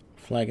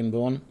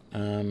 Flagonborn.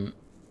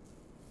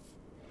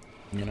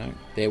 You know,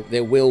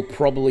 there will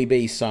probably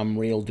be some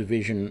real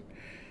division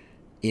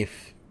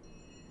if,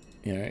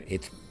 you know,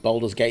 it's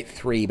Baldur's Gate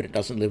 3, but it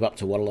doesn't live up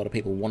to what a lot of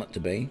people want it to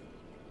be.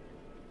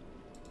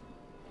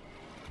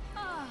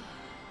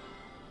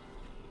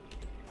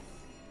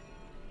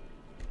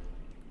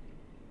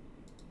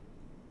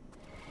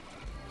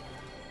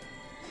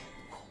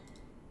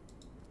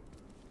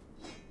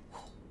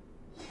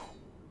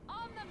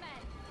 on the men.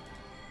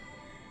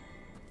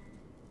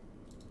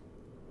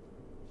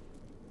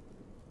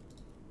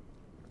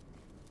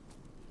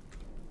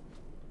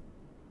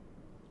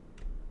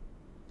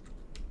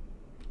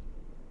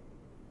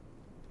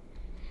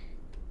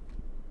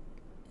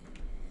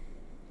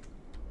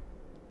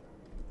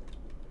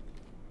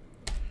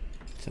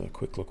 Let's have a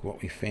quick look at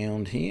what we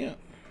found here.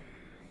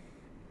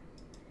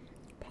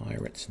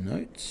 Pirate's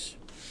notes.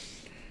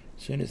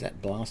 As soon as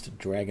that blasted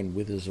dragon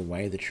withers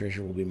away, the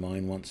treasure will be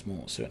mine once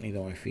more. Certainly,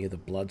 though, I fear the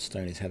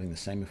bloodstone is having the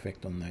same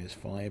effect on those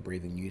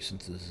fire-breathing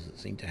nuisances as it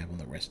seemed to have on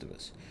the rest of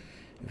us.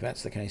 If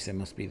that's the case, they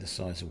must be the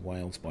size of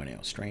whales by now.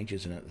 Strange,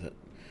 isn't it, that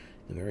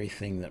the very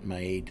thing that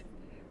made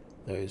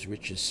those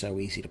riches so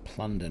easy to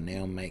plunder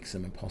now makes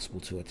them impossible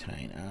to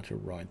attain. To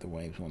ride the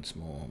waves once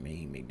more,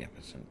 me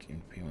magnificent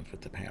influence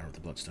with the power of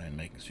the bloodstone,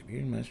 making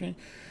superior motion.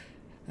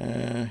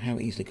 How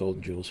easily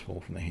golden jewels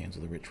fall from the hands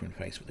of the rich when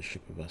faced with a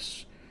ship of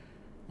us.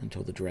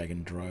 Until the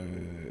dragon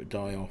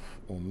die off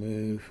or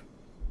move,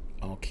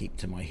 I'll keep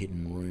to my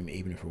hidden room,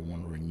 even if a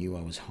wanderer knew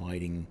I was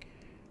hiding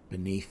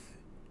beneath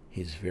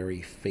his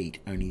very feet.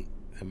 Only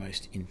the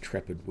most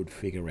intrepid would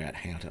figure out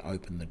how to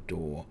open the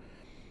door,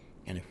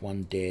 and if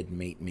one dared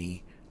meet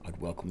me, I'd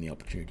welcome the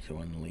opportunity to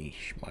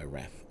unleash my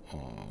wrath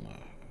on a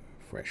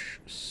fresh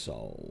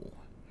soul.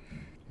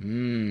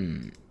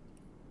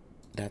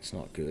 That's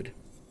not good.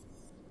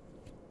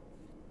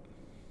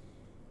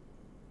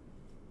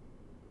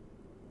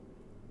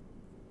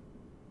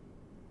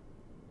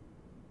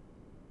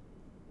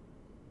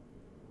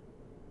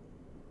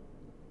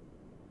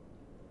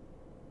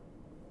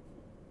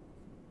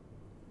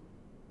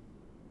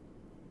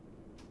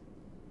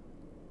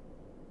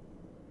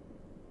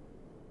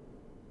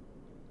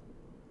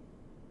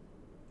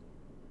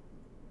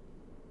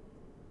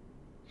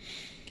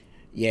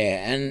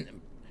 Yeah,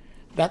 and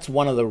that's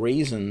one of the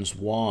reasons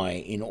why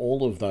in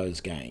all of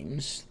those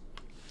games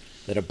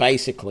that are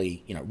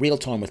basically, you know, real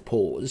time with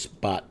pause,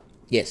 but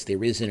yes,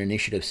 there is an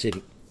initiative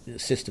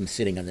system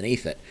sitting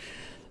underneath it.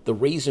 The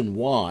reason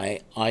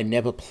why I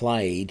never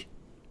played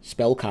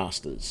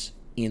spellcasters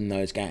in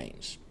those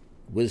games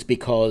was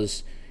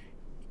because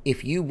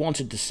if you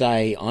wanted to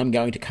say, I'm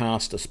going to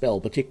cast a spell,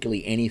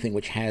 particularly anything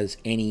which has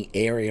any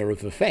area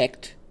of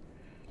effect,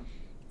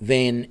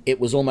 then it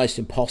was almost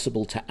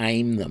impossible to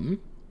aim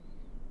them,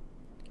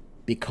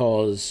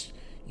 because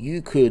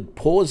you could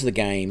pause the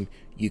game,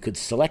 you could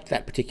select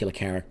that particular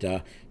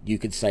character, you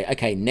could say,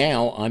 okay,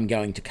 now I'm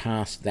going to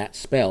cast that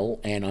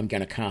spell, and I'm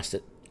going to cast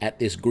it at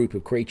this group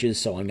of creatures,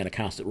 so I'm going to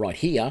cast it right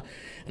here,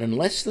 and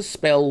unless the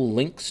spell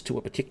links to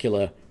a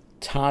particular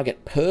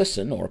target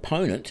person or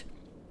opponent,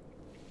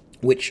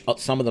 which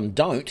some of them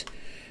don't,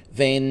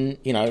 then,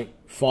 you know,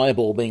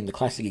 Fireball being the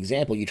classic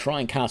example, you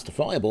try and cast a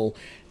Fireball,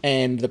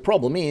 and the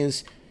problem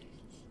is,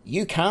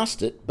 you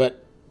cast it,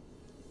 but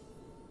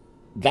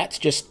that's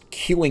just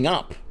queuing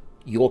up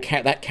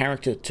that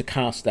character to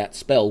cast that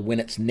spell when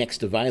it's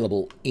next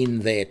available in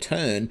their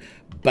turn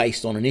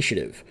based on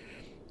initiative.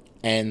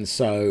 And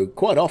so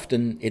quite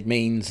often it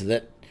means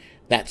that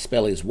that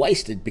spell is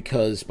wasted,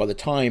 because by the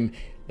time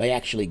they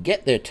actually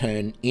get their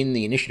turn in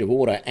the initiative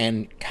order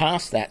and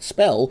cast that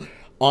spell,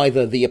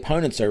 either the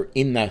opponents are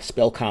in the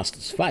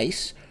spellcaster's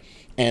face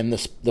and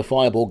the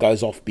fireball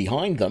goes off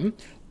behind them,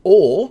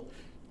 or,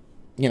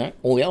 you know,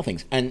 all the other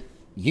things. And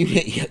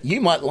you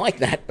might like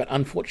that, but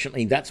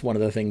unfortunately that's one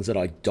of the things that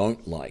I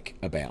don't like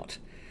about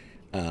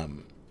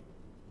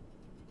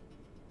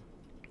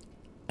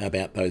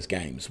those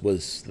games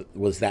was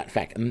that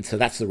fact. And so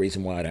that's the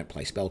reason why I don't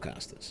play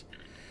spellcasters.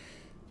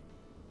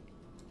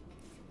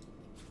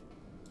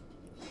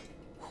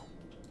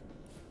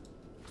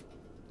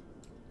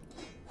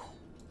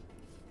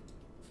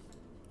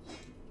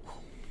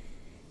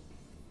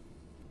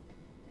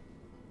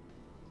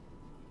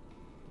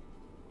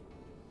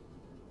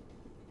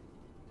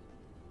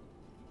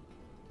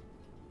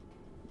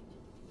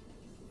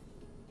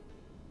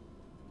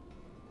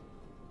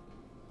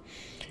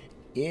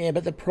 Yeah,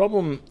 but the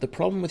problem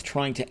with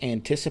trying to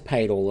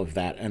anticipate all of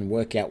that and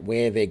work out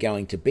where they're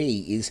going to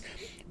be is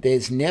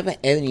there's never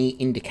any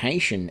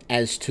indication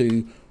as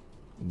to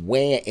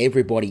where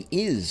everybody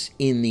is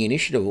in the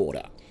initiative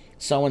order.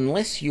 So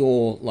unless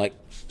you're like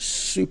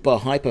super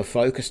hyper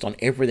focused on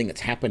everything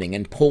that's happening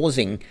and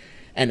pausing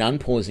and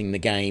unpausing the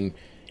game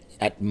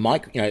at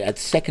at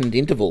second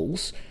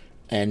intervals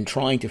and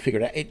trying to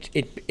figure it out,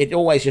 it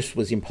always just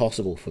was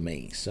impossible for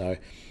me. So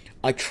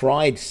I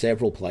tried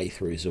several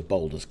playthroughs of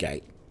Baldur's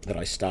Gate that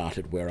I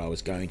started where I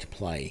was going to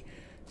play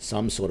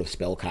some sort of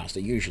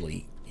spellcaster,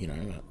 usually, you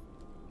know,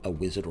 a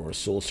wizard or a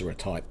sorcerer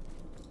type,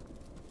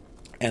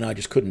 and I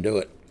just couldn't do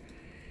it.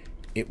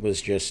 It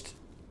was just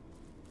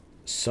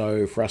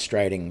so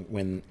frustrating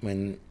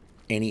when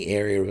any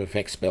area of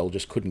effect spell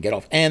just couldn't get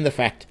off. And the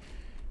fact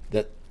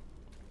that,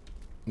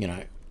 you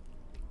know,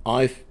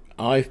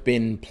 I've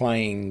been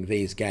playing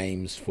these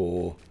games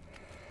for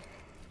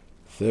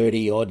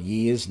 30 odd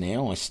years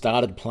now. I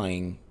started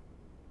playing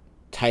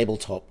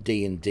tabletop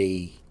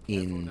D&D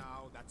in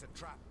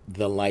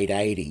the late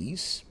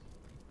 80s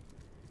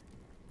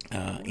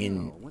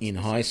in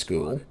high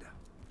school.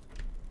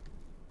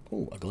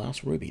 Oh, a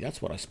glass ruby,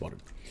 that's what I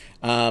spotted.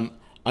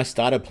 I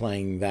started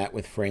playing that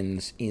with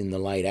friends in the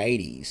late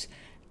 80s,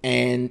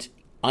 and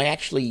I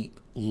actually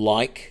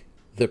like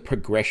the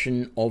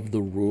progression of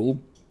the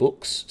rule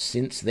books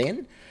since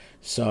then.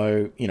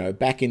 So, you know,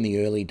 back in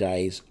the early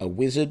days,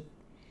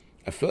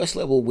 a first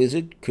level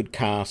wizard could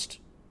cast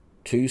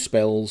 2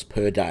 spells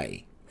per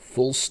day.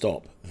 Full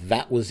stop.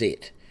 That was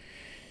it.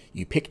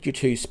 You picked your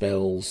 2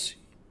 spells,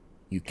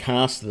 you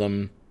cast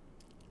them,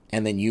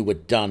 and then you were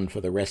done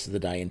for the rest of the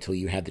day until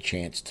you had the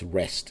chance to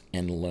rest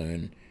and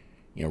learn,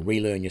 you know,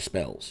 relearn your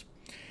spells.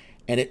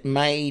 And it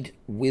made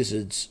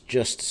wizards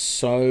just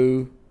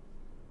so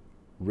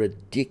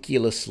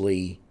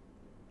ridiculously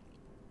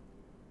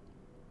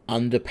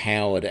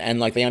underpowered, and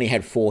like they only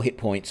had 4 hit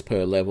points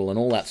per level and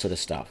all that sort of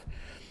stuff.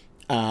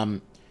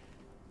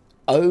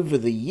 Over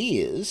the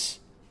years,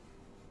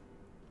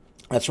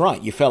 that's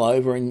right, you fell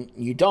over and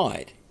you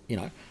died, you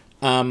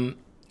know.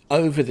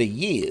 Over the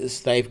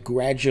years, they've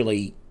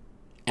gradually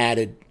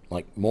added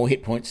like more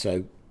hit points.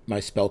 So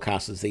most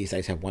spellcasters these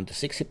days have 1 to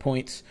 6 hit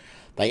points.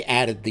 They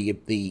added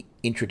the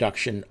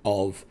introduction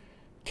of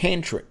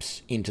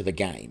cantrips into the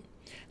game.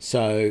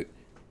 So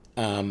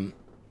in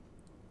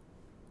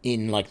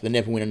like the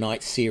Neverwinter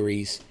Nights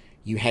series,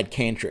 you had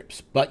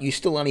cantrips, but you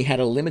still only had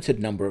a limited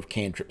number of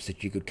cantrips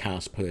that you could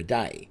cast per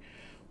day,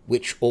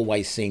 which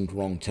always seemed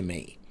wrong to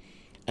me.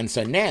 And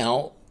so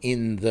now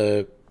in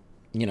the,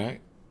 you know,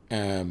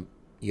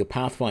 your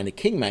Pathfinder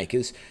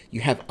Kingmakers,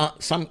 you have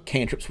some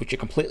cantrips which are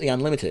completely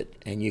unlimited,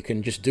 and you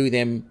can just do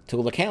them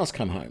till the cows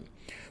come home,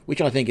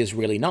 which I think is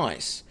really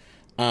nice.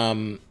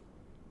 To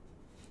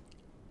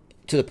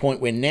the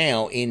point where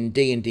now in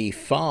D&D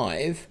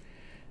 5,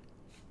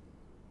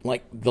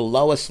 like the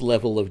lowest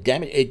level of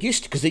damage, it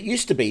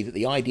used to be that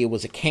the idea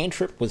was a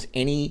cantrip was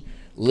any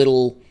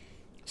little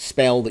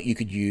spell that you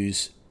could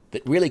use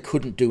that really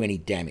couldn't do any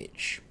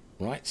damage,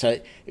 right?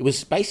 So it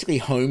was basically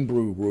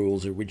homebrew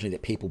rules originally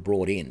that people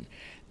brought in,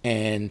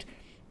 and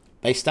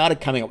they started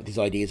coming up with these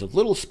ideas of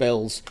little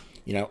spells,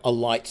 you know, a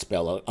light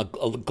spell, a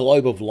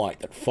globe of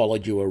light that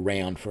followed you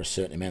around for a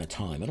certain amount of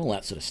time, and all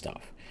that sort of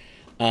stuff.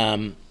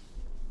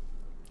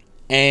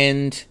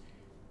 And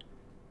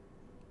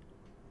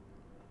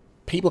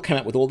people came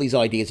up with all these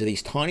ideas of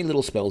these tiny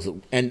little spells,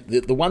 and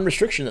the one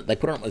restriction that they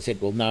put on it was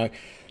said, well, no,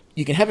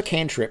 you can have a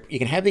cantrip, you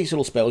can have these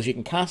little spells, you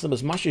can cast them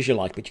as much as you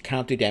like, but you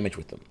can't do damage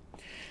with them.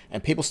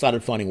 And people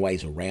started finding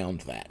ways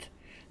around that.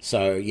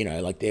 So, you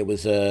know, like there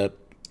was a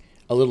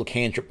little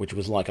cantrip which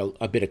was like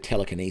a bit of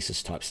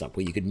telekinesis type stuff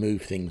where you could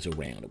move things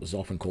around. It was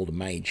often called a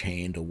mage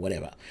hand or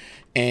whatever.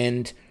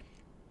 And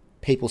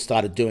people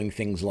started doing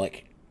things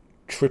like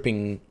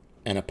tripping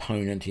an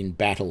opponent in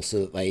battle so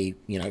that they,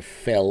 you know,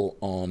 fell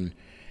on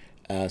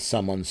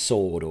someone's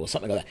sword or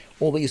something like that.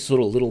 All these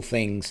sort of little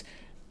things.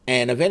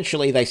 And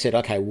eventually they said,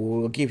 okay, well,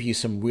 we'll give you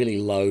some really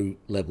low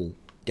level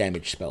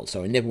damage spells.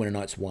 So in Neverwinter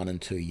Nights 1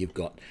 and 2, you've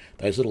got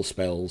those little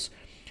spells.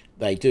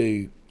 They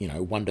do,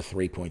 1 to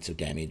 3 points of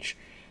damage.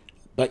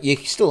 But you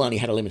still only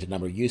had a limited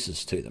number of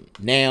uses to them.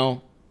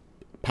 Now,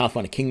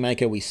 Pathfinder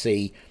Kingmaker, we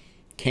see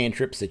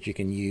cantrips that you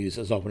can use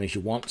as often as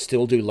you want,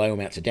 still do low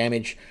amounts of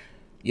damage.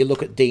 You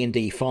look at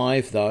D&D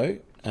 5, though,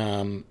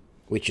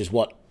 which is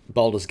what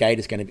Baldur's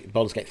Gate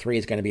 3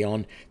 is going to be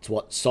on. It's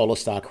what Solar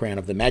Star Crown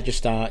of the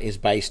Magister is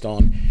based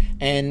on.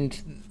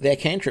 And their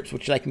cantrips,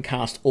 which they can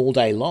cast all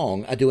day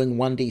long, are doing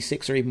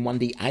 1d6 or even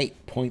 1d8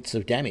 points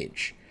of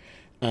damage.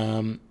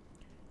 And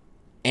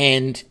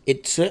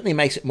it certainly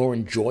makes it more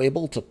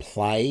enjoyable to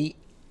play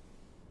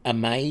a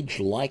mage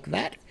like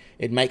that.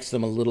 It makes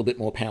them a little bit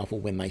more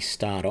powerful when they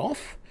start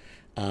off,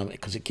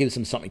 because it gives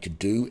them something to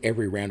do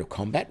every round of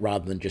combat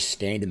rather than just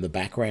stand in the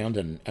background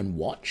and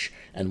watch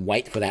and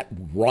wait for that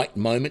right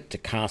moment to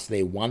cast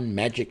their one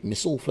magic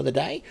missile for the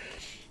day.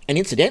 And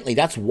incidentally,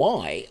 that's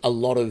why a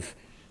lot of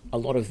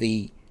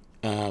the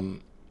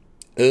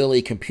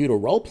early computer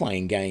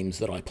role-playing games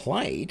that I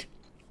played,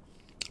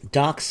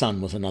 Dark Sun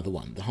was another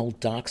one, the whole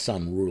Dark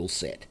Sun rule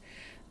set.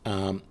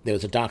 There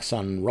was a Dark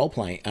Sun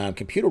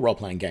computer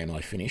role-playing game I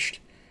finished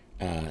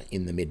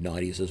in the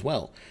mid-90s as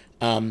well.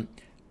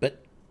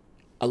 But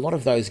a lot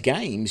of those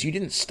games, you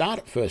didn't start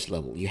at first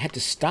level. You had to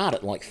start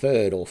at like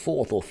 3rd or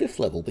 4th or 5th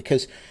level,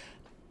 because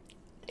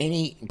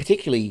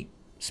particularly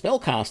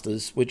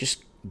spellcasters, were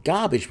just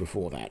garbage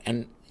before that.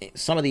 And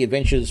some of the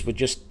adventures were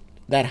just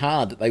that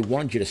hard that they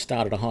wanted you to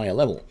start at a higher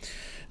level.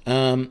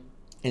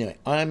 Anyway,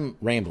 I'm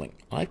rambling.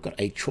 I've got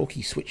a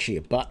chalky switch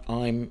here, but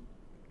I'm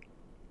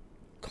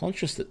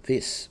conscious that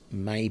this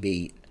may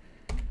be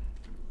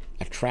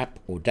a trap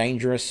or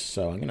dangerous,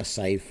 so I'm going to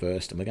save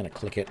first, and we're going to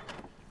click it.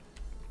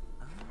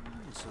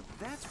 So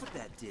that's what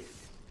that did.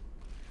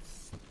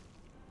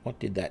 What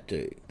did that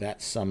do?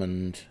 That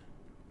summoned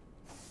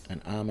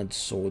an armored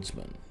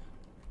swordsman.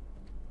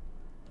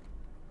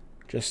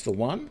 Just the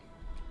one?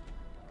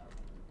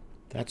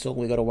 That's all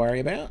we got to worry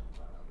about?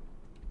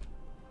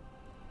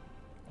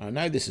 I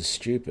know this is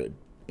stupid,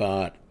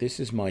 but this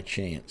is my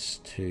chance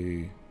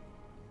to...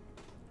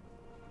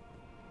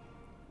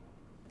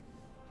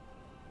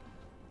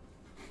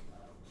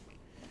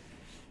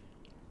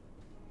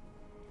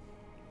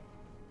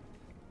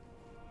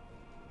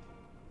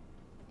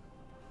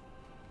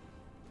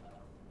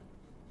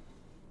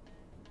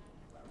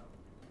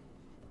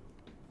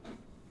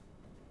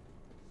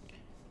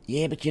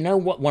 Yeah, but you know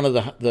what one of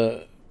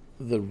the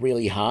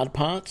really hard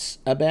parts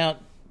about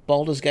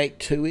Baldur's Gate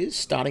 2 is,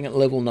 starting at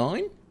level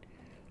 9?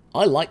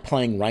 I like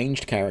playing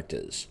ranged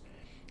characters.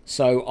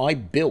 So I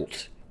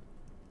built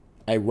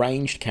a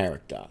ranged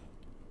character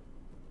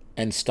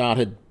and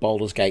started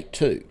Baldur's Gate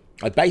 2.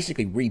 I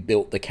basically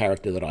rebuilt the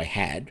character that I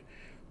had,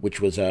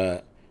 which was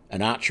an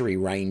archery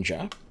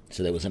ranger.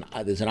 So there's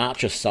an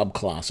archer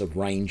subclass of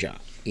ranger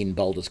in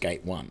Baldur's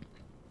Gate 1.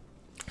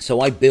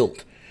 So I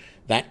built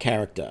that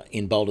character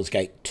in Baldur's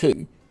Gate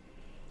 2,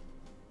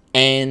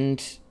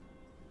 and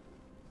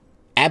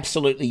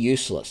absolutely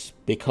useless,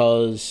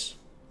 because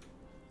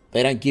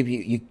they don't give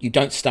you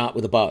don't start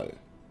with a bow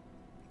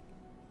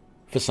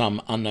for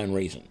some unknown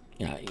reason.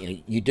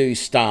 You do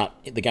start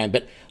the game,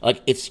 but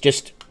like, it's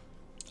just,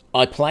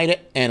 I played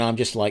it and I'm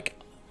just like,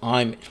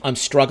 I'm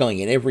struggling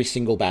in every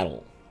single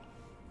battle.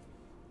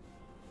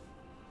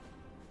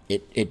 I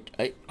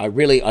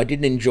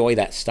didn't enjoy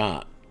that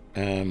start.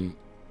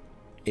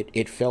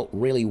 It felt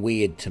really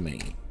weird to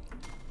me.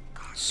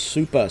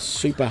 Super,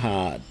 super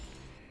hard.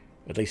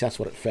 At least that's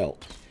what it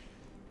felt.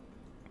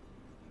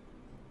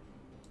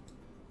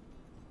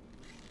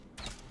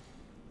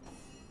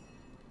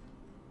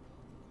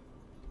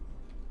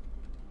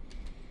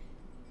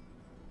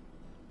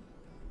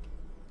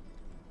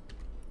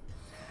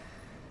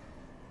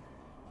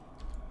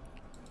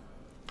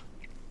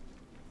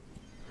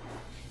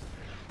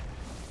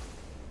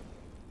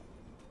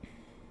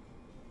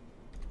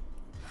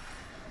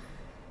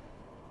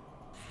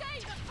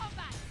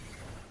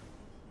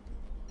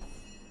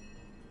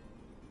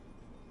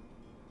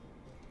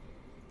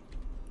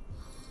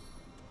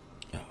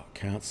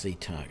 Can't see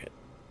target.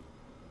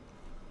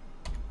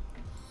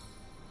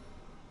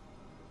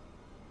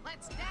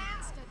 Let's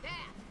dance to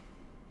death.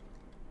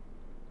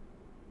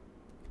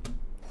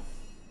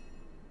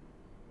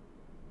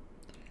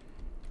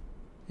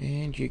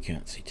 And you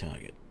can't see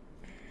target.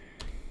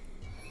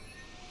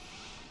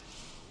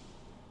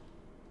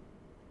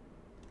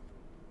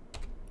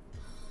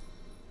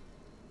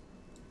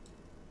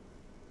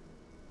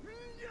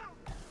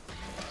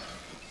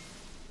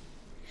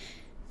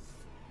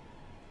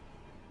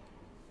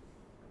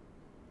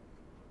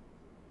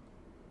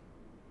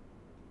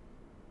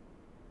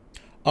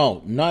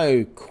 Oh,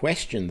 no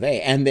question there.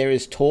 And there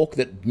is talk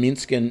that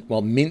Minsk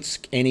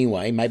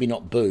anyway, maybe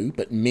not Boo,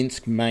 but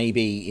Minsk may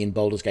be in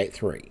Baldur's Gate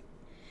 3.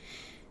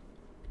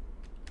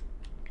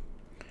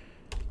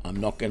 I'm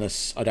not going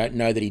to... I don't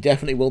know that he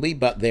definitely will be,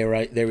 but there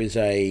is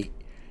a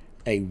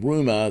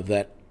rumour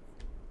that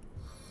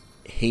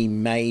he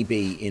may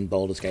be in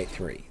Baldur's Gate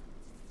 3.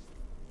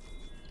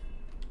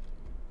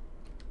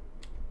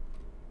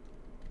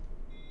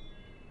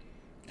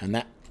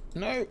 And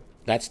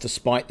that's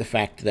despite the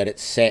fact that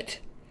it's set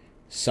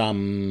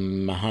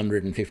some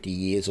 150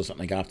 years or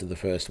something after the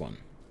first one.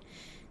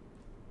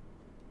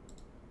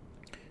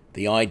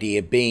 The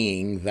idea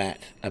being that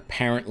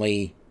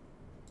apparently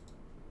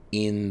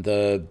in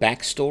the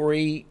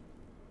backstory,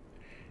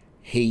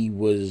 he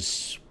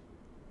was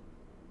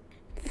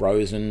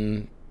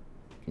frozen,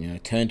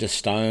 turned to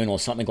stone or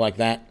something like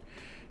that.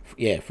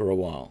 Yeah, for a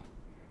while.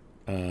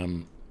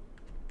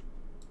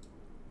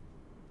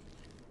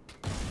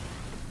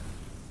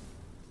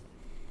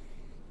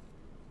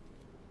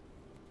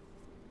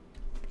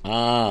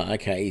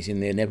 Okay, he's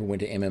in there.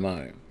 Neverwinter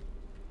MMO.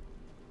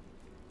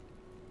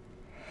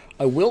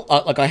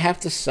 I have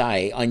to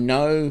say,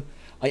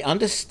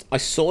 I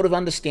sort of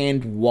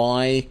understand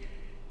why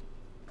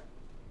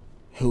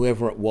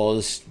whoever it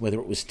was, whether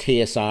it was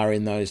TSR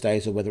in those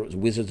days or whether it was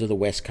Wizards of the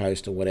West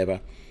Coast or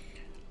whatever,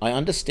 I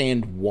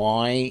understand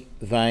why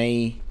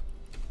they,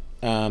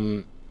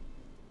 I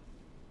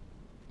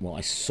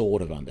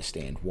sort of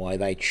understand why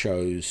they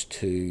chose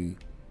to,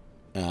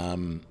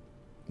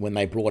 when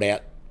they brought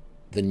out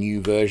the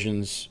new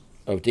versions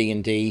of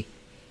D&D,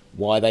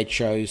 why they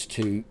chose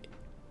to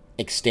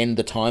extend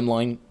the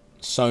timeline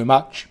so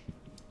much.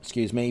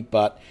 Excuse me,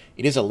 but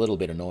it is a little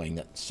bit annoying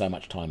that so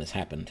much time has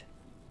happened.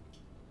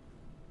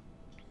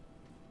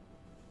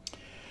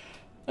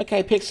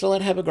 Okay,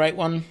 Pixelet, have a great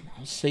one.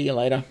 I'll see you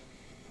later.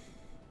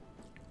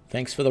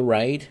 Thanks for the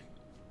raid.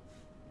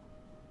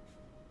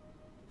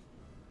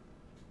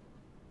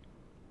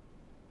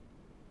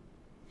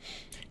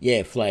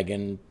 Yeah, Flag,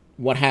 and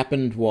what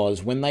happened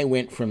was when they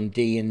went from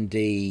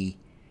D&D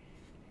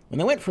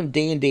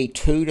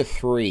 2 to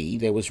 3,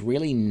 there was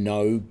really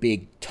no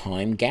big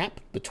time gap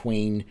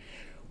between.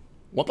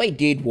 What they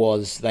did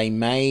was they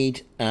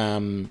made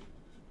that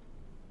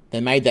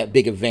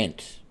big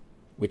event,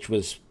 which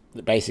was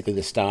basically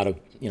the start of,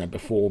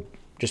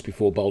 just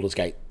before Baldur's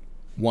Gate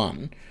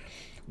 1,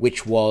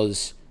 which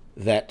was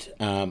that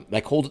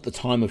they called it the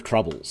Time of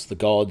Troubles. The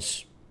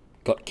gods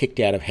got kicked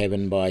out of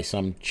heaven by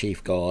some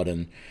chief god,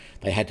 and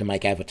they had to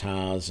make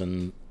avatars,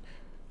 and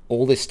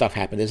all this stuff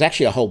happened. There's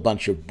actually a whole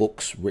bunch of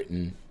books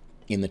written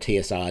in the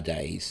TSR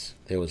days.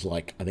 There was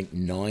I think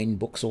 9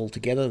 books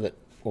altogether,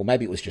 or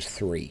maybe it was just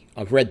 3.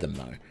 I've read them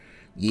though,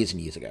 years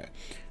and years ago.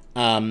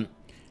 And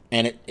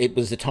it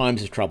was the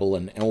times of trouble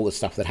and all the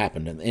stuff that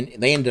happened. And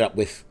they ended up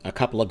with a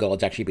couple of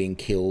gods actually being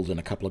killed and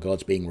a couple of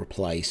gods being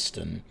replaced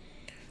and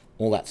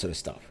all that sort of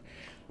stuff.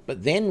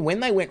 But then when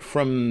they went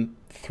from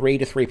 3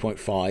 to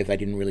 3.5, they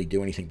didn't really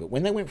do anything. But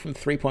when they went from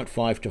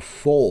 3.5 to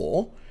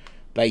 4,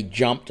 they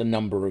jumped a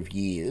number of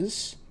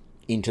years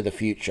into the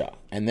future.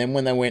 And then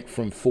when they went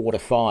from 4 to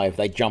 5,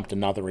 they jumped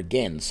another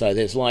again. So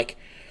there's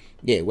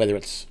whether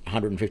it's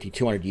 150,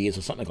 200 years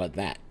or something like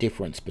that,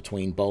 difference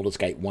between Baldur's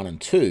Gate 1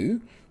 and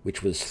 2,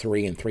 which was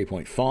 3 and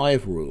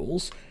 3.5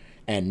 rules,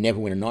 and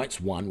Neverwinter Nights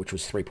 1, which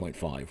was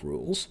 3.5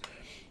 rules,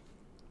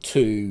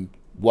 to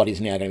what is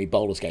now going to be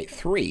Baldur's Gate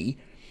 3.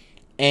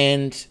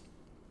 And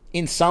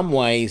in some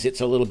ways,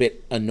 it's a little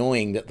bit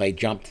annoying that they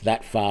jumped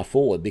that far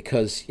forward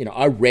because,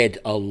 I read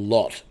a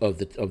lot of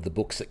the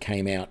books that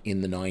came out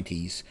in the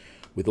 90s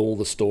with all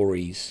the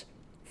stories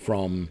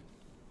from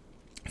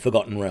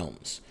Forgotten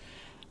Realms.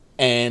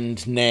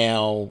 And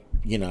now,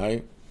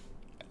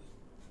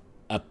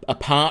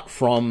 apart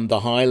from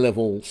the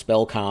high-level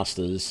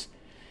spellcasters,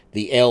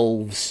 the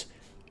elves,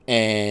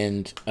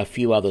 and a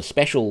few other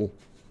special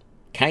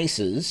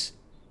cases,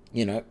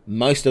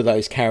 most of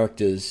those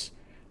characters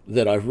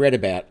that I've read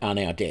about are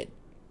now dead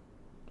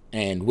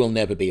and will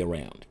never be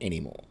around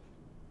anymore.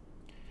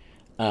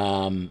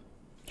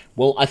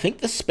 Well, I think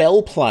the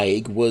Spell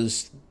Plague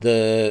was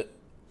the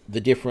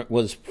different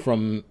was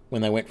from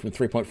when they went from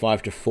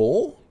 3.5 to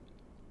 4.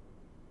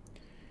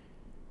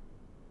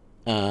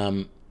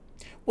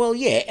 Well,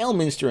 yeah,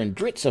 Elminster and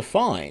Dritz are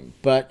fine,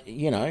 but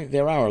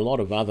there are a lot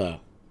of other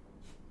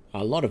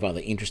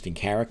interesting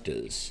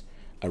characters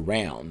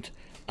around.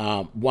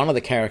 One of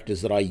the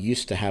characters that I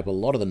used to have a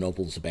lot of the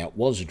novels about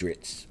was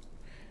Dritz,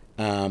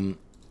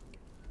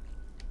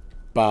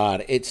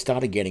 but it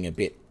started getting a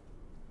bit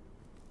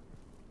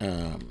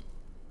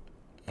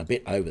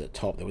over the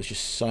top. There was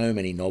just so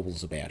many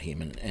novels about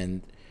him,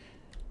 and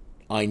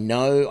I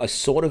know I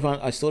sort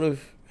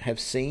of have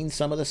seen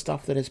some of the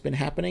stuff that has been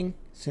happening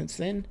since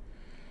then.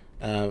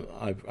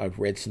 I've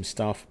read some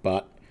stuff,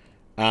 but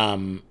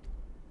I'm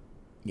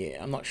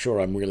not sure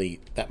I'm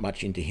really that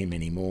much into him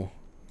anymore.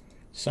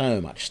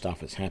 So much stuff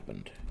has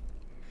happened.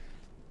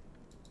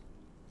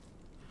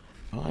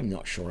 I'm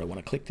not sure I want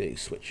to click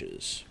these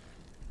switches.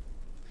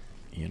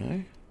 Yeah,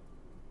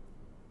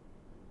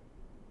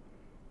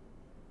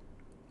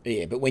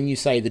 but when you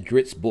say the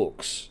Dritz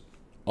books,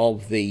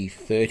 of the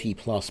 30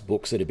 plus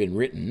books that have been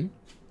written,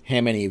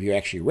 how many have you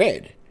actually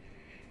read?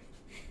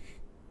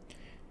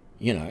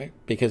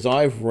 Because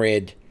I've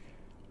read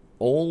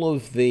all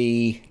of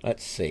the,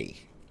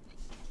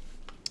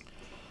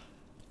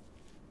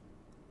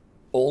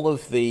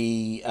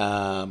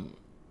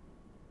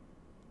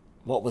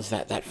 what was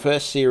that? That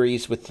first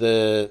series with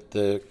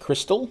the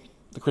crystal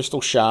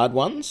shard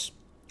ones.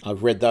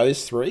 I've read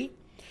those 3.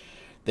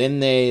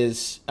 Then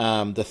there's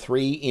the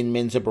 3 in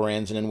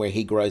Menzoberranzan, where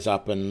he grows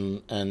up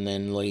and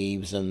then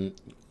leaves and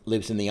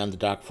lives in the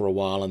Underdark for a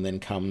while and then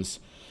comes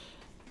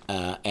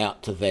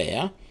out to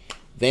there.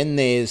 Then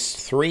there's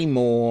 3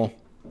 more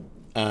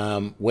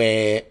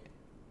where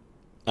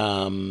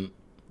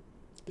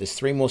there's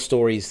 3 more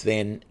stories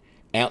then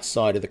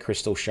outside of the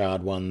Crystal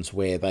Shard ones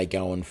where they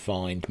go and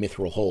find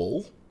Mithril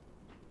Hall.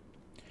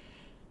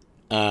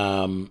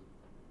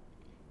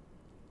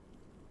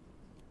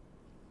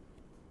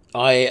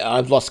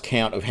 I've lost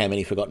count of how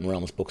many Forgotten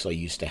Realms books I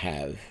used to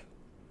have,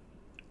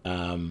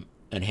 and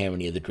how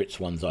many of the Dritz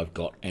ones I've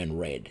got and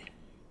read.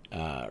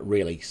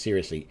 Really,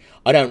 seriously,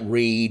 I don't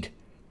read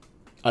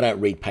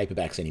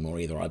paperbacks anymore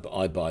either.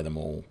 I buy them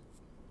all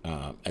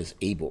as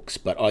ebooks,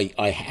 but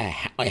I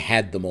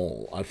had them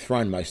all. I've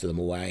thrown most of them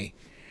away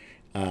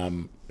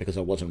because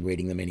I wasn't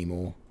reading them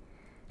anymore.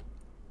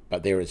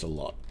 But there is a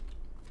lot.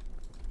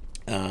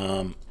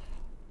 I've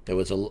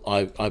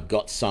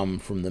got some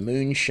from the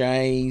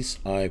Moonshays.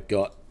 I've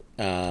got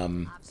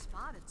spotted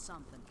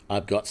something.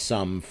 I've got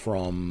some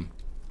from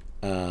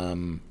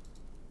the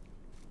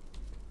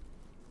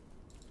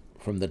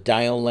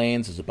Dale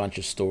Lands. There's a bunch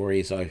of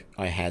stories I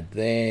had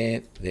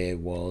there. There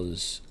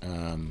was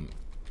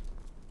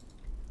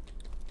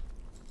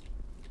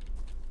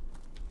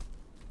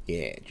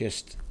yeah,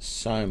 just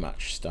so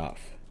much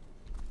stuff.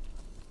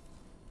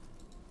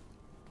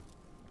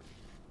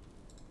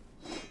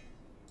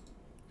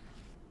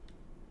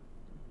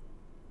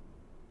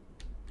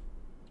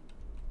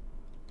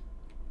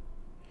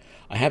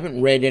 I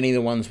haven't read any of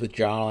the ones with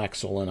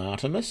Jarlaxle and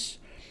Artemis.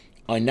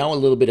 I know a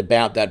little bit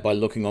about that by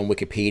looking on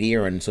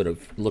Wikipedia and sort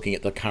of looking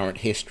at the current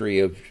history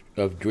of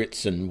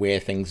Dritz and where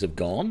things have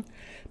gone,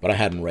 but I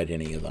hadn't read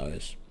any of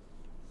those.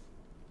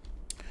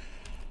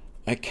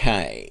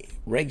 Okay,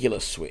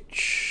 regular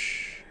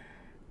switch.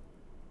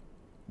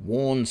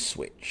 Worn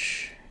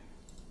switch.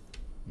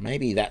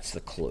 Maybe that's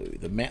the clue.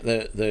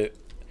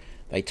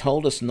 They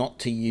told us not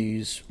to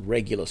use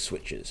regular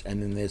switches,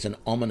 and then there's an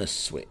ominous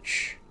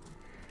switch.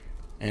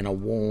 And a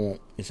warm...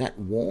 Is that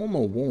warm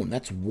or warm?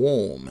 That's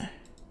warm.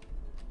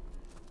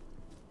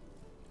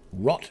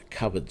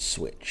 Rot-covered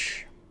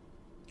switch.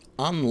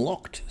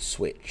 Unlocked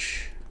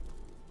switch.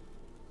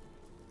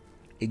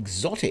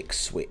 Exotic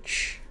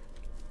switch.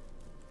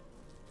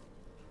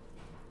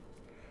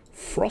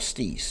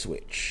 Frosty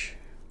switch.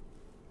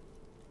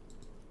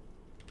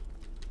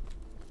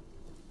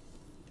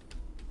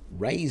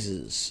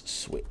 Razors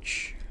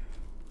switch.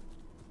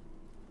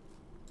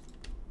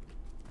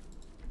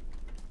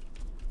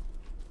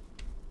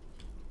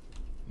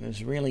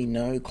 There's really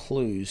no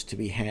clues to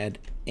be had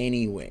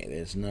anywhere.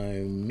 There's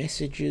no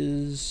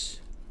messages.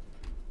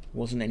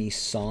 Wasn't any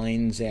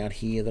signs out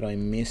here that I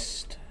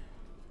missed.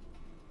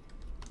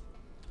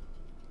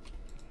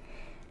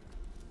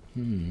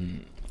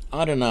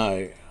 I don't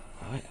know.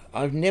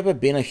 I've never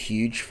been a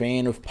huge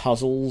fan of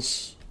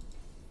puzzles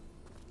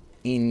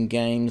in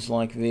games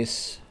like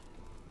this.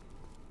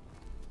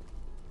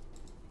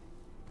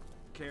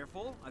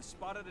 Careful, I've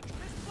spotted a... This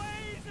blaze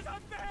is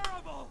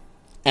unbearable!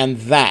 And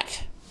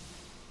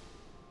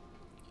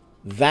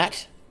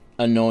that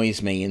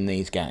annoys me in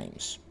these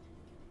games.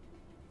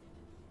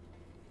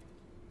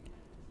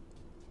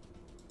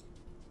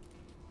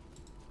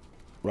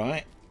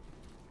 Right?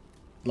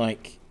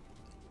 Like,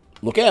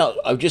 look out,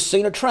 I've just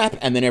seen a trap,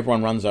 and then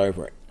everyone runs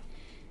over it.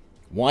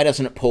 Why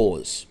doesn't it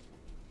pause?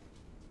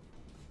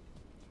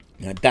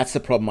 Now, that's the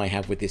problem I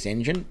have with this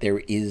engine. There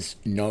is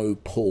no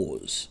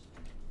pause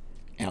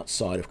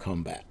outside of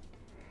combat.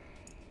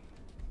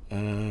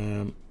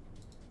 I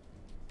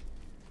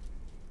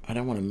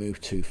don't want to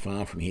move too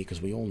far from here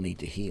because we all need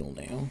to heal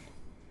now.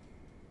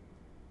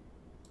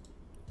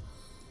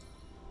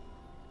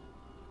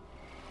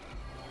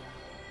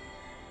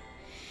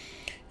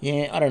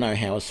 Yeah, I don't know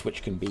how a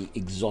switch can be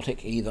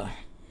exotic either.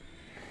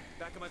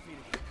 Back on my feet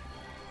again.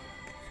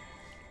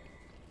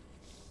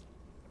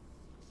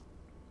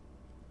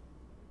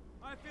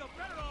 I feel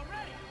better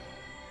already.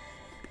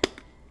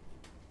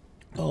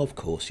 Oh, of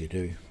course you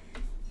do.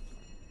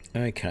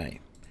 Okay.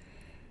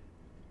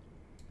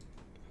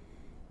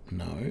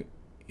 No,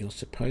 you're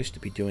supposed to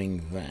be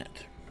doing that.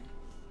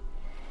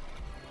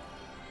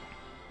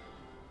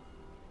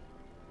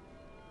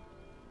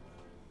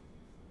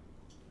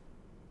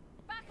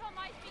 Back on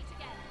my feet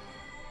again.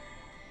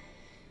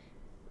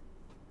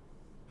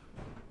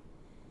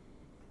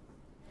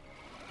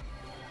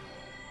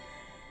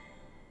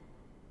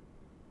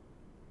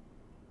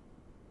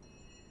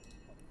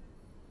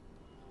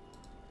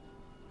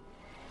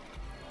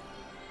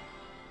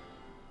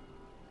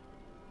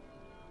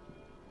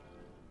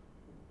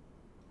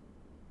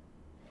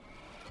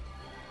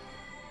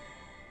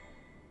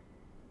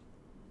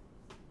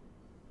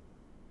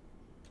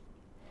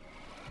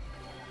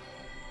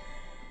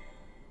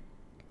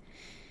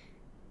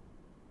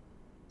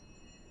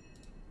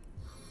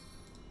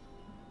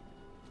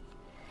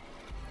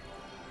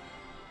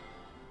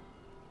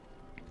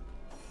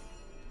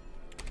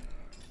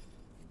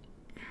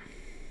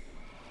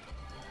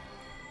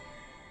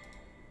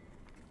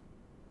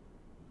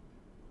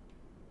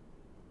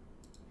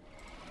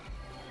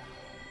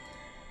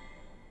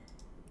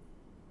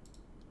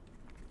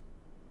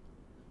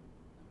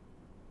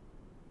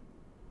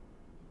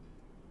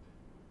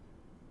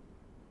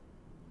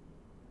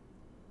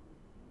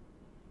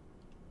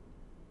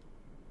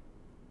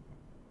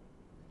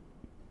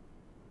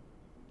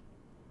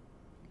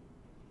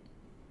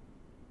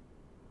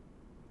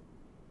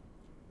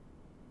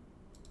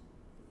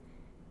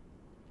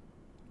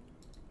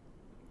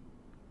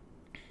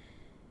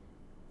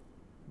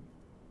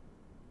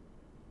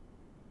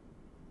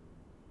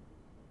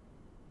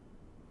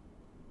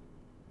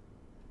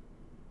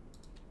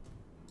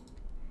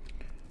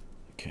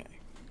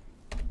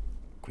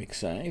 Quick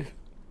save.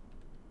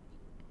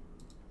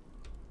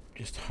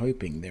 Just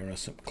hoping there are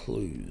some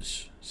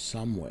clues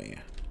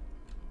somewhere.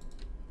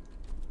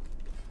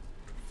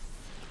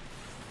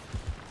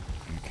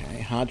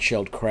 Okay,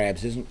 hard-shelled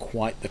crabs isn't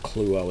quite the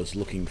clue I was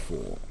looking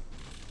for.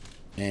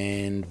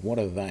 And what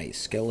are they?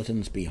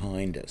 Skeletons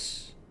behind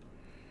us.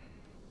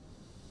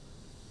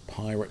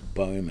 Pirate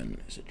bowmen.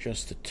 Is it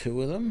just the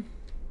two of them?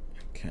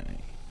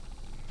 Okay.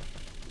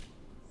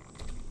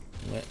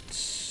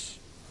 Let's...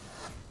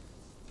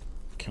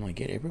 Can I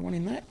get everyone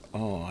in that?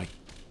 Oh, I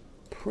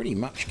pretty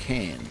much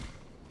can.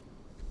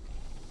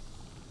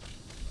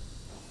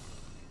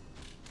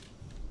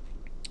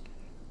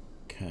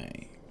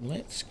 Okay,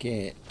 let's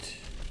get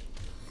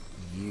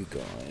you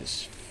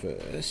guys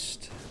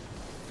first.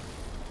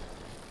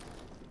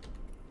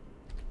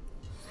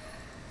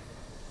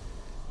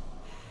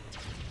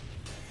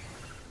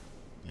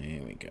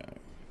 There we go.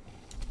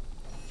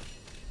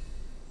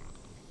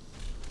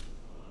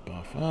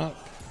 Buff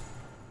up.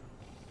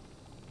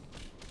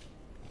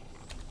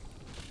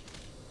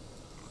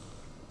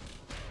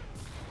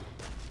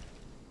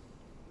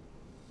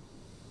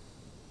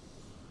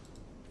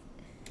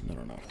 Not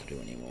enough to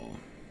do anymore.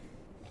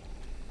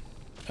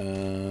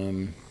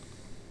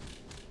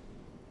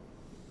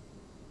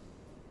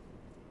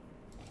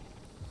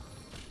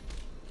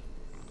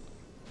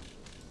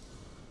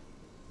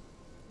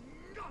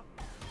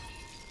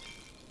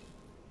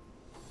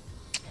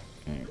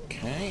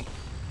 Okay.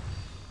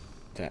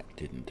 That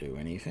didn't do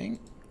anything.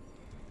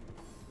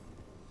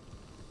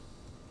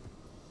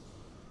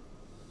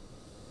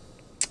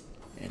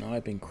 And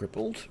I've been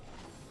crippled.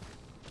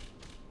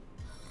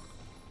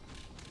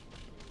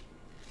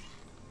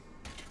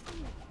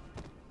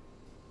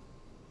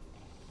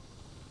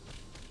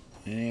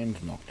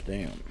 And knocked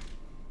down.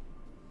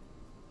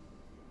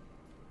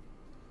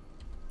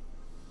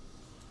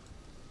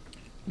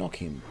 Knock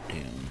him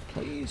down,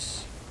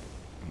 please.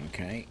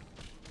 Okay.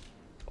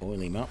 Oil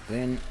him up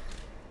then.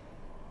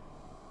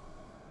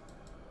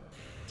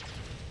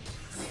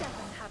 Seven,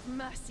 have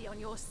mercy on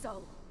your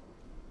soul.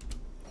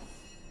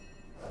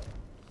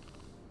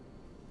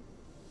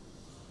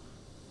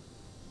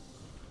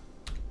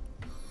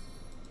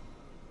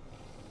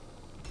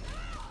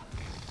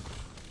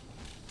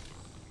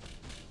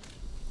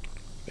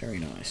 Very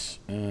nice.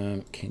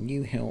 Can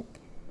you help?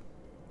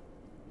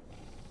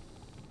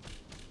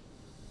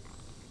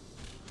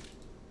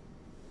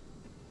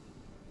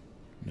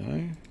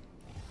 No?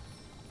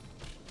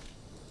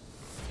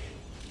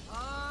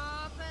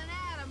 Up and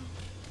at 'em.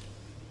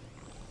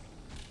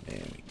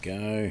 There we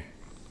go.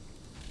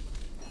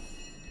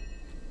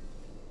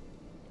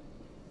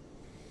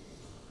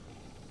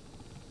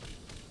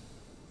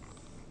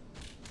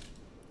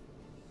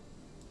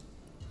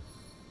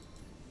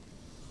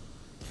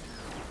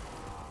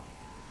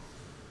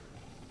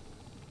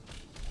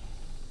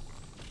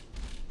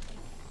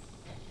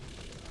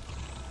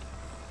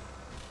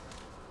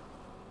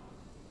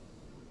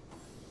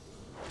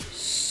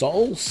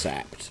 Soul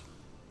sapped.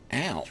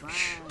 Ouch.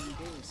 Trying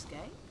to escape?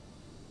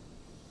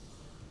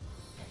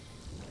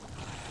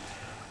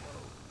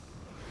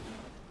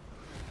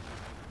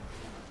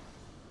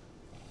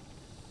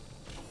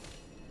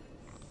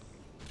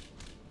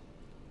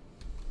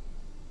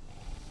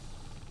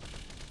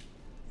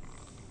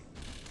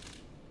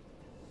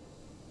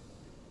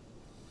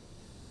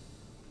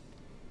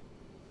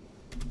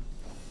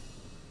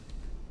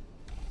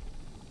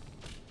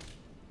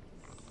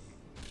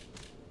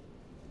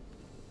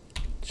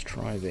 Let's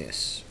try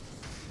this.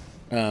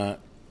 No.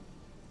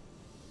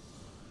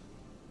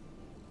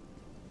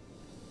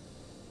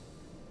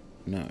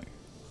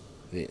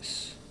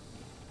 This.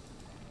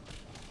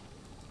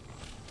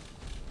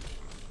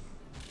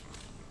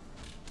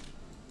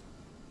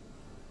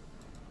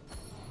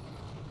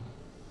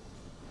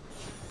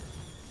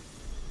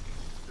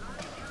 Like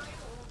I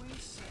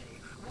always say,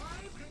 why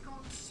pick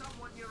on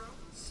someone your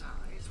own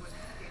size when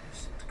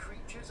innocent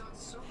creatures are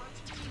so much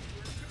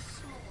easier to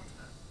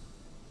slaughter?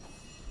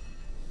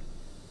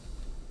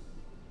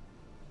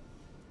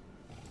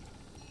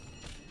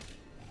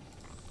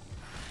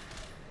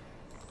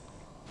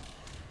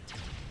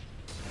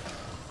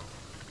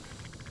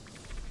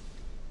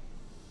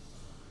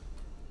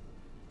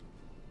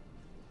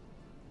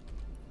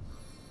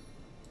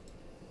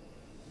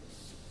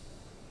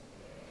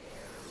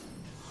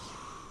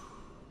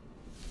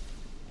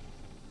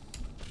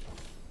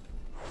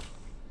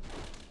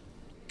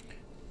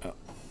 Oh,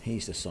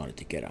 he's decided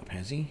to get up,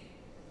 has he?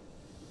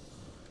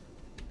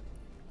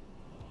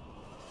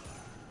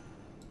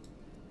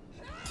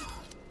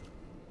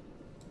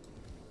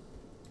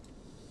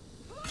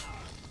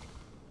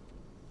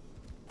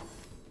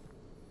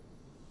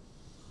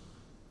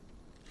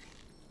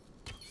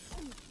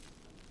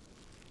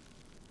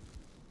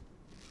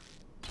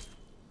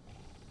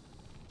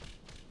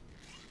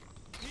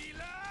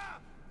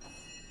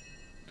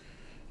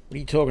 What are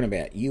you talking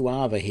about? You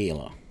are the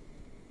healer.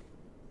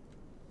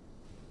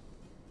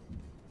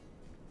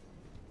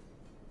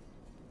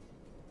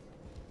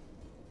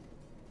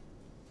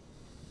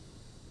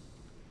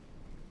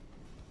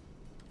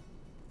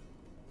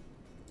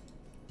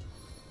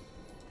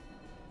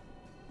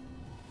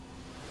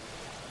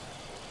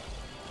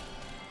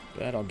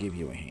 that, I'll give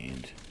you a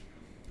hand.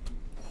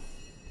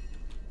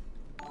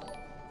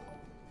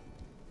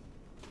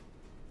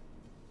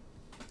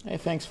 Hey,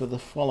 thanks for the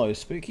follow,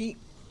 Spooky.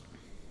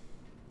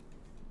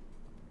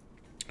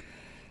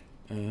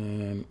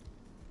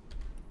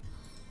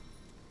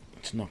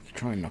 Let's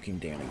try and knock him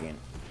down again.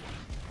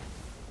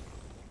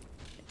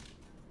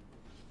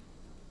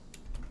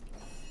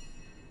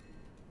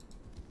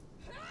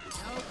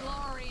 No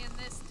glory in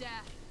this death.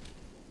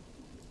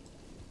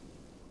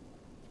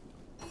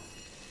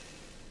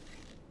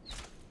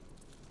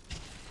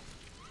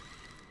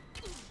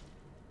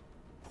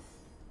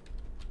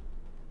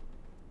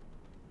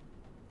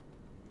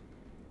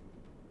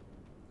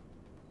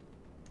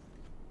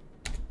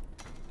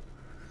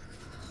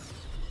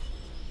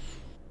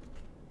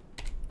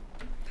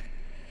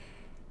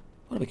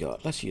 What do we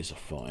got? Let's use a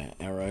fire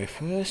arrow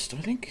first, I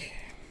think.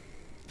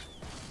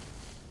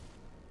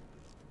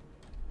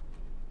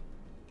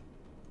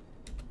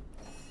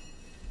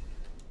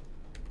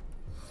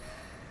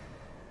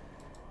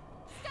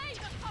 Stay the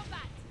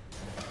combat.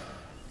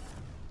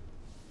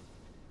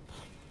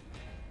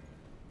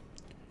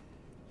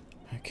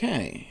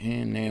 Okay,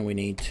 and now we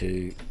need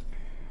to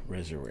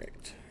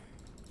resurrect.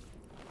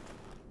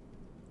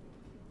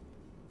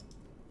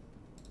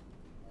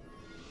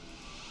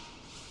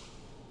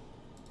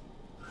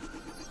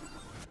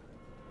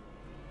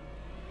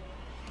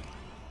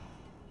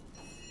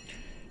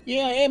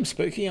 Yeah, I am,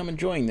 Spooky. I'm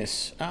enjoying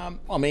this. I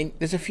mean,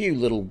 there's a few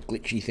little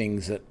glitchy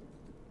things that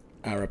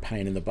are a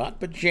pain in the butt,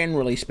 but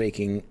generally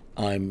speaking,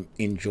 I'm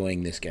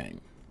enjoying this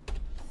game.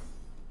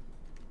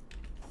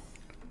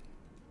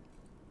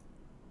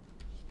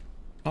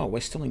 Oh,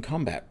 we're still in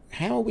combat.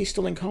 How are we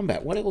still in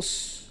combat? What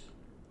else?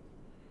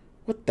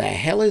 What the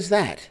hell is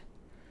that?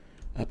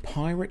 A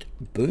pirate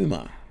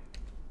boomer.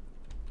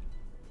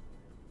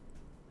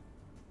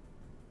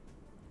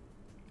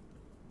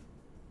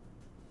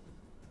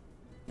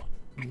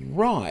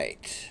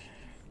 Right.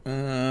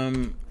 How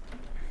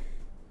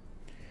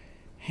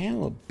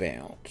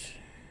about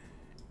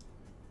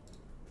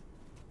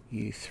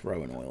you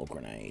throw an oil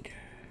grenade?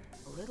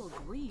 A little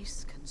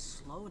grease can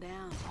slow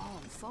down all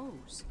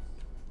foes.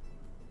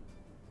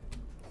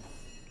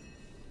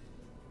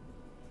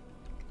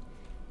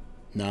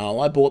 No,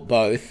 I bought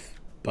both,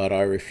 but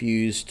I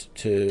refused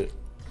to.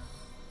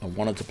 I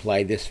wanted to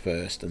play this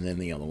first and then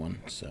the other one,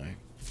 so.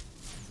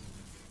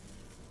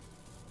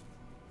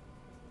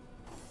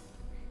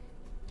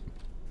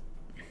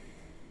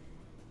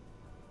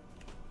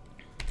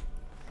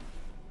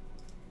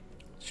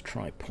 Let's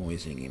try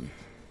poisoning him.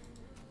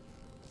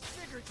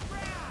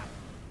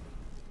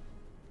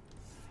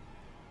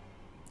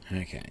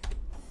 Okay.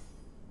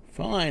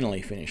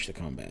 Finally finished the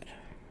combat.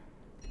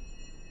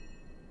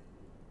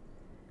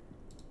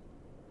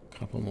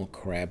 Couple more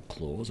crab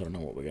claws. I don't know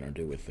what we're going to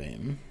do with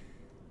them.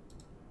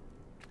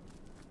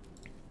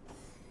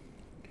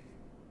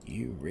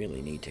 You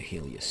really need to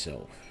heal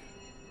yourself.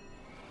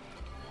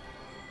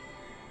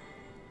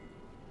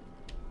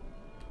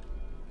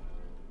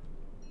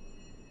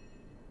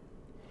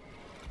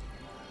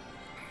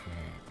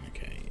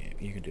 Okay, yeah,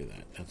 you can do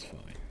that. That's fine.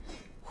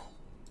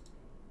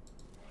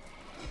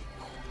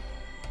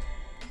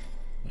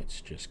 Let's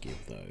just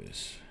give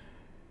those.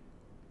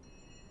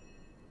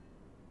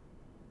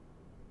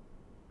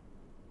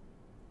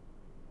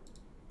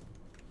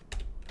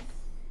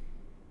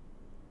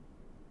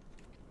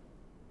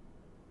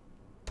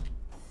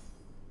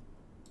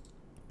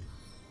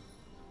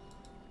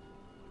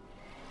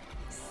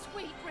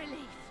 Sweet relief.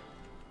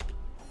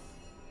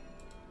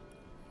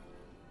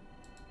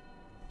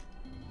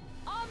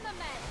 On the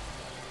mend.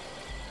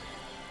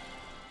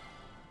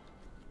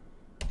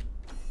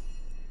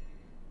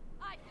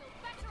 I feel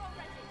better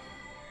already.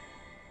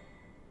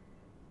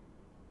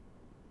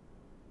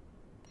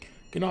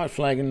 Good night,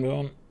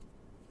 Flagonborn.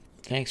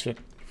 Thanks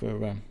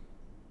for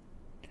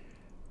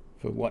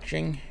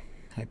watching.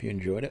 Hope you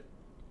enjoyed it.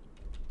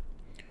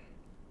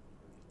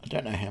 I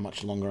don't know how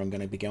much longer I'm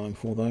going to be going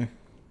for, though.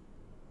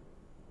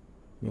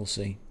 We'll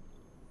see.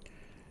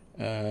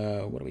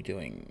 What are we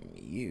doing?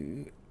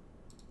 You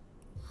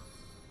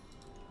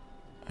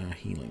are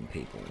healing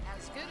people.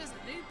 As good as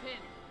a new pin.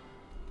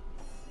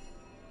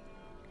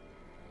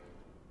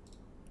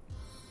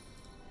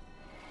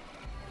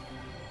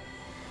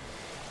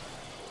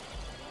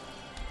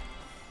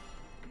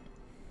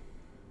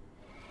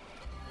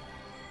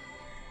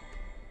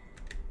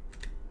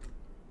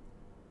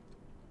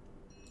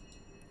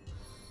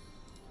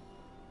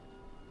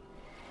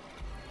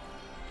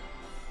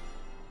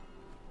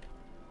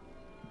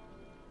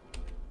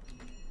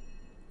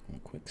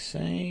 Quick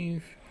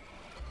save.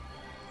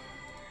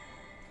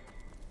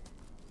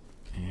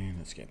 And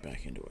let's get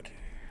back into it.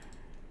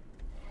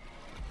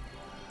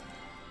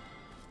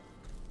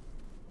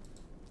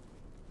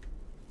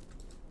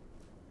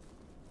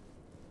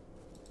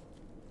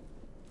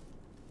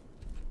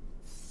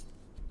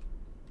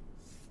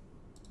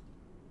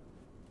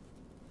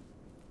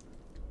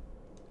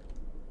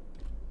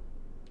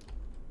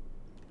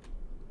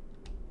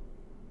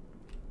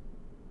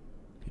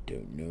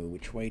 Don't know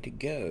which way to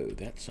go.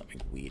 That's something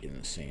weird in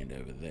the sand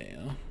over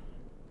there.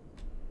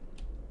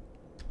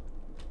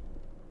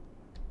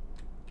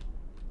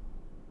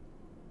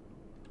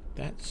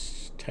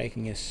 that's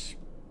taking us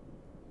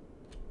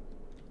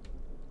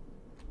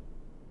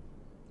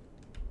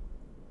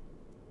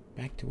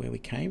back to where we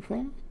came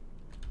from.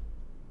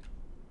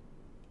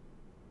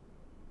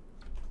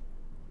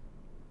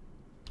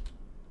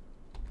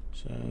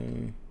 So,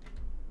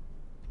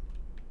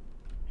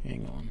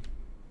 hang on.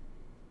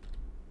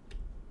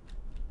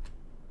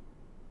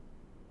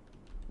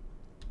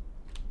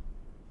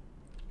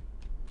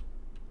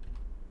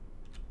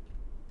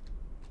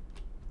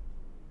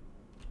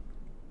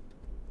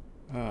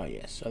 Oh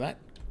yes, so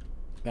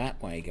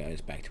that way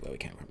goes back to where we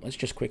came from. Let's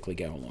just quickly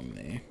go along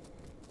there.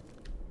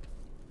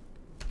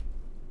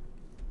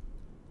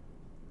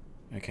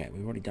 Okay,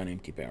 we've already done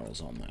empty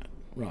barrels on that.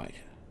 Right.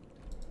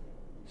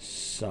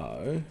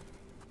 So...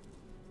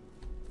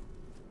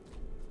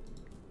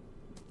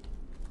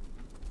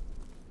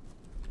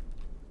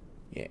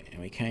 yeah,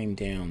 and we came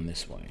down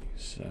this way.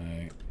 So...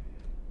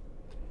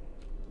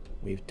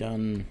 we've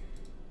done...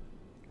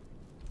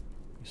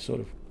 sort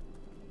of...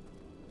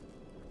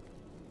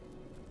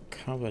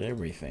 covered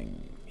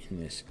everything in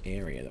this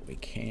area that we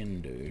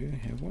can do,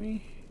 have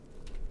we?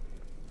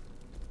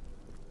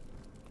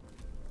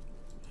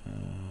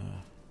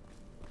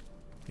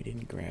 We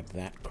didn't grab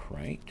that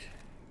crate.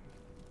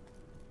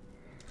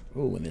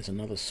 Oh, and there's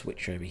another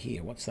switch over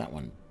here. What's that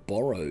one?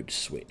 Borrowed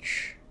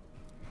switch.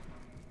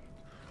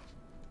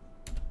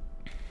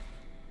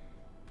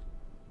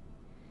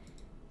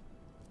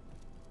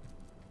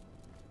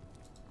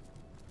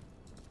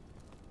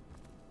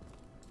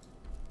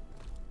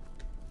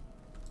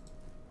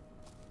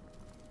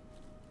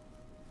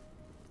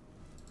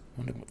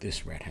 Wonder what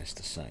this rat has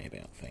to say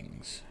about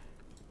things.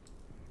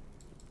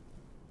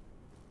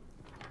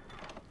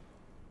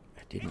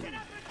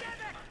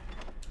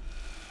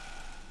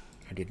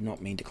 I did not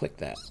mean to click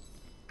that.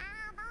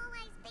 I've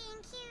always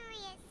been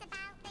curious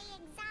about the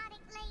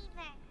exotic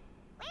lever.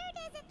 Where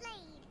does it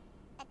lead?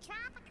 A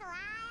tropical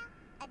isle?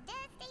 A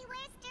dusty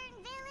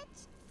western village?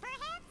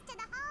 Perhaps to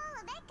the Hall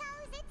of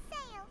Echoes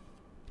itself?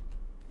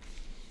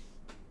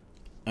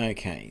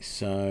 Okay,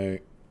 so...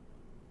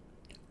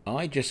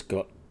 I just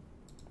got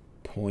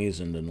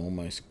poisoned and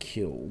almost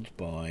killed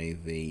by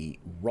the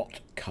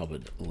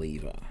rot-covered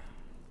lever.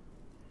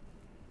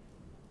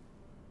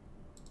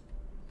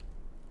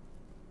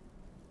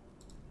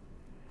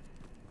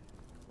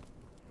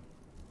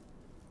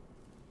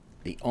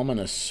 The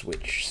ominous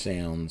switch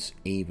sounds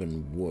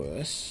even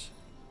worse.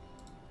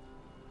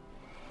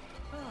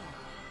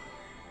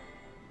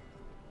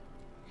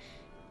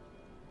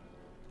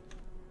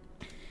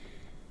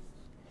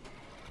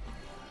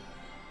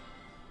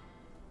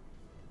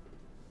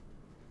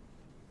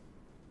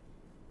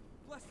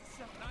 Bless the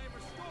seven I am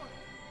restored.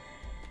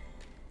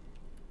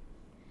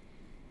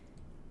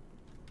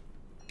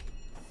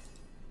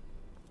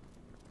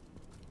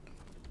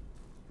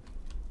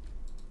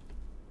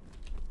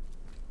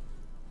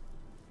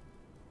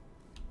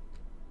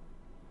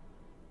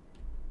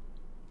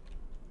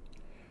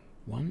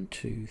 1,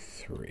 2,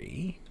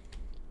 3,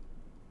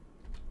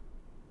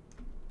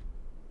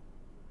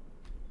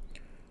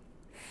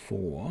 4,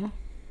 well,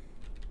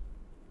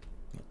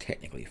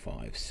 technically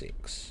 5,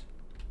 6.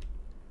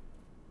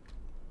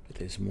 But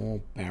there's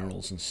more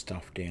barrels and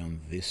stuff down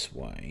this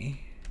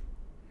way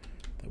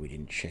that we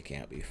didn't check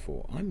out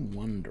before. I'm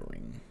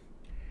wondering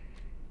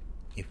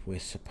if we're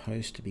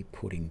supposed to be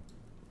putting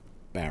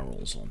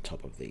barrels on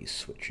top of these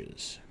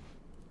switches.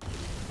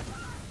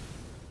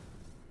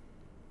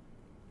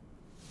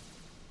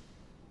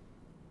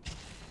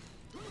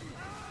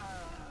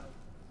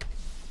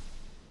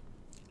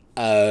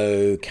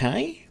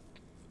 Okay.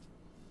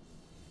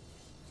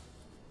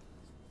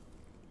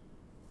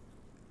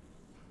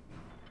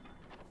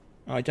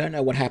 I don't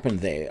know what happened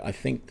there. I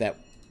think that...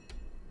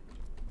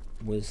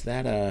 was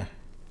that a...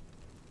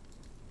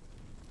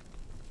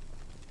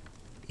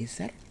 is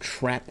that a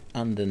trap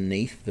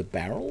underneath the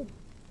barrel?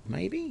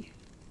 Maybe?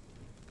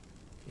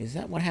 Is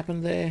that what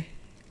happened there?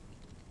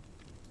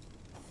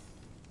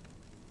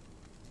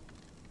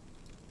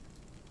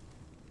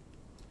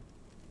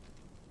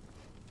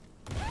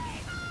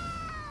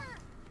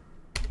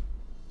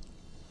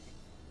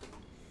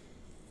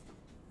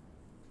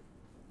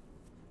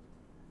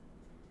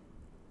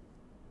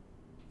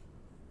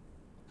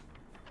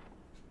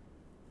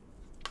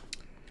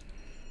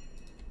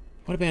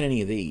 What about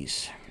any of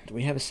these? Do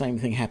we have the same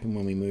thing happen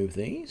when we move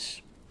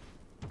these?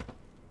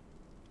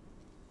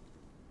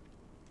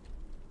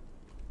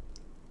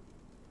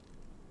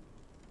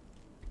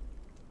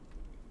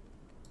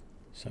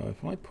 So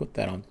if I put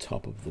that on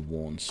top of the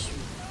worn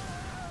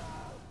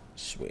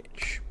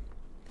switch,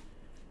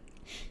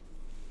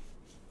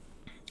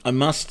 I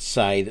must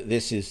say that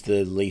this is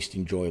the least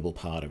enjoyable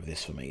part of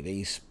this for me.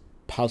 These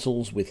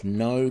puzzles with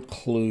no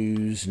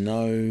clues,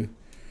 no...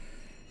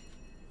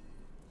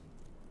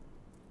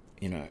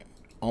 you know,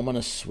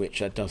 ominous switch,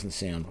 that doesn't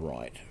sound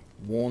right.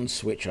 Worn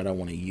switch I don't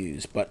want to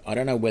use, but I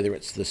don't know whether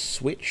it's the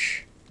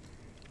switch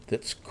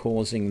that's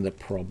causing the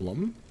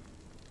problem.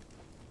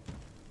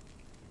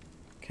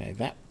 Okay,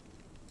 that...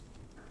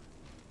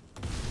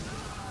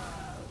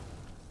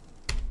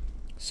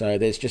 So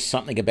there's just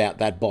something about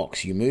that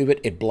box. You move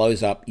it, it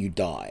blows up, you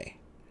die.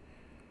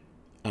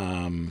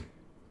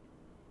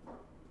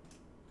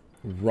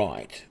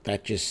 Right.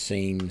 That just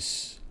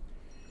seems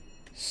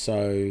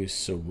so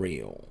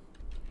surreal.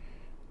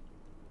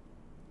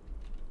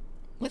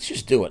 Let's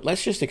just do it.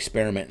 Let's just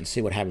experiment and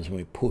see what happens when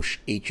we push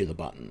each of the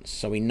buttons.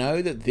 So we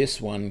know that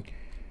this one,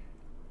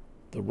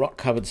 the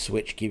rot-covered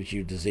switch, gives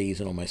you disease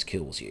and almost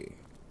kills you.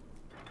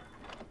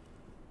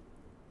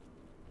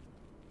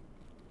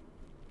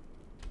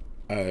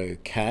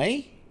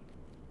 Okay.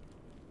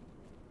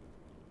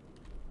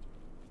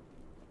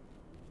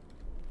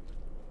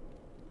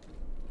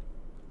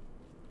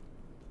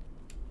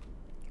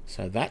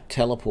 So that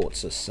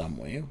teleports us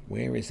somewhere.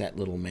 Where is that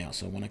little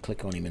mouse? I want to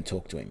click on him and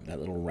talk to him, that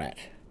little rat.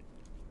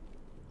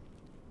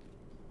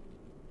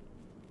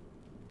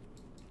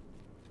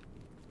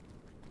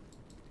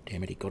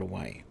 Damn it, he got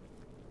away.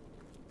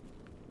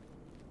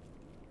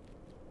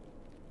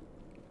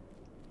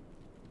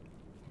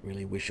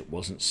 Really wish it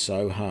wasn't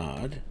so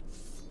hard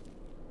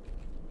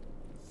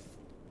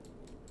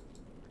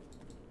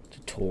to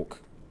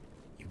talk.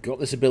 You've got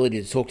this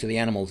ability to talk to the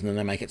animals and then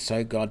they make it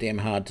so goddamn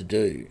hard to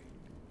do.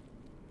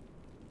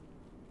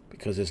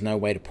 Because there's no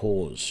way to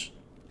pause.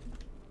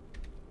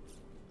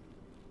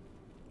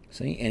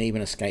 See? And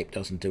even escape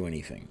doesn't do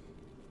anything.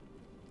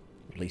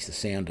 At least the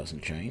sound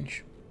doesn't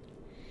change.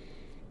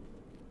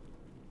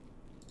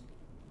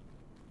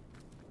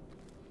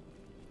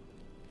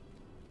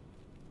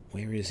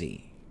 Where is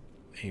he?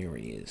 There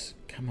he is.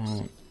 Come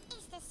on.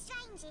 It's the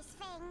strangest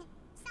thing.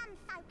 Some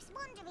folks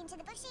wander into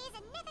the bushes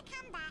and never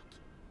come back.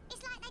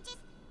 It's like they just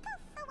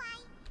poof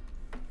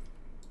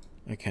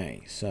away.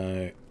 Okay,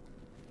 so...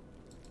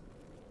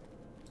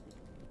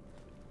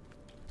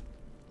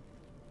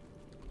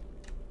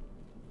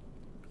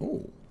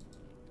 Ooh.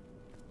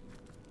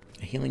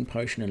 A healing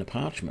potion and a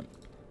parchment.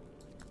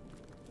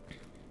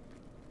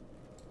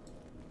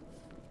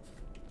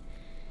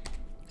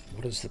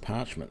 What does the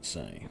parchment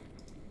say?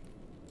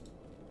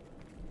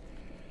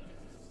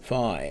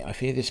 Phi, I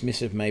fear this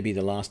missive may be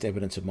the last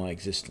evidence of my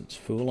existence.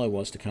 Fool I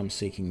was to come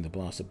seeking the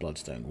blasted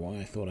bloodstone. Why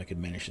I thought I could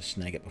manage to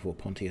snag it before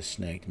Pontius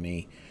snagged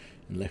me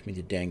and left me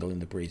to dangle in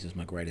the breeze is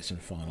my greatest and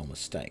final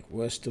mistake.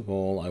 Worst of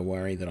all, I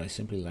worry that I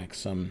simply lack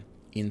some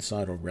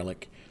insight or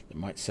relic that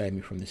might save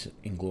me from this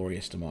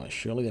inglorious demise.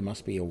 Surely there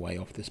must be a way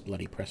off this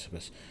bloody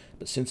precipice,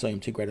 but since I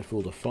am too great a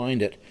fool to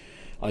find it,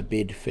 I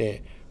bid fair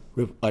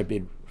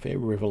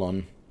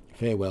Rivellon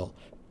farewell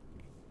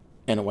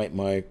and await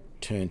my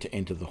turn to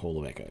enter the Hall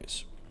of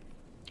Echoes.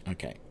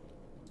 Okay.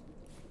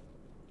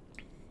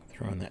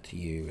 Throwing that to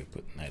you, we're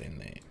putting that in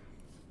there.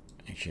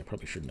 Actually, I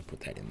probably shouldn't have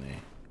put that in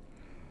there.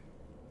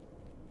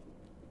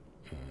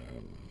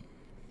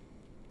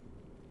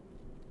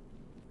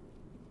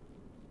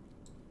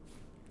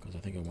 Because I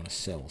think I want to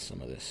sell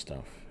some of this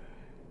stuff.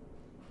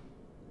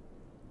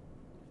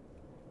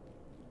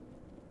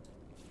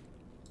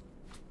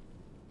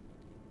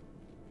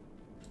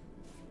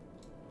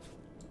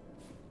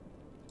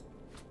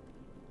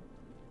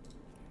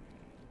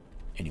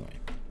 Anyway.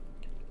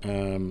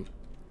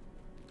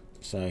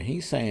 So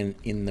he's saying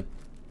in the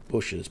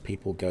bushes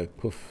people go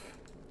poof.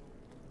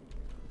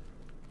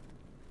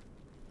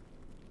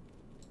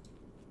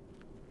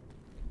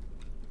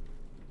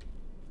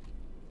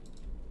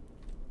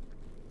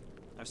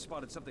 I've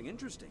spotted something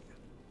interesting.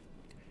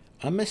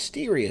 A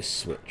mysterious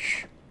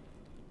switch.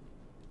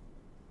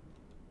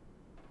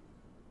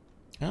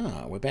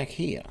 Ah, we're back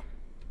here.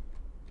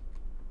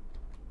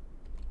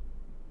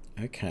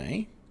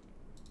 Okay.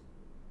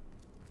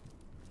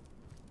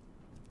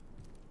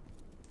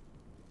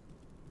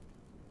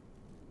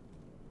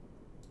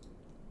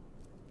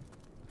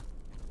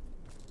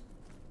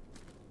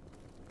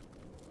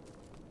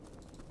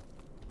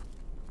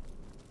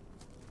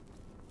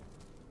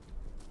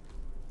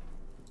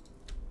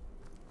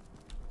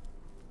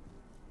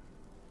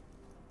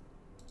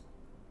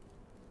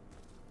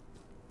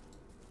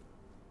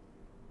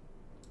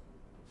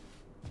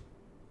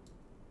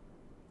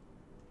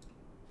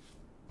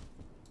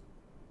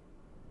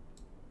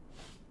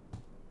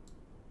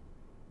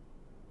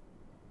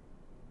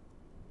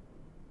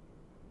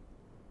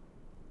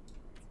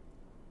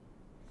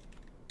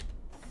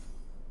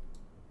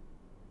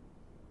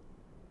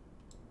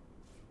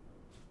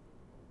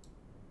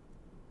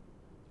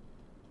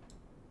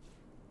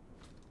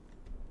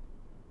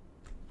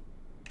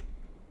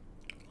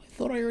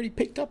 I thought I already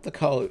picked up the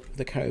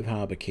Cove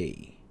Harbour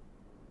key.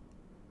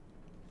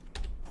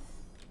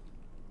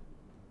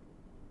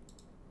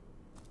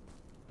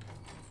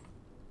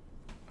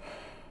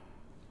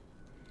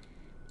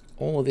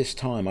 All of this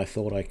time I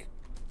thought I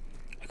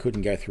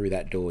couldn't go through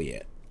that door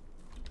yet.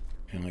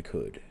 And I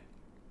could.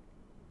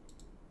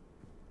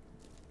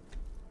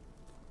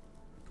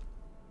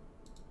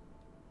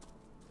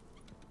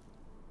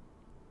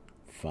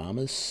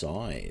 Farmer's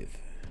Scythe.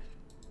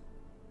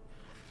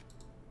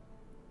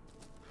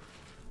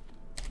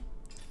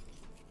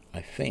 I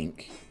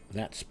think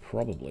that's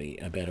probably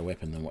a better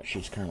weapon than what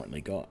she's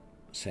currently got.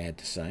 Sad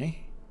to say.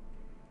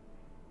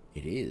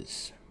 It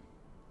is.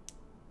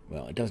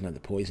 Well, it doesn't have the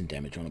poison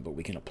damage on it, but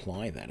we can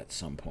apply that at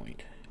some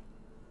point.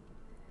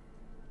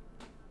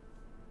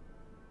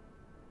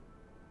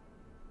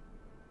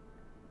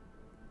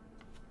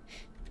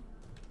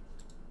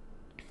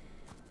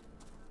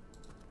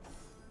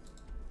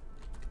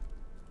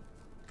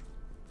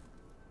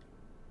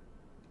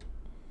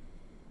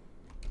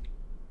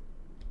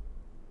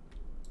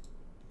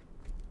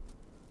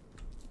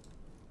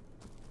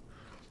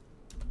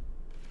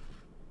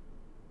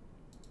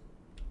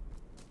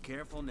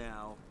 Careful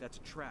now. That's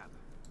a trap.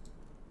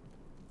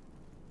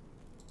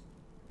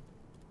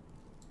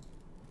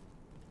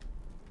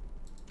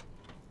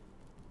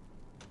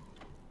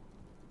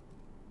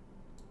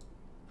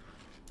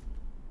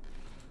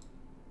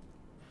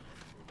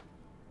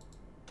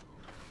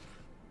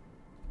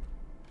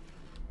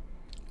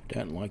 I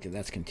don't like that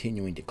that's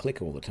continuing to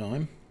click all the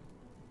time.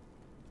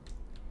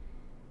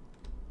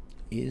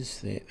 Is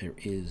there... There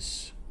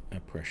is a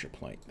pressure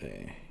plate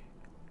there.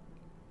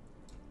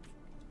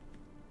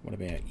 What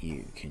about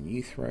you? Can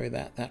you throw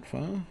that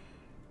far?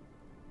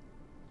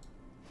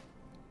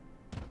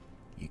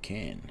 You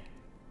can.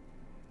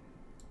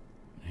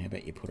 How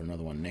about you put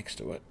another one next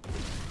to it?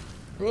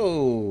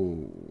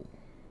 Whoa!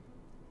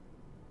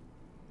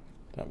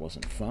 That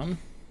wasn't fun.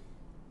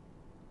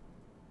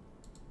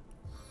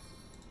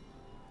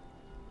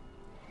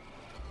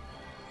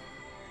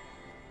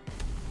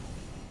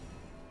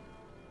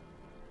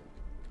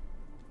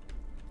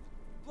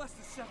 Bless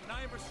the seven,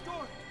 I am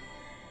restored!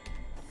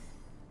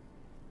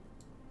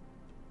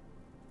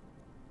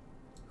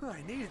 I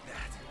needed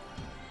that.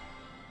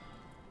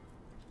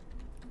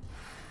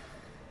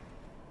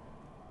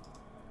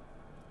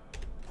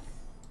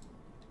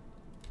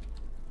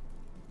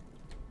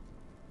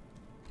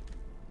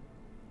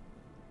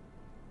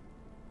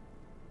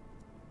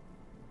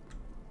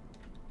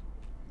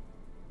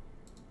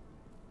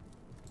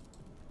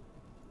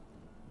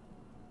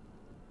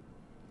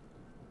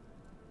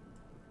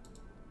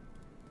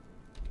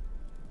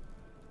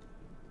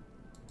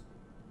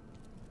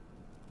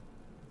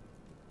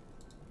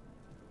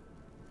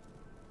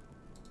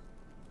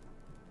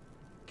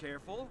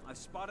 Careful, I've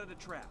spotted a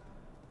trap.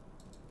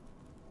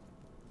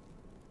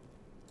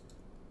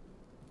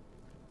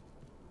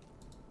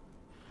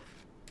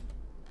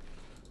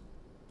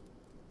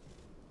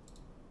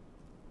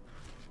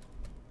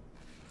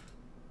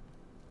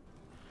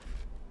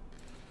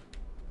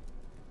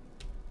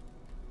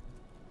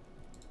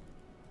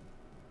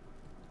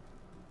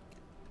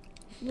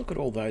 Look at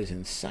all those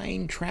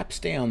insane traps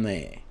down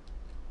there.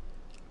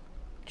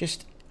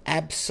 Just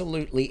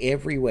absolutely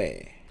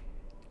everywhere.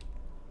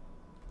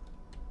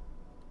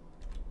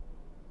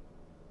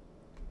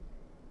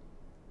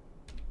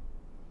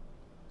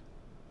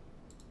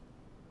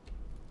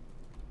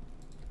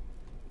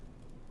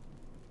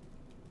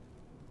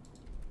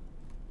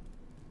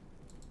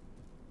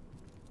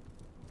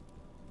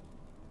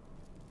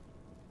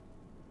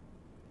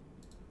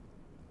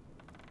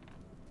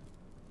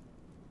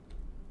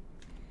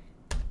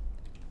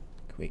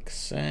 Quick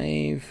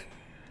save.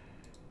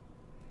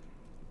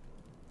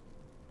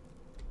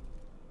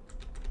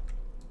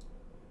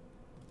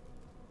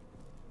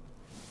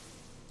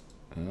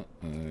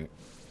 Uh-oh.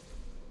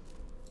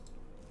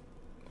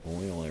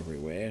 Oil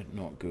everywhere.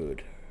 Not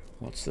good.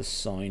 What's the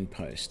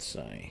signpost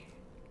say?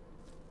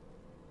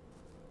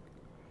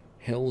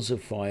 Hells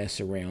of fire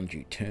surround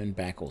you. Turn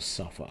back or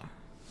suffer.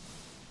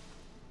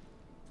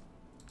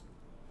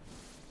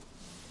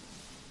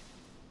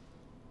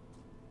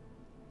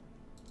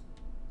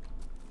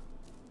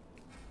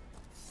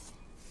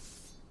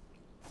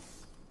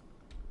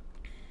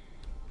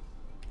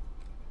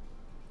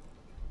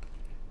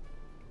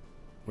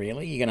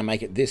 Really? You're going to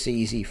make it this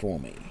easy for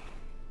me?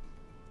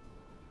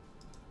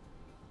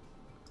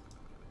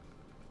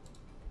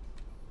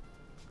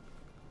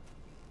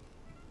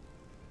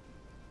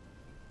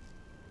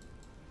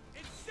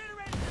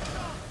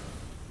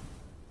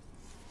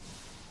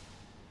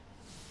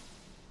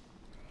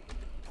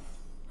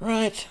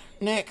 Right,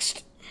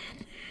 next.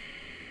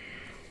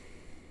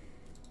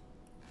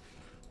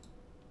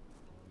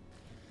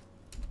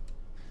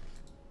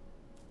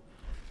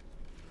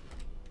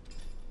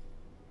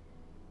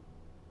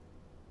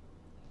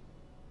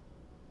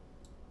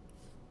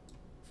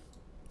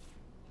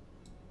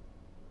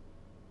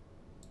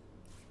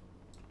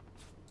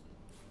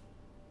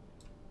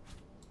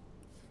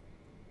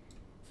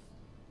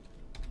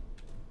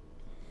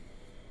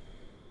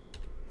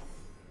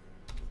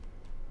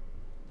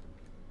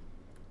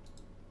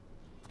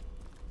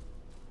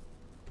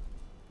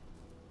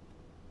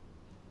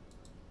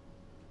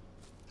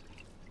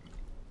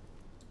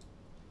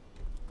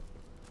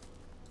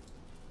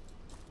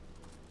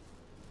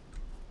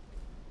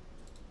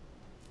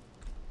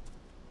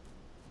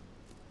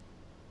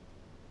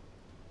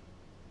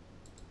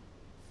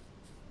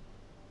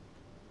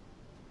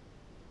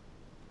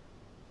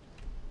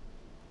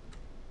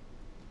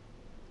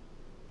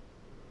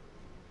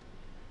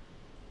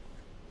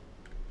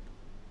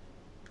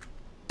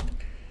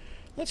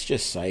 Let's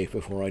just save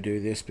before I do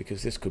this,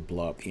 because this could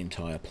blow up the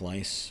entire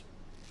place.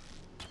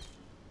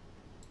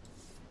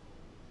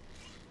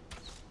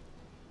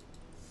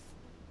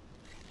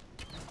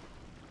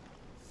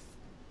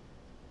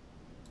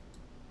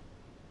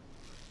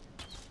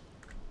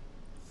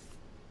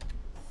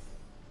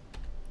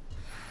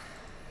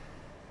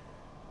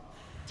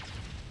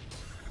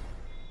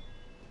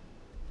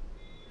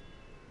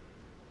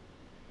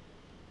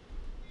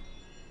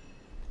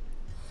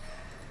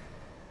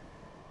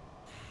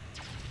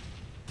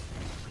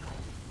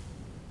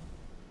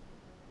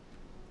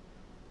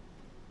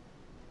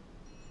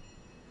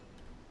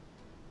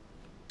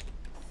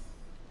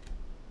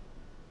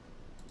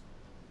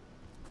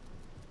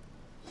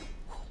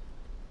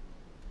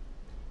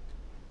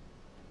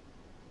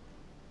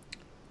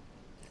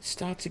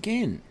 starts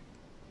again.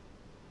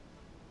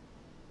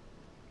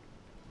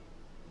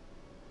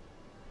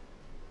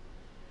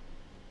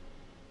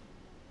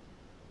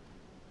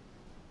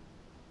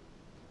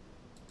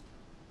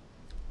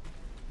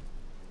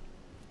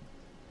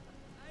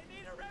 I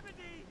need a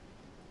remedy!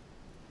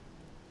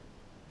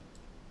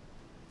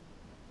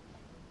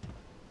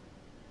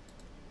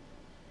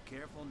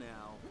 Careful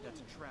now, that's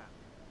a trap.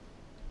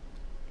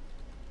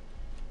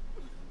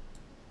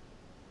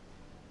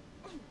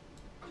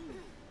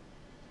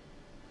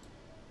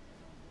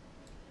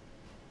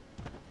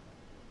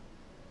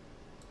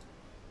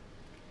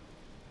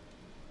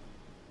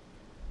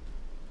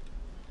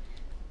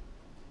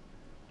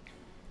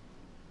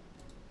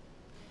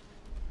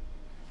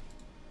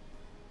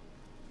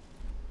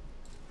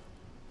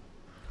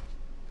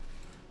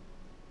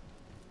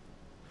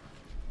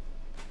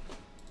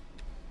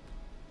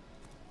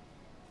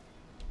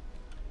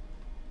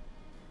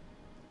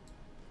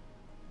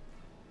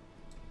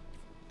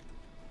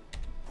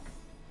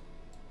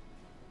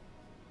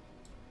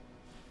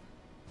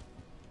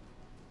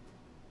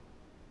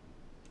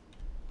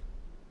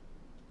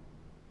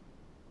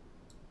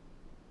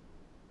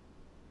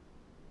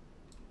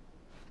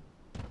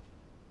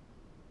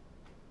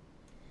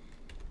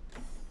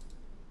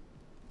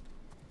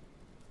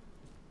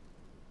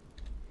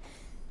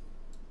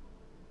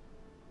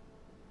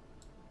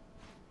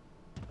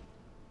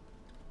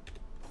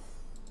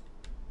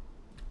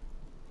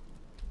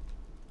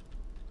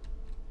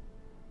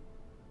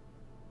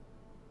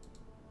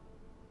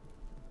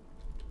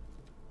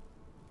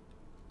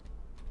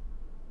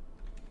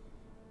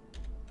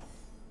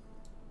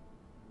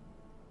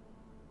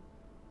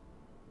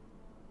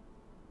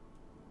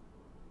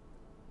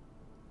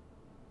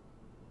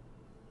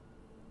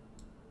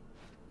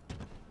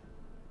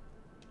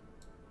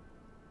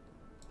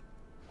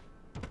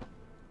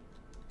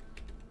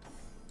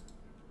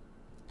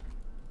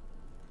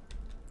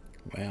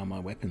 Wow, my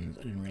weapons,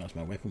 I didn't realise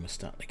my weapon was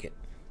starting to get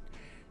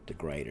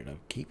degraded. I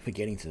keep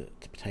forgetting to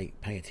pay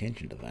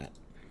attention to that.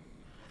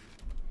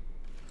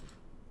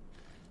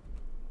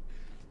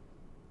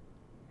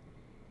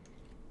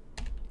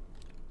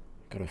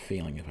 Got a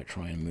feeling if I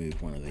try and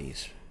move one of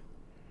these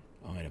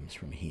items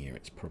from here,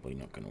 it's probably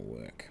not going to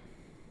work.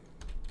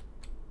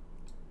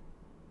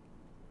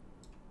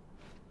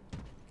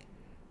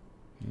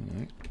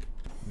 No,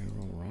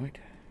 we're all right.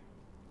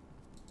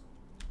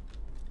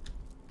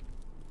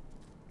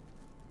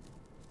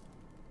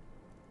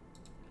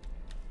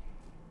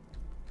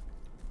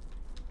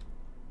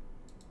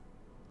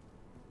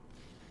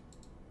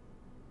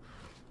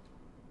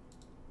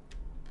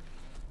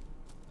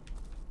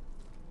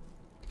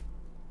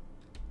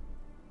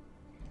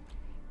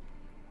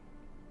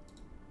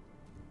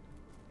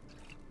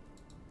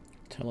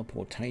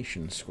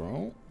 Teleportation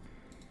scroll.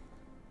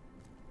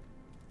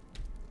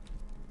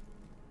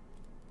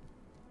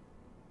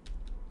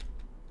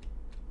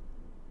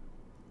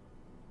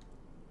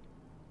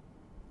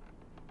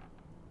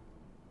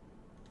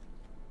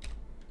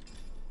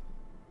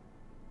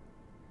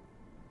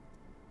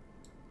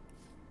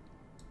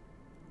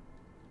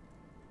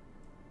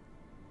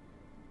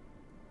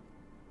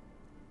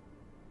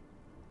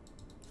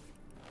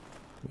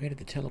 Where did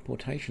the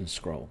teleportation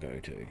scroll go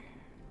to?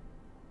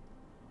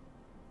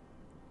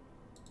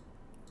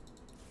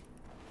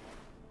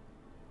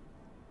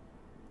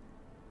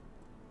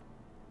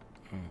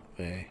 Oh,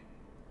 there.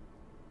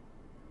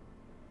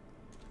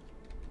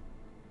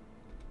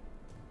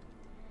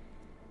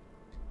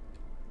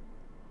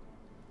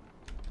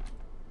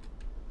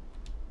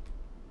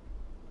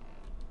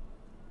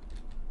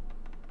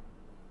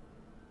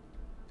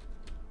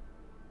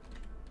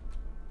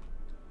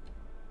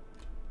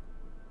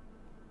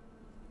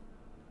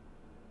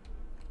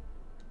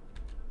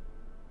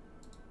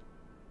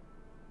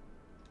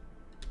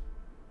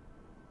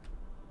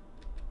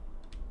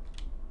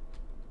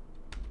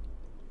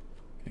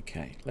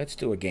 Okay, let's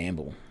do a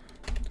gamble.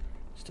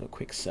 Let's do a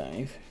quick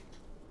save.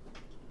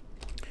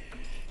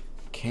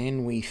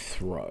 Can we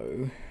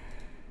throw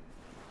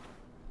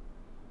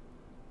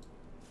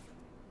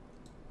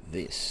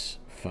this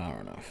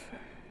far enough?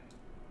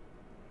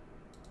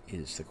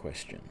 Is the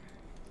question.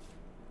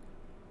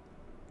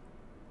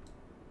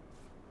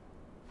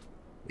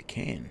 We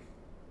can.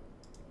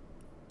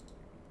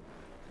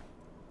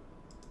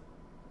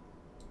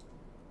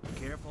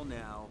 Careful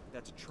now,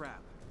 that's a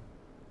trap.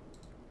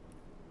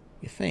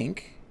 You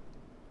think?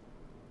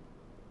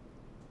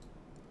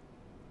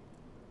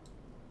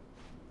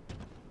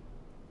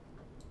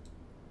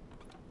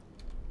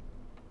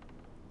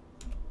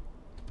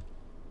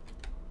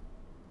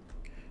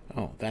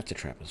 Oh, that's a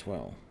trap as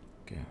well.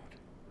 God.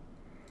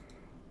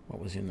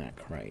 What was in that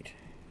crate?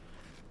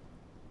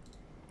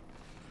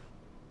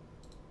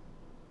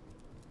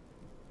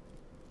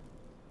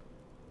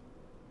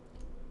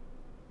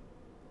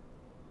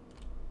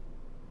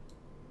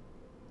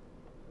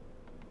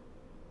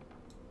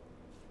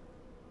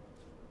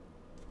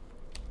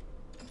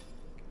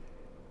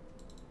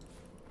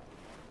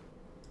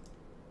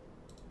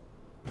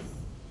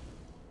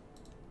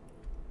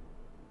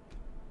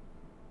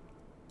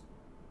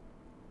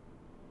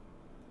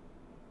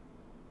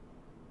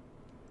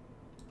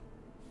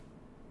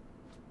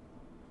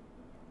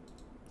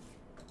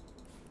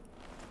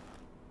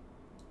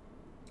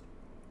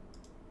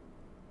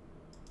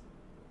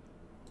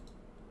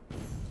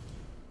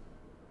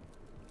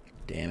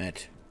 Damn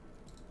it.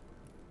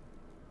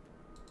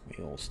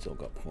 We all still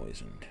got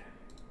poisoned.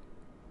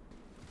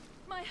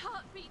 My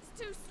heart beats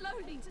too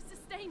slowly to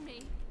sustain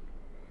me.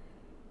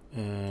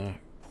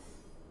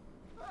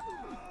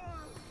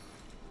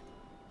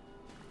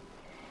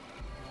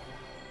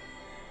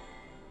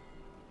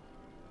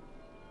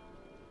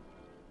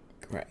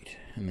 Great.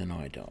 And then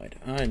I died.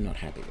 I'm not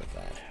happy with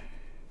that.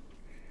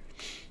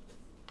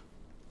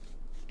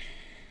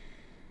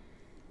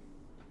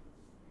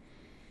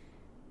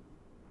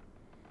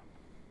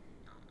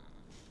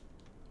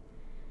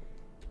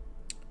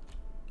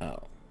 Oh,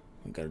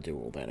 we've got to do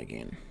all that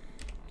again.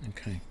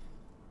 Okay.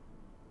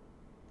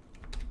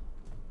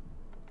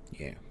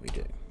 Yeah, we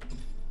do.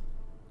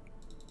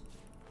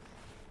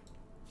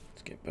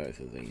 Let's get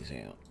both of these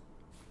out,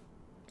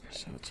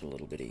 so it's a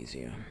little bit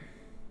easier.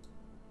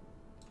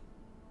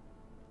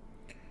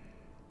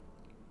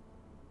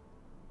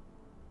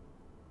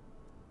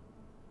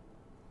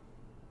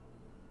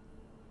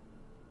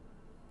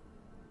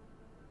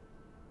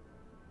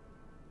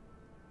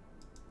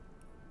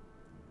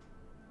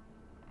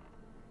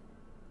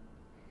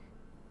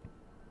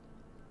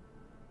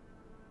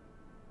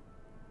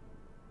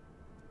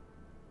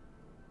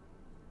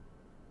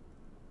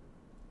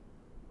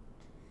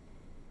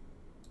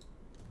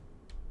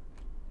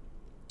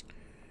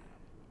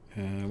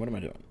 What am I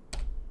doing?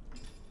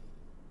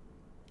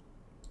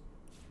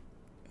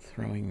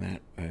 Throwing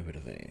that over to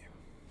there.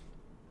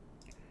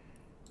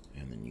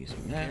 And then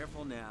using that.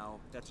 Careful now,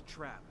 that's a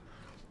trap.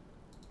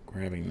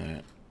 Grabbing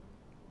that.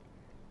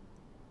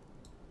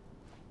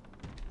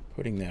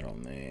 Putting that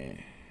on there.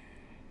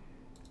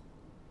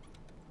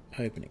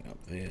 Opening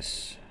up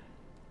this.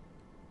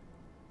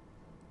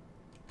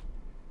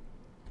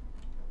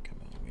 Come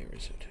on, where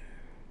is it?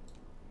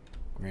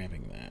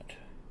 Grabbing that.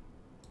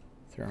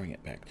 Throwing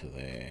it back to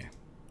there.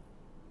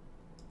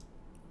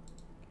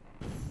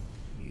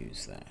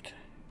 Use that.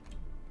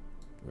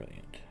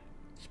 Brilliant.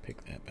 Let's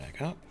pick that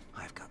back up.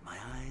 I've got my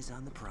eyes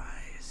on the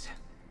prize.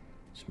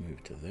 Let's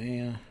move to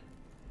there.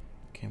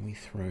 Can we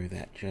throw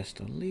that just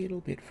a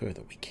little bit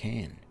further? We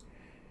can.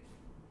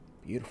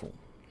 Beautiful.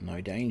 No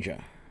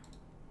danger.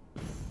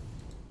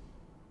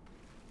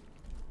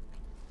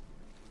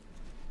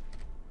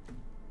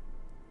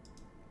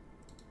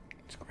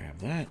 Let's grab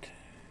that.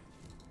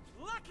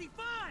 Lucky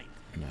find!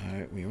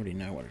 No, we already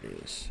know what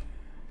it is.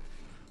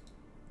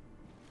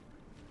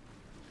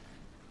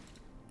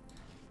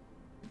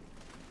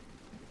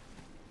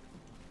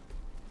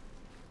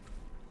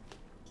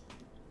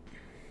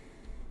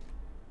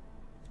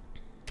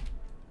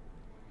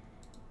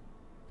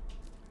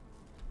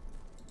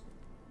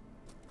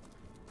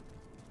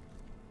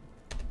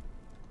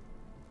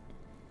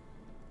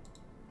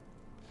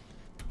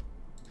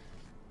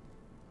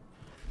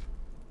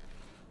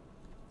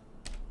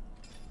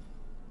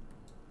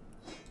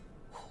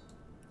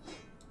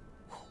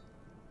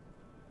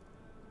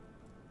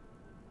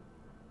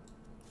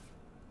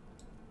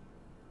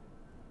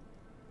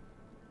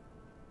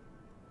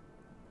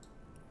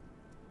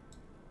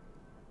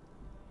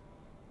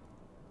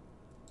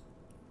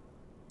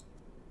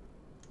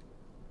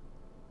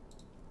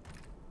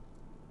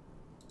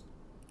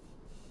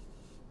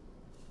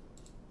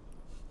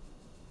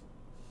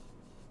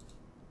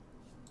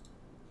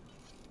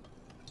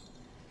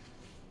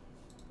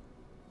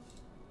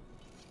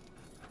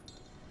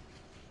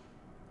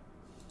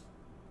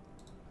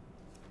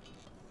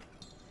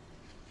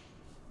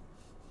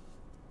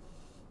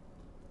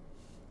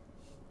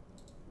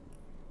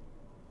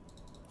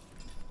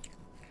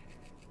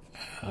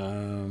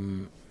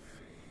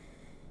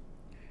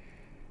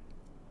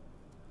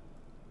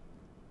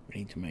 We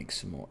need to make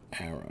some more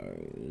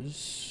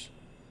arrows.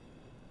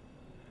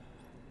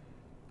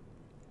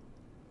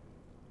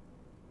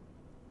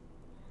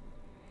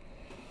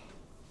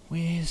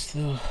 Where's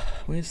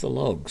the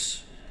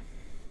logs?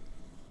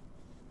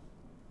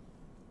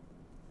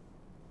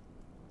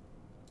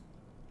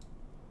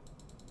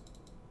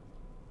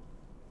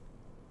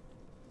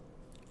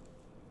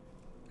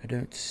 I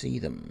don't see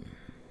them.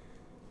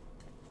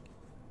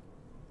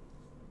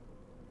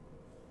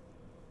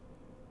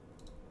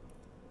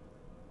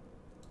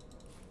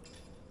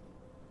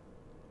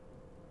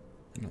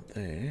 They're not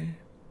there.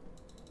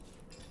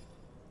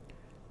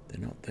 They're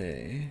not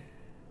there.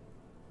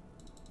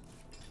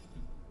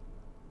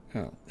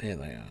 Oh, there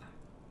they are.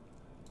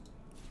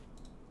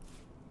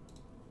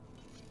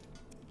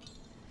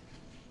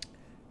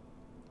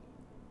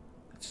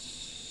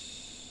 It's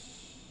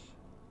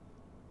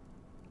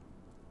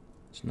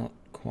not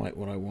quite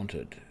what I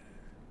wanted,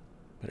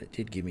 but it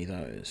did give me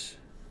those.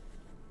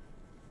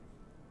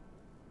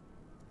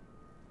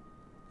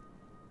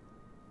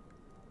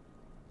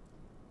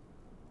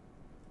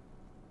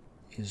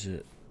 Is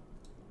it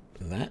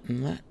that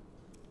and that?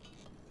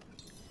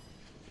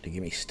 To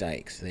give me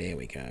stakes, there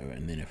we go.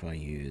 And then if I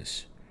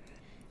use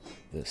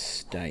the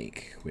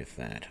stake with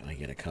that, I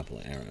get a couple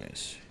of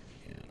arrows.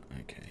 Yeah,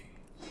 okay.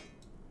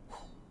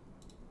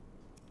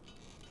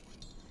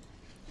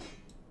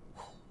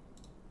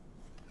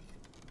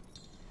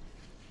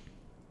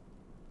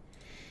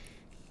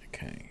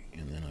 Okay,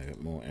 and then I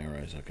got more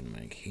arrows arrows I can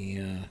make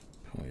here.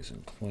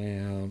 Poison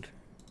cloud.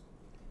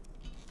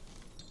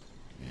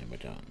 And we're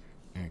done.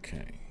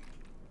 Okay.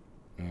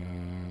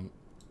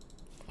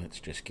 Let's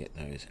just get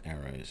those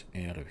arrows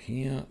out of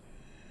here.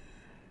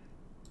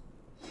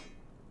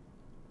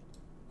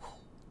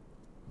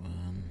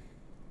 1,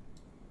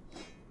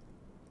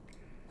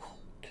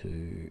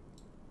 2,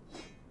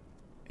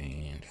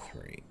 and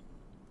 3.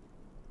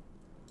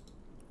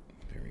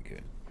 Very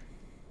good.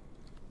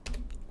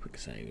 Quick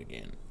save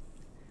again.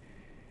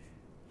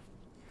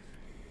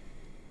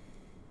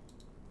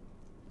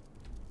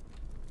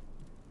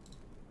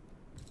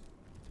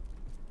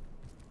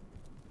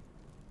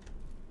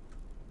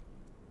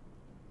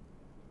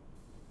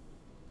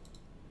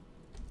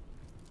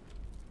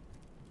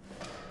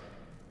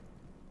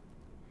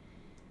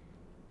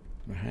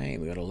 Hey,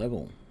 we got a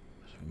level,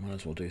 so we might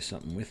as well do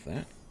something with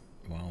that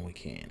while we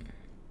can.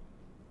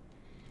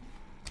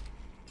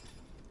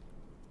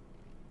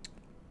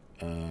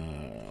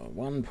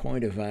 1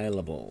 point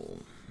available.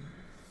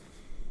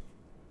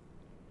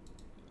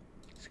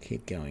 Let's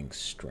keep going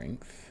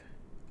strength.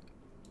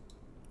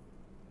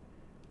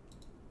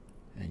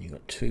 And you've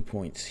got 2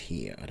 points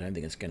here. I don't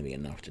think it's going to be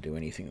enough to do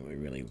anything that we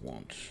really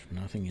want.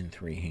 Nothing in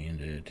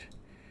three-handed.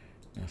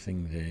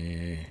 Nothing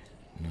there.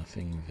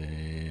 Nothing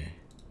there.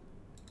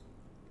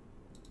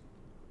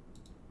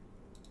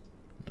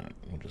 No,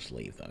 we'll just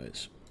leave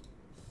those.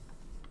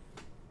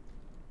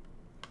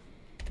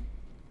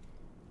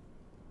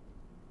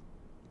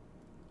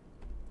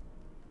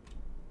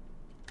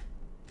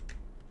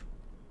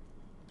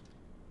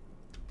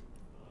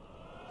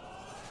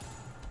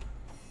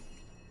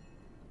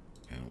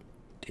 Well,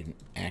 didn't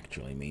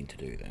actually mean to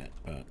do that,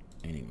 but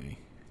anyway.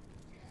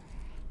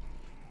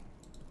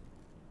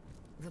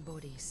 The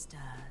body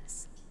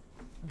stirs.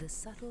 The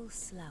subtle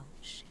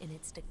slouch in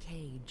its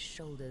decayed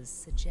shoulders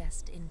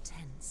suggest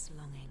intense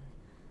longing.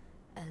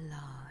 A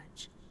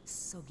large,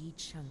 soggy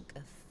chunk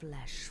of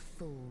flesh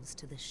falls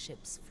to the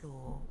ship's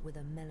floor with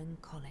a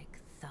melancholic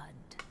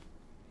thud.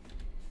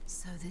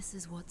 So this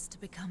is what's to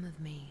become of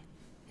me,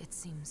 it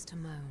seems to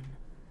moan.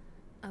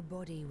 A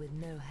body with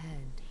no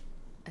head,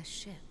 a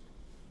ship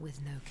with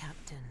no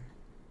captain.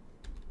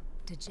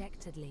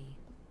 Dejectedly,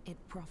 it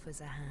proffers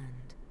a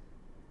hand.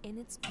 In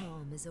its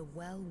palm is a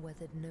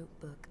well-weathered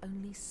notebook,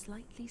 only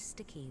slightly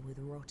sticky with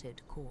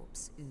rotted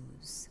corpse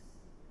ooze.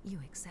 You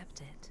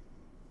accept it,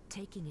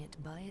 taking it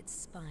by its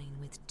spine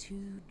with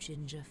 2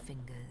 ginger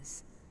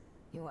fingers.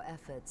 Your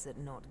efforts at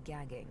not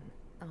gagging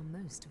are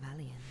most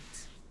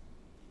valiant.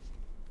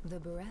 The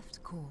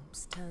bereft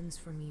corpse turns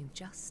from you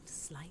just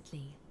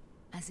slightly,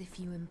 as if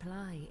you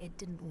imply it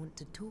didn't want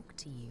to talk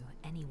to you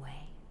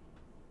anyway.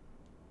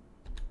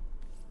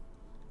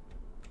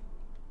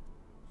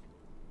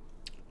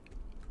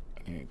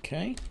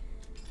 Okay.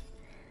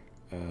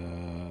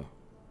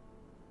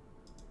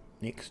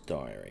 Nick's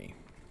diary.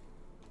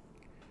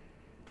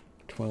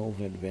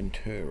 12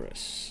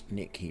 Adventurous.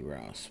 Nick, he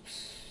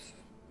rasps.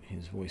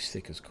 His voice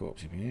thick as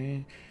corpse.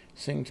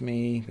 Sing to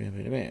me.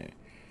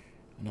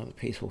 Another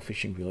peaceful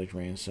fishing village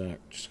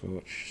ransacked,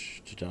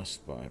 scorched to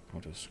dust by a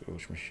Potter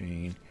scorch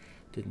machine.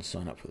 Didn't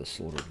sign up for the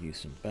slaughter of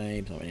youths and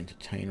babes. I'm an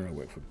entertainer. I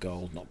work for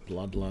gold, not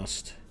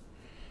bloodlust.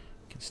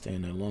 Can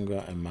stand no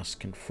longer. I must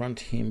confront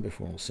him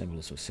before all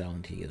semblance of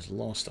sanity is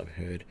lost. I've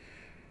heard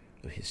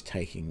of his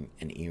taking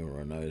an ear or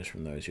a nose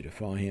from those who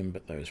defy him,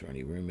 but those are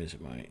only rumours.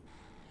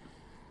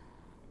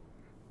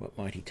 What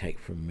might he take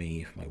from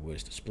me if my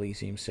words displease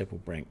him? Several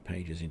blank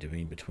pages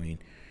intervene between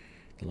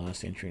the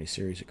last entry and a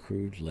series of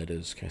crude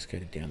letters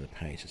cascaded down the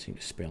page that seem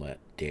to spell out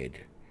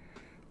dead.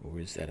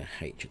 Or is that a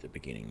H at the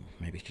beginning?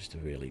 Maybe it's just a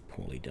really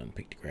poorly done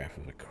pictograph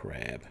of a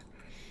crab.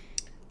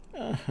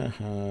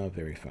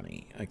 Very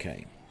funny.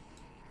 Okay.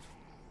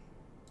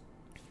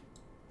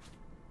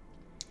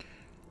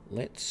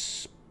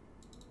 Let's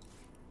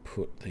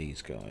put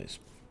these guys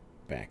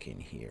back in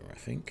here, I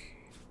think.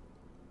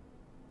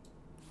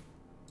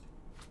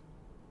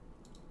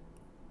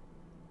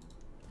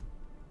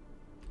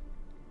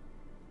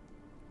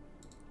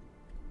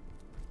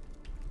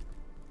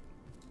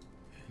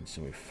 And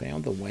so we've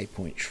found the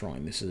waypoint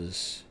shrine. This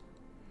is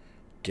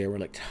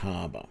Derelict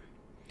Harbour.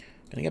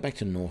 I'm going to go back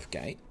to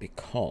Northgate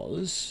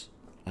because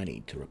I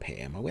need to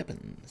repair my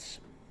weapons.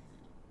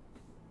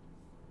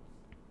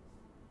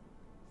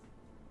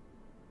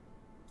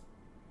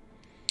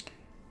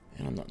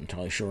 And I'm not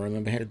entirely sure I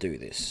remember how to do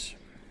this.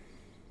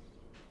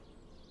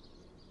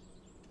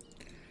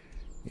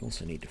 We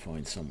also need to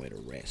find somewhere to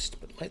rest,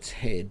 but let's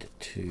head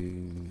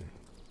to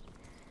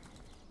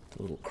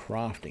the little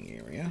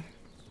crafting area.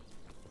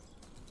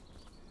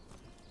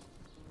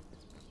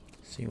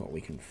 See what we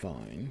can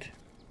find.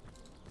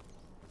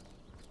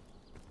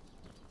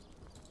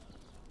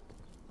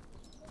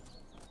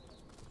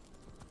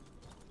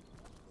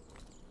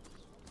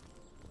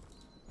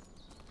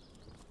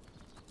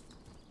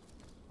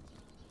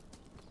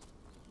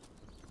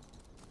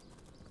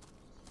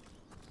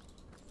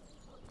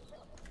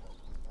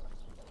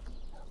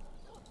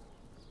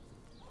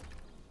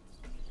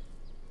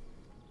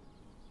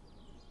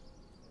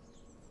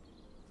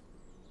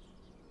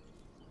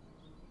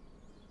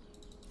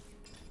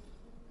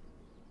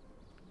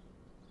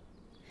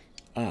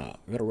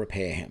 I've got a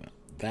repair hammer.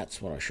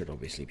 That's what I should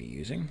obviously be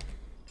using.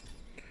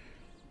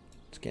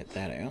 Let's get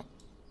that out.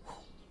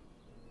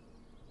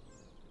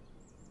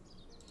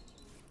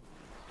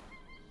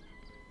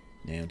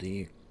 Now, do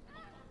you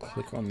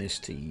click on this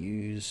to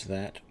use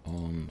that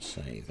on,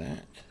 say,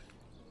 that?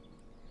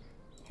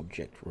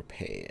 Object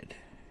repaired.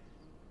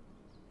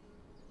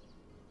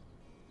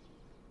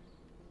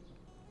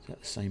 Is that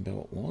the same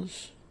bow it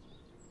was?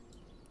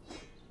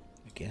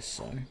 I guess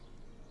so.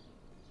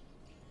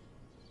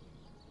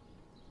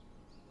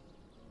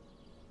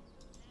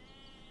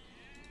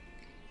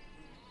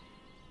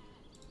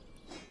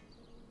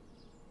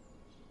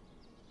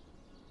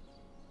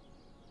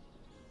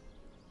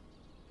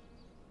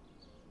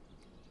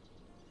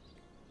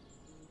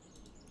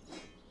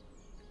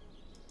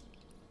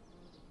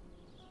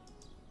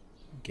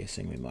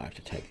 Guessing we might have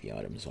to take the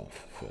items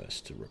off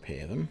first to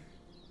repair them.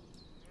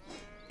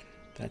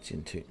 That's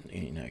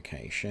in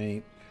okay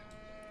shape.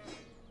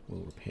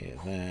 We'll repair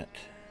that.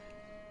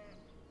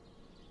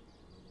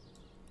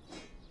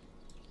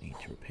 Need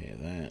to repair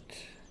that,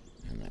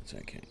 and that's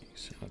okay.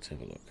 So let's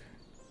have a look.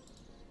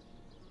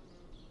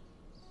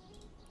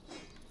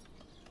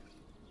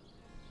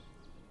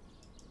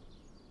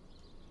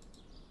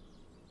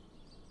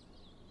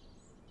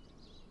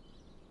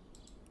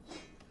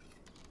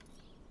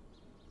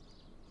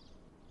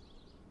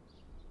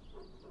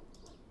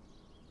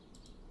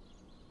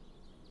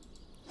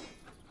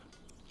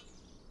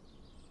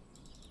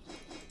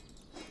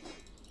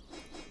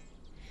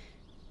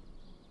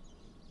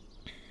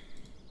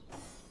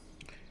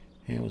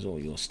 How's all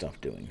your stuff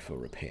doing for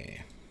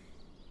repair?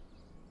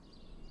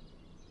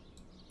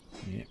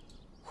 Yep,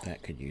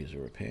 that could use a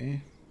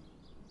repair.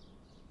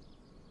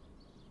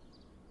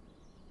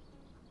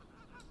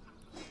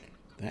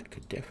 That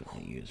could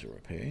definitely use a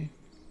repair.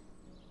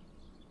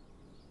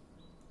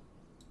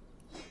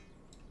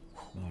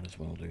 Might as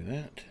well do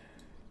that.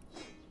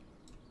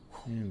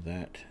 And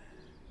that.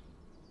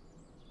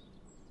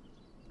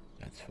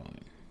 That's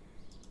fine.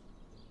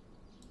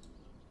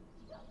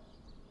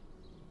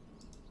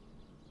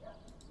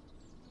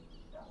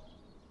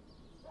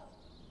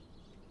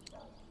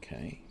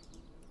 Okay.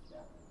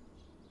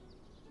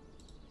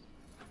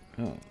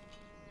 Oh,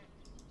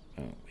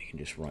 we can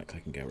just right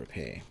click and go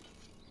repair.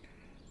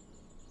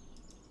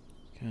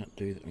 Can't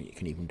do that. You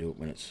can even do it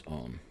when it's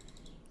on.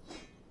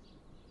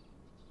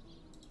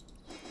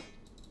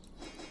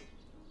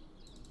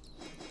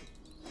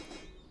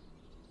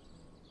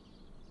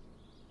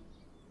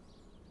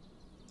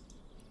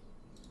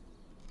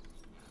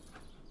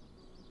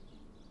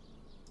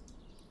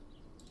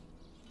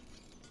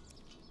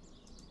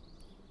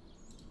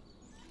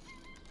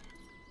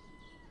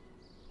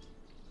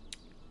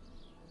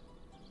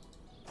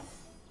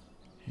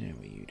 How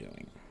are you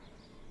doing?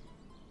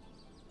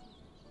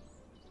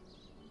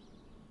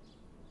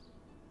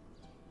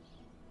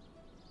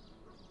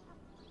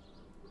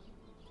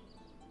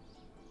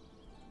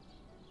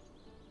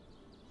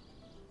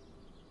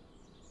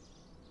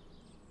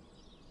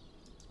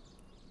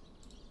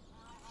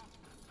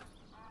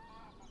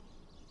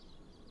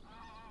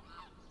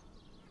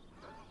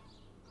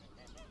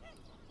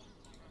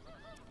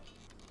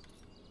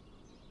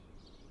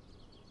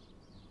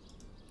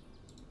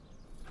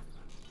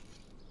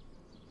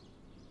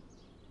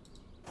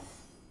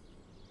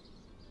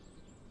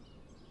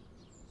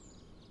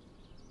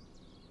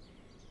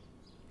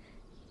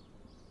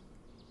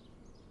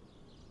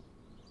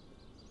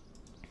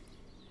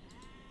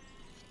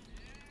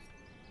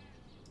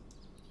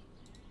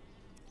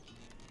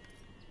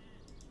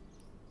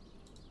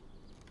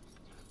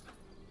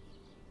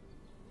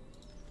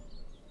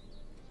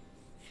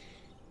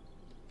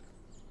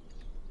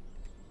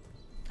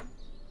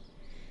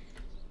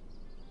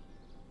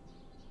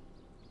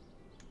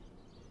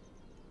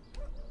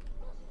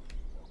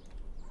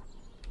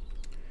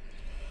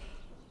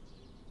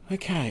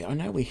 Okay, I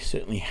know we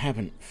certainly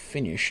haven't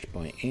finished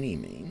by any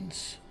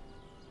means,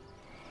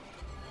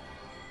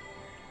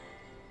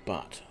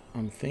 but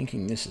I'm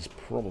thinking this is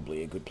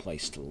probably a good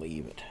place to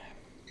leave it.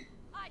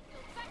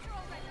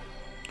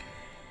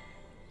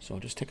 So I'll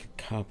just take a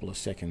couple of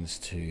seconds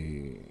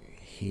to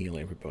heal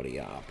everybody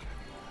up.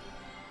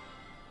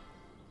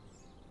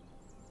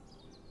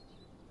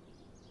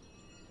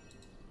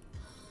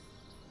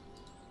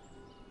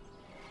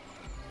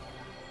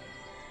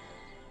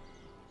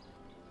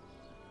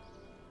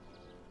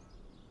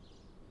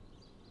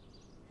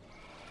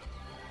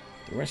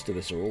 The rest of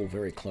us are all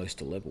very close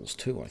to levels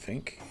 2, I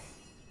think.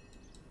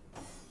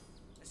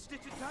 A stitch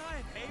of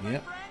time, hey, my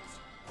Yep. friends?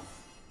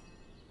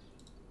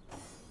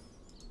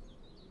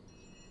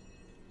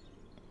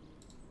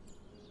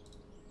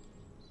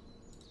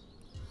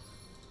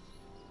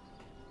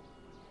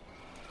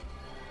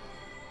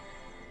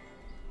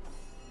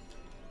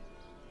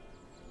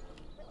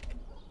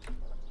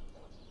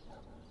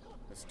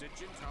 A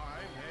stitch in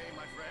time, hey,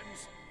 my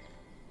friends?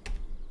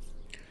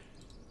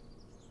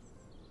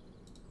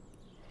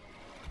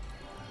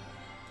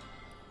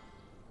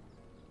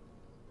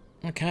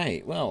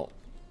 Okay, well,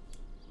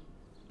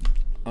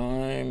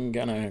 I'm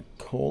gonna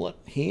call it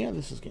here.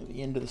 This is going to be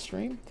the end of the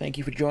stream. Thank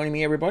you for joining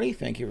me, everybody.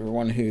 Thank you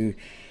everyone who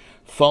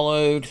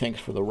followed.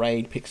 Thanks for the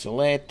raid,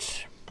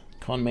 Pixelette.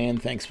 Conman,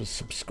 thanks for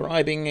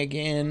subscribing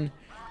again.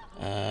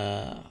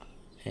 And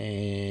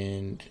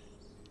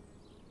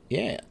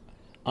yeah,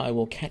 I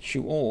will catch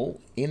you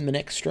all in the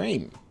next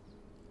stream.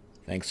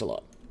 Thanks a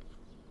lot.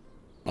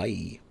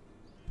 Bye.